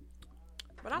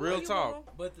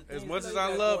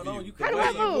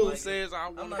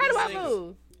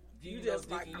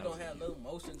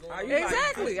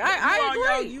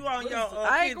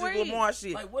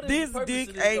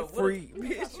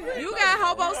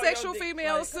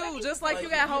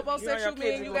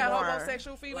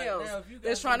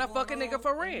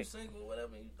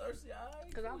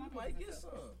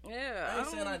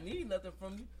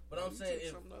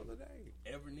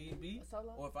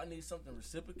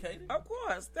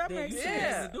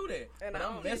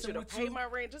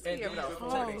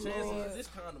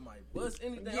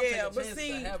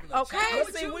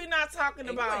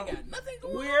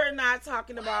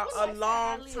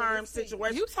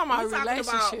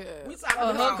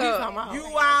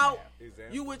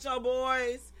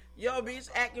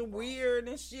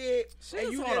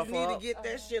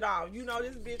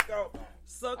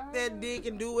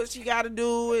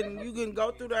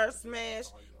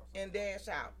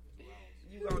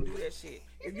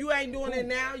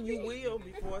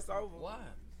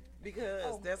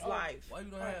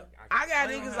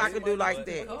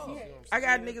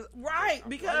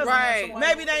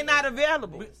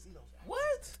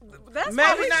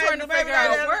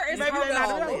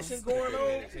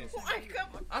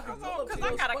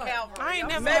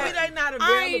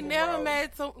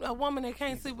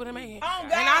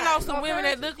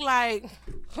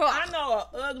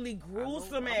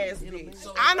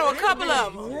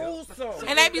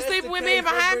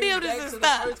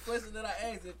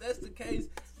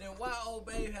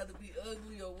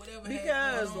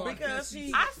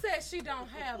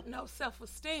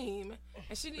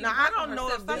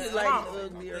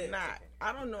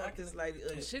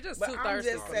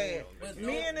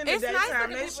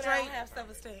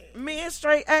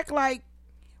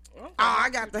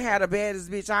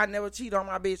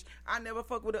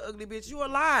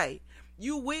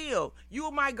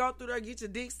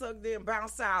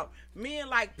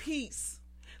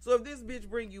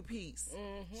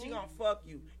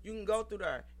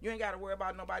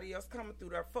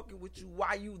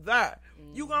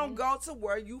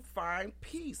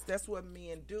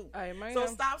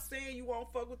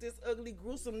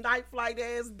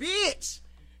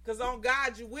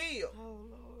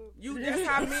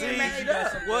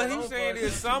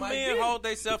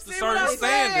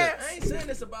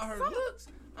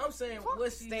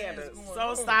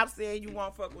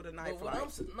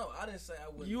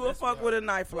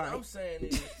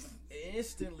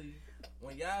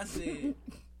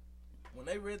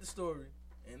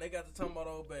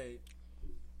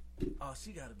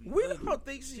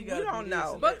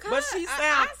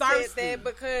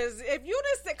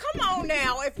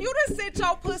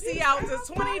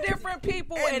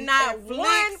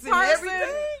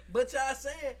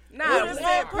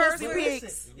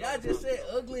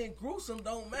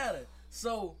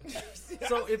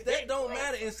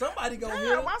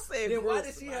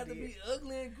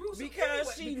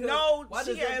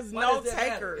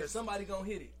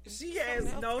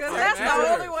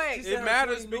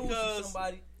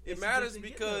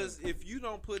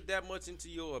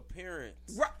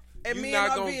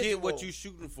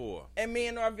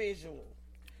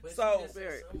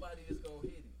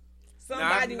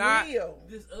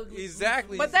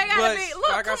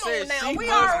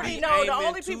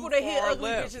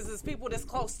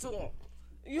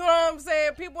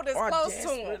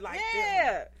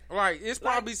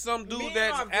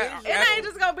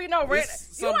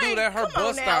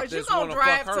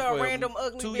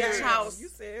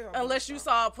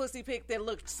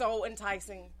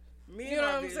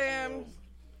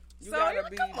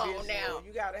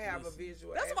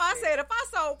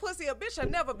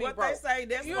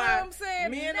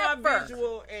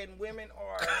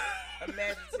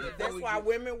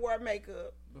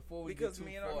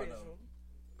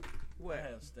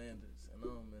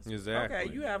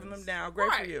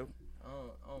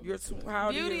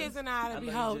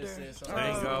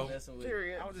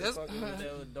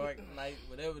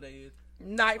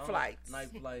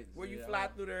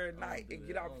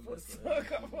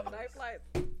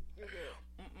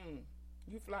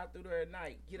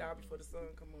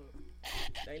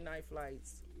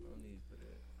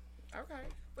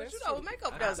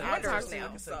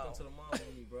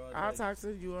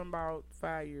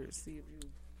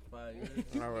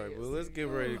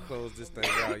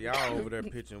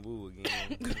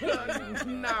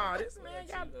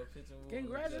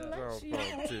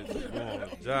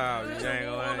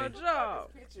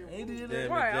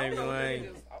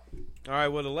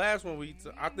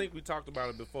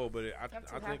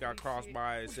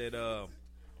 said,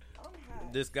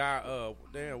 this guy,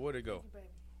 damn, where'd it go?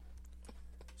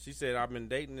 She said, I've been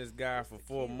dating this guy for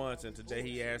 4 months, and today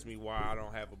he asked me why I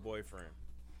don't have a boyfriend.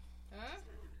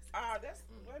 Huh? That's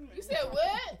wait a minute. You said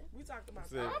what? We talked about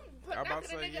Said, that. I'm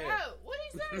knocking the nigga out. What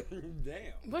he say?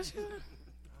 Damn. What's your...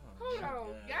 Hold on.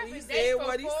 Y'all He been said dating for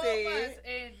what he 4 said. months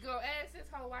and go ask this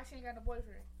hoe why she ain't got no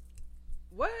boyfriend.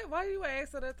 What? Why you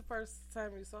asked her that the first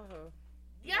time you saw her?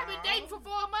 Y'all been dating for 4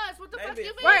 months. What the fuck you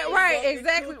mean? Right,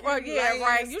 exactly. cooking, Well, yeah, laying,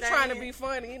 right. You staying. trying to be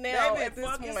funny now They at been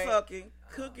this fucking, point. sucking,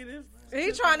 cooking, and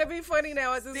He trying to be funny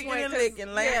now at this Sticking point. and 'cause-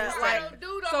 licking, laying yeah, and like,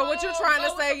 Do the so what you whole trying to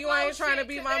go with say? the You flow ain't trying to shit,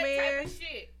 be 'cause my that type man. of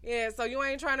shit. Yeah, so you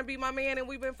ain't trying to be my man, and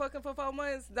we've been fucking for 4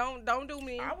 months. Don't do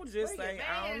me. I would just say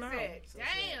I don't know.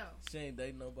 Damn. She ain't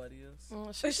dating nobody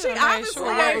else. She should've made obviously sure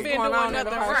what ain't was been going doing on in the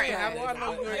nothing first right. place. How I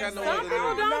know you ain't got no Some other people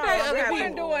dude? don't date other people.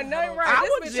 Been doing nothing right. I This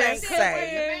would bitch just ain't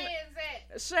say- cooking.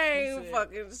 She ain't said,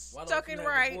 fucking "Why don't stucking you have a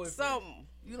right. boyfriend?" Something.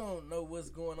 You don't know what's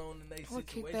going on in their We'll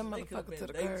kick situation. that They could have motherfucker been to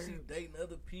the dating. curb. She dating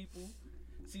other people.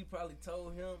 She probably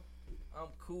told him, "I'm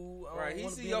cool. I Right, don't he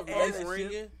want to see be your in a phone relationship."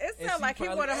 ringing. It And sounds she like he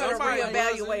probably- wanted her to Somebody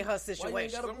reevaluate her Why you situation.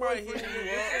 ain't got a Somebody boyfriend? hitting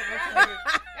you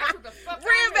That's what the fuck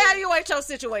Reevaluate your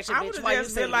situation, I bitch. would've Why you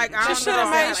just say been like, I She don't should have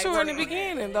know. made Like sure in the working.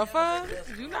 beginning. The fuck?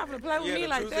 You not gonna play with Yeah, me the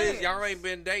like truth that. is, y'all ain't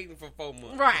been dating for 4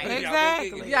 months. Right. Y'all been Exactly.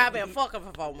 kicking it. Y'all been fucking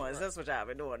for 4 months. That's what y'all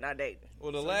been doing, not dating.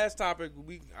 Well, the last topic,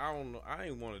 I don't know. I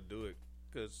didn't want to do it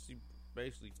because she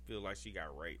basically feel like she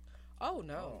got raped. Oh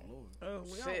no. We don't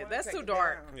Shit, wanna that's take too it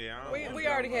dark. down. Yeah, I don't We wanna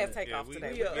already do had all that. takeoff we,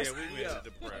 today. Yeah, we went to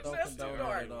depressed. Don't That's too condone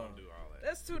dark. it at all. Do all that.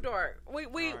 That's too dark. We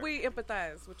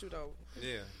empathize with you though.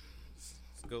 Yeah,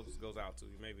 goes out to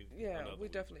you. Maybe. Yeah, another we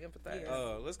week. definitely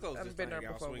empathize. Let's close I've this been thing there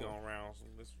out. before. Swing on rounds.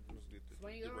 Let's get this.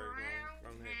 Swing get ready to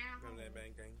around run that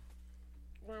bang gang.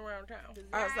 We're around town.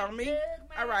 So me?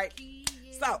 All right.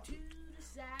 So,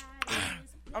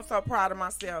 I'm so proud of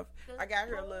myself. I got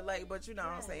here a little late, but you know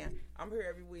what I'm saying. I'm here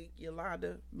every week.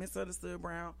 Yolanda, Misunderstood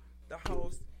Brown, the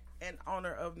host and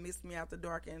owner of Miss Me After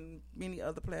Dark and many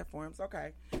other platforms.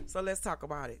 Okay, so let's talk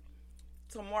about it.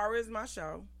 Tomorrow is my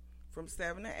show from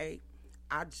 7 to 8.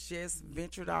 I just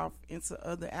ventured off into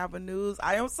other avenues.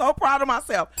 I am so proud of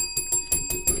myself.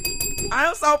 I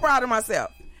am so proud of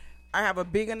myself. I have a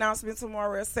big announcement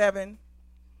tomorrow at 7.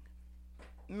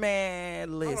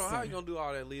 Man, listen. Hold on, how you gonna do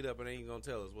all that lead up and then you gonna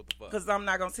tell us what the fuck? Because I'm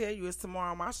not going to tell you. It's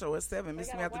tomorrow on my show at 7.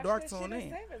 Miss Me After Dark, tune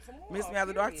in. Miss Me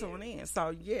After Dark, tune in. So,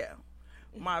 yeah.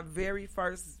 My very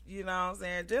first, you know what I'm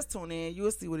saying? Just tune in.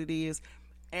 You'll see what it is.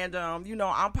 And, you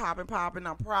know, I'm popping.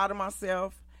 I'm proud of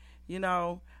myself. You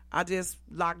know, I just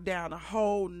locked down a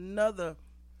whole nother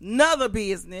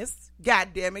business. God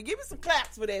damn it. Give me some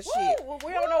claps for that shit. Well,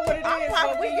 we don't know what it I'm is,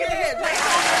 popping. but we Yeah, get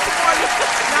it.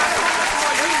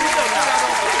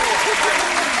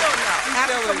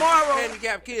 After tomorrow,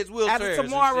 handicapped kids, wheelchairs.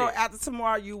 after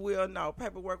tomorrow, you will know.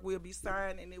 Paperwork will be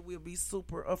signed and it will be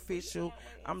super official.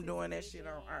 I'm doing that shit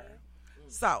on air.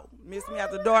 So, Miss Me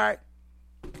After Dark,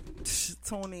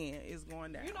 tune in. It's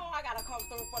going down. You know I gotta come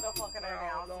through for the fucking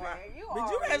announcement. But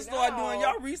you gotta start doing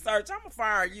your research. I'm gonna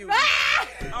fire you.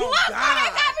 Oh Look, God, they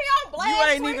got me on blast. you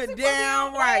ain't Tracy even put me damn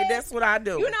on right. blast. That's what I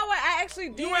do. You know what? I actually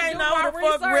did. You ain't do know my who the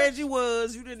fuck research. Reggie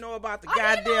was. You didn't know about the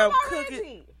I didn't know goddamn about cooking.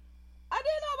 Reggie. I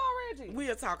didn't know about Reggie.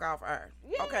 We'll talk off air.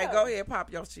 Yeah. Okay, go ahead,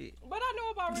 pop your shit. But I know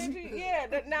about Reggie.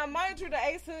 Yeah. Now, mind you, the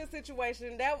Ace Hood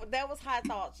situation, that was high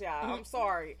thoughts, y'all. I'm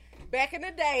sorry. Back in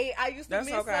the day, I used to That's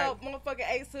mix okay. up motherfucking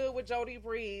Ace Hood with Jody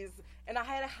Breeze. And I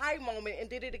had a high moment and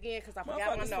did it again because I forgot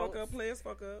my Motherfuckers notes. fuck up, players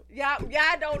fuck up.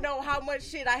 Y'all don't know how much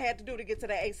shit I had to do to get to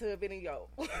the Ace Hood video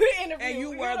interview. And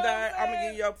you know were what there. I'm saying? gonna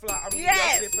give you your fly. I'm gonna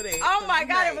Yes. give you your shit for that. Oh 'cause my you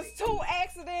God, made it was 2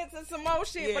 accidents and some more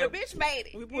shit, Yeah. but a bitch made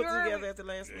it. We put You heard together me? at the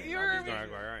last minute. You heard me? I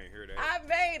ain't hear that. I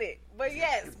made it. But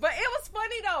yes, but it was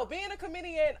funny though. Being a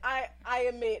comedian, I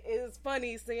admit, it is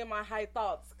funny seeing my high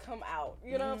thoughts come out.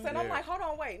 You know what I'm saying? I'm Yeah. like, hold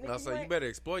on, wait. I Nigga, say you ain't- better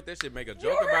exploit that shit, make a you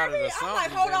joke about heard it me? or something. I'm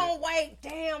like, hold then on, wait.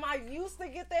 Damn, I used to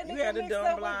get that You nigga had a mixed dumb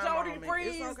up with blind Jody moment. Breeze.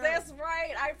 It's okay. That's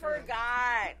right. I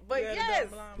forgot. But You had a yes. dumb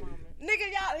blind moment.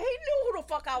 Nigga, y'all, he knew who the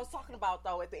fuck I was talking about,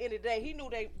 though. At the end of the day, he knew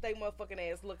they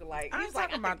motherfucking ass looking like. I He ain't was like,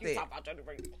 talking I about think you that. talking about Jody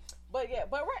Breeze. But yeah,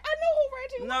 but I knew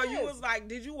who Reggie No, was. you was like,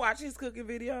 did you watch his cooking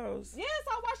videos? Yes,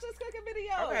 I watched his cooking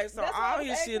video. Okay, so That's why I all was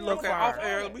his asking shit look what fire. was off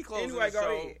air, going we on. close Anyway, the go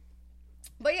show. ahead.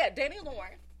 But yeah, Danny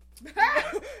Lauren.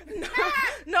 Well,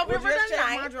 November just the check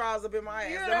my 9th. drawers up in my ass.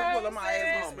 You Let know me pull what up my I'm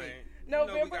ass. saying? Man.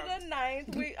 November the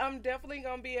 9th, I'm definitely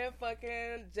gonna be at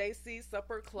fucking JC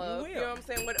Supper Club. You know what I'm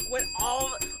saying? With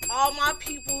all my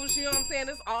peoples, you know what I'm saying?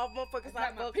 It's all motherfuckers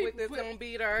I fuck with that's gonna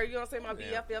be there. You know what I'm saying? My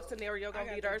BFF scenario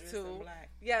gonna be there too.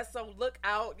 Yeah, so look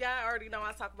out. Y'all already know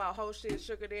I talk about whole shit,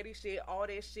 sugar daddy shit, all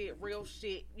that shit, real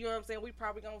shit. You know what I'm saying? We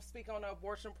probably gonna speak on the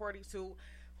abortion party too.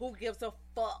 Who gives a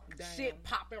fuck? Damn. Shit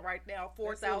popping right now.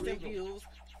 4,000 views.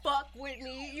 Fuck with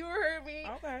me. You heard me?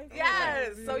 Okay. Yes.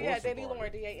 Okay. So yeah, What's the Danny bar?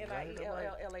 Lauren,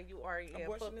 DANIELLAUREN.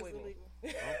 Abortion Fuck is with me. illegal.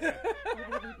 Okay.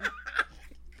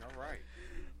 All right.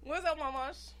 What's up,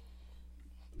 Mama?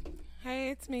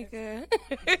 Hey, it's Mika.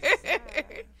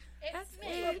 It's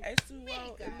me.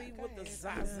 H2O, elite with the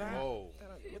Zaza. Whoa.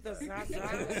 With the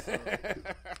Zaza.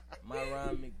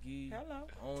 Myron McGee, Hello.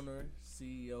 owner,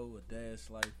 CEO of Dash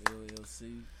Life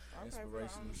LLC,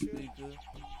 inspirational sure. speaker.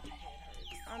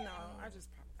 I know. I just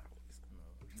popped out.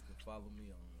 You can follow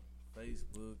me on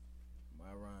Facebook,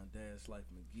 Myron Dash Life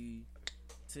McGee,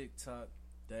 TikTok,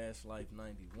 Dash Life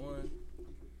 91,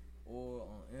 or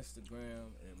on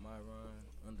Instagram at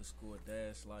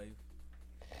Myron_Dash Life.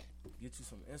 Get you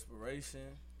some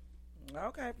inspiration.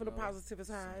 Okay, for the positive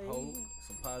side. Some hope,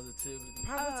 some positivity.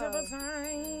 Positive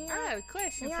side. I got a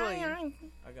question for you.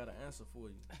 I got an answer for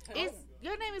you.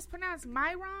 Your name is pronounced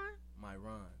Myron?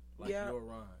 Myron. Like Yeah. your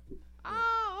Ron.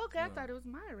 Oh, okay. I Yeah. thought it was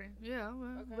Myron. Yeah,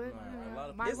 well, but A lot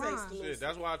of Myron. Shit,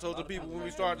 that's why I told the people when we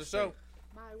started the show.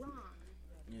 Myron.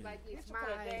 Yeah. Like it's Put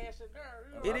a my. dash of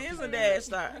girl. It is a dash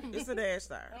star. It's a dash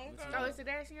star. Oh, it's a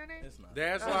dash in your name? It's not.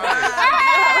 Dash Life.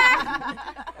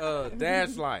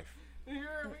 Dash Life. You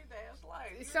heard me? Dash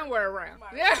Life. It's somewhere around.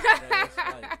 Dash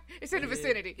Life. It's in the Yeah.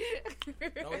 vicinity. Don't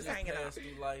It's just hanging pass out.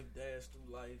 through life, dash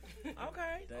through life.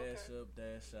 Okay. Dash up,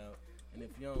 dash out. And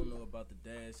if you don't know about the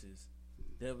dashes,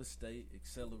 devastate,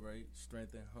 accelerate,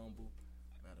 strengthen, humble.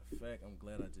 Matter of fact, I'm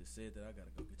glad I just said that. I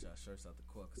gotta go get y'all shirts out the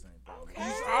court because I ain't bought them. I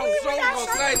was so gonna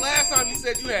say last time you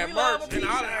said you had merch, and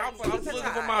I was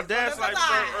looking for my Dash Life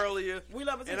shirt earlier, We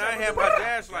love it. and I had my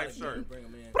Dash Life shirt. Bring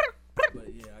them in.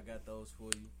 But yeah, I got those for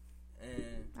you.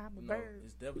 And I'm a you know, bird.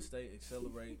 it's devastate,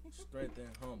 accelerate, strengthen,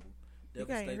 humble. You can't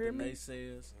Devastate hear the me?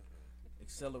 naysayers,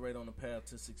 accelerate on the path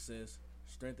to success,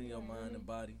 strengthen your mind and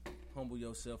body, humble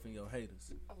yourself and your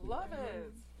haters. I love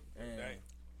it. And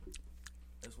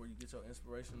that's where you get your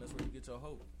inspiration. That's where you get your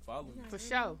hope. Follow me. For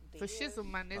sure. For shizzle,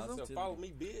 my nizzle. Positivity. Follow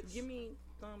me, bitch. Give me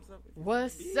thumbs up.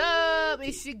 What's up?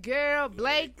 It's your girl,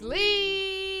 Blake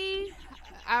Lee.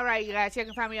 All right, you guys, check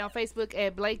and find me on Facebook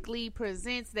at Blake Lee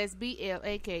Presents. That's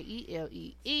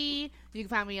BLAKELEE. You can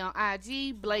find me on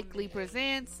IG, Blake Lee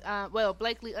Presents.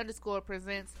 Blake Lee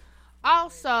 _presents.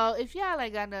 Also, if y'all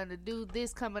ain't got nothing to do,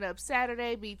 this coming up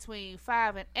Saturday between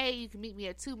 5 and 8, you can meet me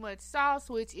at Too Much Sauce,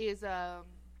 which is, the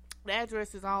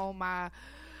address is on my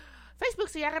Facebook,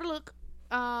 so y'all gotta look,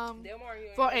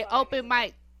 for an open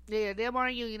mic. Yeah, Delmar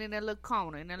and Union in that little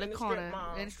corner. In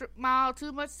the strip mall,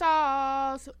 Too Much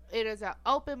Sauce. It is an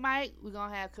open mic. We're going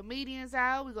to have comedians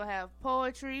out. We're going to have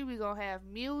poetry. We're going to have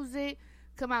music.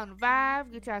 Come out and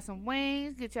vibe. Get y'all some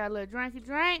wings. Get y'all a little drinky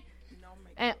drink.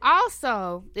 And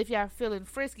also, if y'all feeling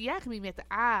frisky, y'all can meet me at the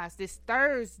Eyes this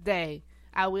Thursday.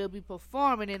 I will be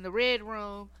performing in the Red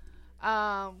Room.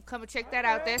 Come and check that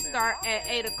out. That start at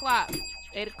 8 o'clock.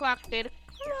 8 o'clock.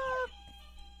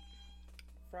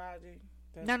 Friday.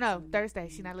 No, Thursday.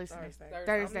 She's not listening.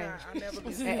 Thursday. I never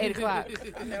listen. At 8 o'clock.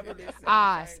 I never listen.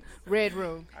 Oz, Red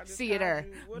Room. I just See you called there.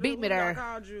 you. Beat me there. Who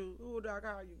called you? Who did I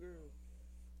call you,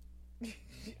 girl?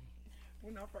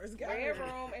 When I first got Red here,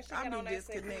 Room, and she I got be on that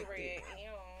sexy disconnected. red.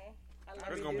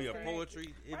 There's gonna be a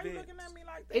poetry Why you event. looking at me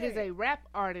like that? It is a rap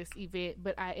artist event,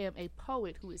 but I am a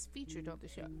poet who is featured on the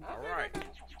show. All right,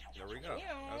 there we go.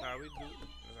 That's how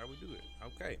we do it.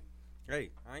 Okay.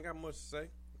 Hey, I ain't got much to say.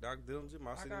 Dr. Dillinger,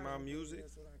 My City, My Music,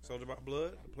 Soldier by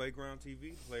Blood, the Playground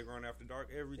TV, the Playground After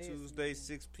Dark, every Tuesday,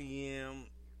 6 p.m.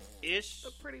 ish. The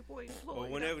Pretty Boy Floyd. Or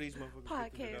whenever these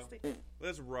motherfuckers get it podcasting. out.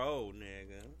 Let's roll,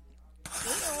 nigga.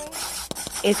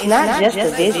 It's not just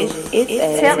a vision,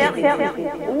 it's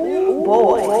a ooh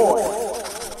boy.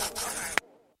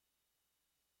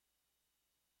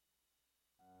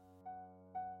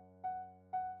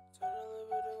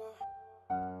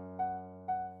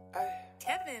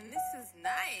 Kevin, this is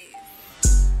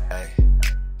nice. Hey,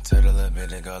 tell the little bit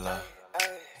to go low.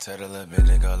 Tell the little bit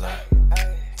to go low.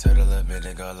 Tell the little bit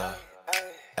to go low.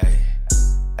 Hey,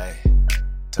 hey,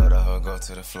 tell the hoe go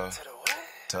to the floor.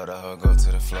 Tell the hoe go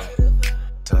to the floor.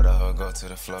 Tell the hoe go to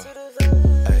the floor.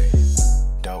 Hey,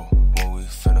 dope, when we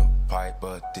finna pipe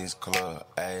up this club.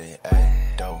 Hey,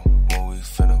 hey, dope, when we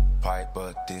finna pipe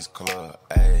up this club.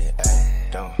 Hey, hey,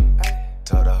 don't.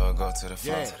 Tell the hoe go to the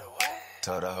floor.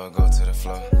 Tell the hoe go to the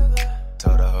floor.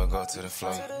 Tell the hoe go to the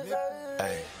floor.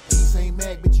 Hey, This ain't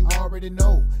Mac, but you already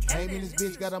know. Came in this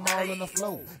bitch, got them all on the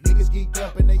floor. Niggas geeked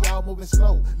up and they all moving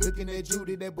slow. Looking at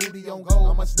Judy, that booty on go.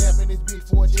 I'ma snap in this bitch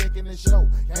for a check in the show.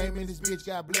 Came in this bitch,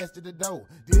 got blessed to the door.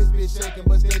 This bitch shaking,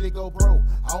 but steady go bro.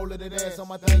 All of that ass on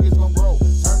my thing is gon' grow.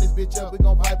 Turn this bitch up, we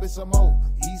gon' pipe it some more.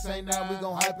 East ain't now, we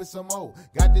gon' hype it some more.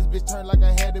 Got this bitch turned like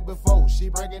I had it before. She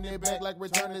bringing it back like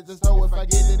return it to store. If I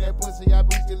get in that pussy, I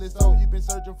boost till it's over. You been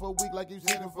searching for a week like you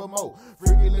seeking for more.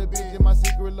 Freaky little bitch in my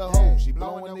secret little hole. She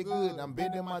blowing it good, I'm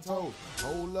bending my toes.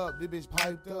 Hold up, this bitch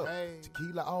piped up.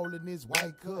 Tequila all in this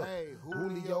white cup.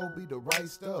 Julio be the right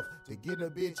stuff to get a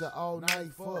bitch a all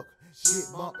night fuck. Shit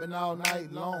bumping all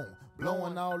night long.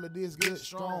 Blowing all of this good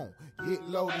strong. Get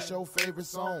low, this your favorite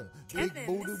song. Big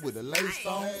booty with a lace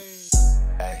on.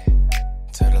 Hey,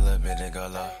 tell the little bit they go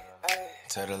low.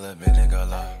 Tell the little bit they go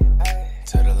low.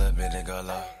 Tell the little bit they go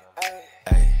low.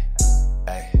 Hey,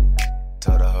 hey.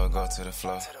 Told the hoe go to the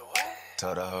floor.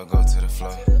 Told the hoe go to the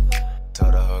floor.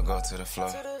 Told the hoe go to the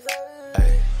floor.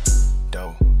 Hey,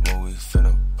 dope, when we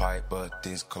finna pipe up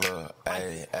this club.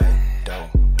 Hey, hey,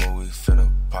 dope, when we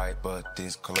finna pipe up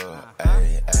this club.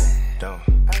 Hey, hey, dope.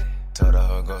 Told the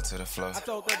hoe go to the floor.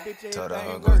 Told the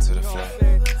hoe go to the floor.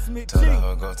 Told the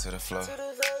hoe go to the floor.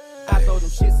 I throw them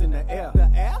shits in the air.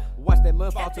 Watch that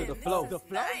mud fall to the floor.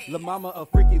 La mama a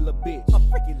freaky little bitch.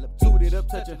 Tooted up,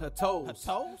 touching her toes.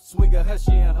 Swigger her,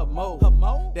 she in her mode.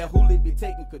 That hoolie be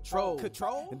taking control.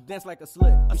 And dance like a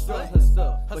slut. Be strutting her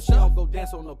stuff, but she don't go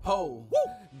dance on the pole.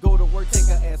 Go to work, take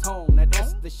her ass home. Now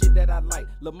that's the shit that I like.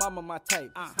 La mama my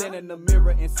type. Stand in the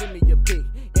mirror and send me your pic.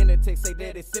 In the text say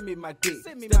daddy, send me my dick.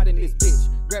 Stepped in this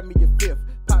bitch, grab me your fifth.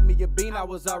 Pop me a bean, I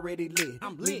was already lit.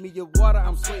 Leave me your water,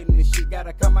 I'm sweating this shit.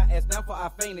 Gotta calm my ass down for I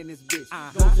faint in this bitch.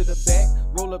 Go to the back,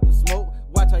 roll up the smoke.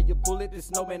 Watch how you pull it, this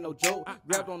snowman no joke.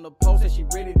 Grabbed on the post and she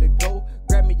ready to go.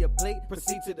 Grab me your plate,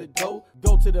 proceed to the dough.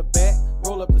 Go to the back,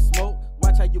 roll up the smoke.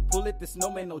 Watch how you pull it, this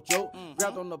snowman no joke.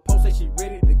 Grabbed on the post and she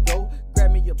ready to go.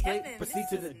 Grab me your plate, proceed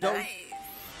to the dough.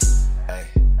 Hey,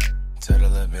 tell the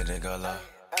little bit they go low.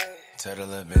 Tell the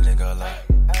little bit they go low.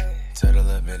 Tell the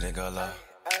little bit they go low.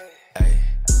 Hey,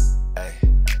 hey.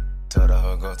 Told the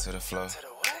hoe go to the floor.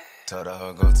 Told the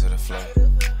hoe go to the floor.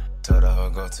 Told the hoe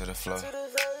go to the floor.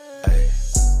 Hey,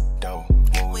 dope,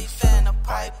 when we finna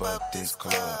pipe up this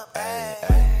club. Hey,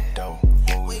 hey, dope,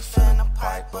 when we finna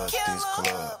pipe up this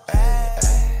club. Hey,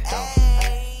 hey,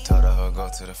 dope. Told the hoe go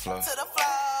to the floor.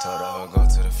 Told the hoe go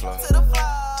to the floor. Told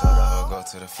the hoe go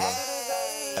to the floor.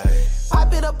 Hey.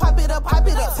 Pipe it up, pipe it up, pipe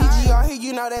it up. PGR here,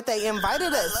 you know that they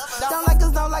invited us. Don't like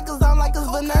us, don't like us, don't like us,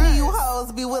 but none of you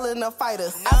hoes be willing to fight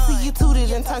us. I see you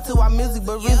tooted and turn to our music,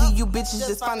 but really you bitches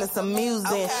just finding some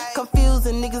amusing.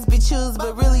 Confusing niggas be choosing,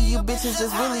 but really you bitches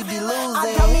just really be losing.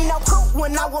 I don't need no proof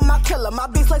when I want my killer. My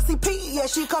bitch like CP, yeah,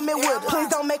 she coming with it. Please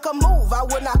don't make a move, I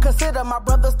would not consider. My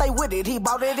brother stay with it, he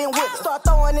bought it in with it. Start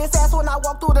throwing his ass when I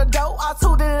walk through the door. I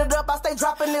tooted it up, I stay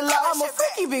dropping it low. I'm a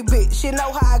freaky big bitch, you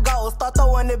know how it goes. Start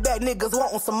throwing it back, niggas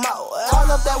wantin' some more.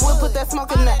 All up that wood, put that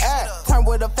smoke in the air. Turn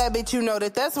with a fat bitch, you know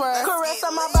that's right. Caress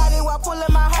on my body while pulling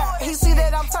my hair. He see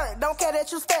that I'm turned, don't care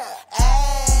that you stare.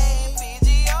 Ayy,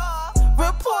 PGR,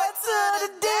 report to the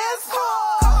dance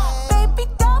floor. Baby,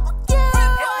 double kill.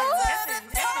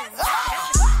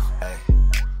 Hey,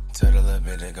 tell the little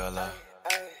bit they go low.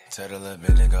 Tell the little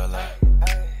bit they go low.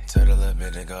 Tell the little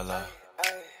bit they go low.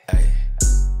 Hey,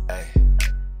 hey.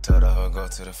 Told the hoe go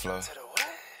to the floor.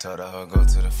 Told the hoe go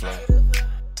to the floor.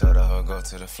 Told the hoe go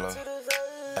to the floor.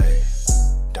 Hey,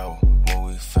 dope, when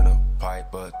we finna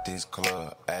pipe up this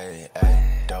club. Hey,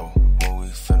 hey, dope, when we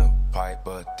finna pipe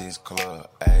up this club.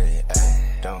 Hey,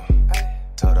 hey, dope.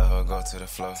 Told the hoe go to the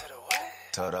floor.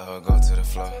 Told the hoe go to the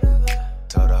floor.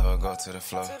 Told the hoe go to the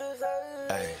floor.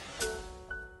 Hey.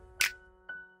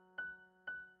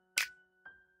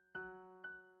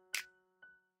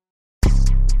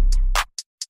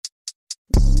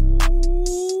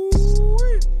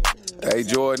 Hey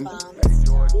Jordan,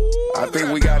 I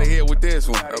think we gotta hit with this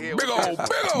one. Big old.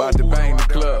 About to bang the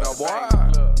club.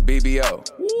 BBO.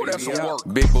 Ooh, that's some work.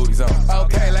 Big booties on.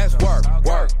 Okay, let's work.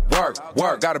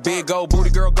 Got a big old booty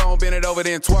girl, gon' bend it over,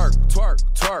 then twerk.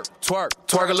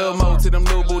 Twerk a little more till them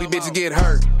little booty bitches get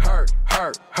hurt.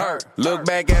 Look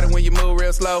back at it when you move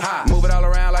real slow. Move it all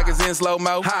around like it's in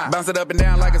slow-mo. Bounce it up and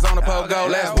down like it's on a pogo.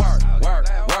 Let's work.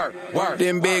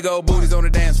 Them big old booties on the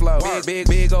dance floor.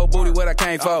 Big old booty what I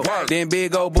came for. Then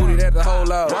big old booty that's the whole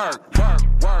load.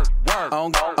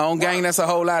 On gang, that's a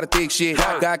whole lot of thick shit.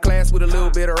 Got class with a little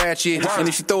bit of rat shit. And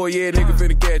if she throw it, yeah, nigga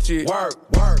finna catch it.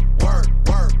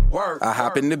 I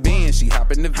hop in the Benz, she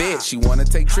hop in the vet. She wanna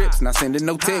take trips, not sending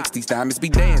no text. These diamonds be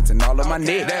dancing all on my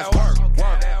neck. That's work.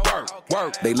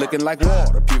 work. They looking like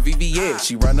water, pure VVS.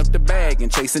 She run up the bag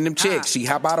and chasing them chicks. She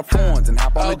hop out of phones and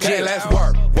hop on the jet. Let's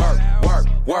work.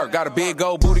 Got a big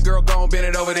old booty, girl, gon' bend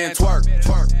it over then twerk.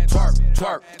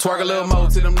 Twerk a little more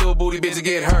till them little booty bitches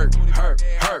get hurt.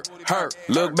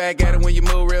 Look back at it when you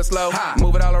move real slow.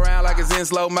 Move it all around like it's in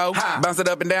slow-mo. Bounce it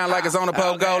up and down like it's on a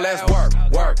pogo. Let's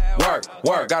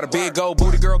work. Got a big old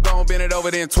booty, girl, gon' bend it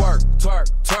over then twerk.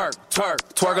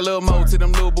 Twerk a little more till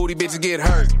them little booty bitches get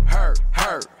hurt.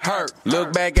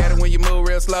 Look back at it when you move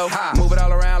real slow. Move it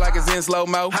all around like it's in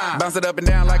slow-mo. Bounce it up and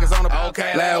down like it's on a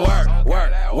pogo. Let's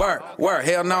work.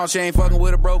 Hell no, she ain't fucking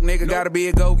with a broke nigga. Gotta be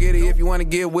a go-getter if you wanna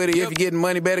get with it. If you getting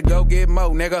money, better go get more,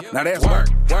 nigga. Now that's work.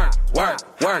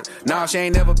 Nah, she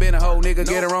ain't never been a hoe, nigga.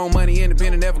 Get her own money,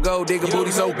 independent, never go digger.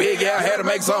 Booty so big, yeah, I had to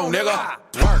make some, nigga.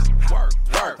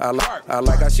 Work. I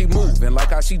like how she move and like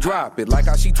how she drop it, like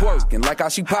how she twerk and like how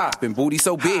she pop and booty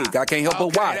so big, I can't help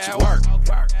but watch it. Work.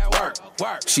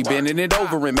 She bending it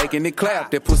over and making it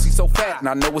clap. That pussy so fat, and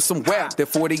I know it's some whack. That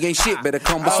 40 ain't shit, better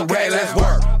come with some rap. Let's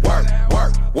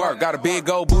work. Got a big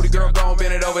old booty, girl, gon'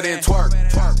 bend it over then twerk.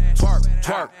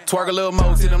 Twerk a little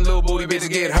more till them little booty bitches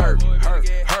get hurt.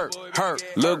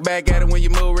 Look back at it when you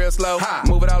move real slow.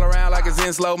 Move it all around like it's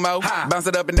in slow-mo. Bounce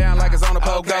it up and down like it's on a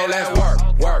pogo. Let's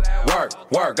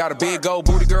work. Got a big old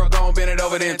booty, girl, gon' bend it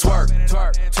over then twerk.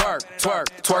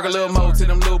 Twerk a little more till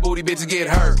them little booty bitches get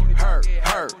hurt.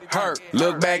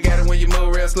 Look back at it when you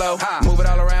move real slow. Move it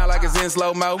all around like it's in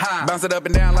slow-mo. Bounce it up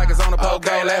and down like it's on a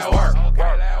pogo. Let's work.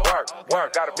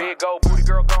 Got a big old booty,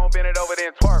 girl, gon' bend it over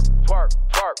then twerk.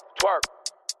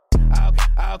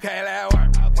 Okay, let's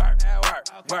work.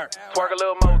 Twerk a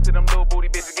little more till them little booty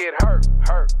bitches get hurt.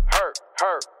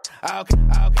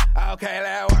 Okay,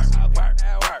 let's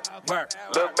work.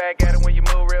 Look back at it when you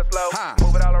move real slow.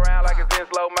 Move it all around like it's in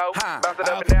slow-mo. Bounce it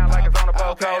up and down like it's on a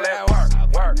pogo. Let's work.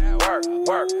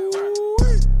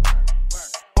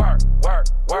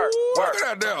 Look at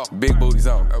that there. Big booties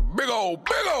on. A big old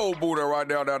booty right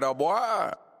down there,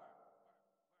 boy.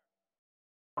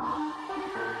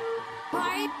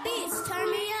 Party beats, turn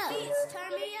me up.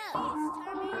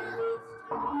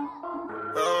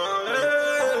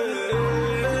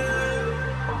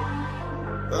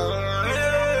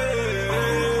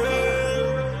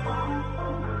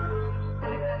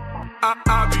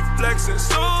 I be flexing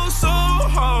so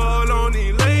hard on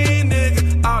these lame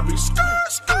niggas. I be skirt.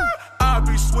 I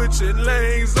be switching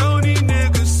lanes on these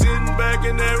niggas. Sitting back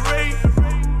in that rate,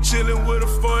 chilling with a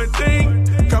foreign thing.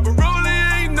 Copper rolling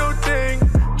ain't no thing.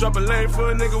 Drop a lane for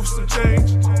a nigga with some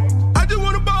change. I just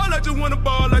wanna ball on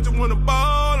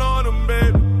them,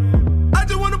 baby.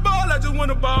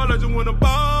 I just wanna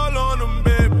ball on them,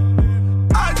 baby.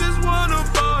 I just wanna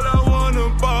ball, I wanna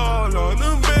ball on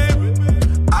them, baby.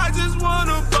 I just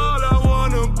wanna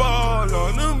ball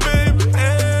on them, baby.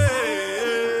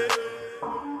 Hey.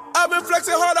 I've been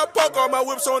flexing hard, I park all my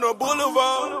whips on the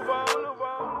boulevard.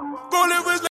 Rolling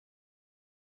with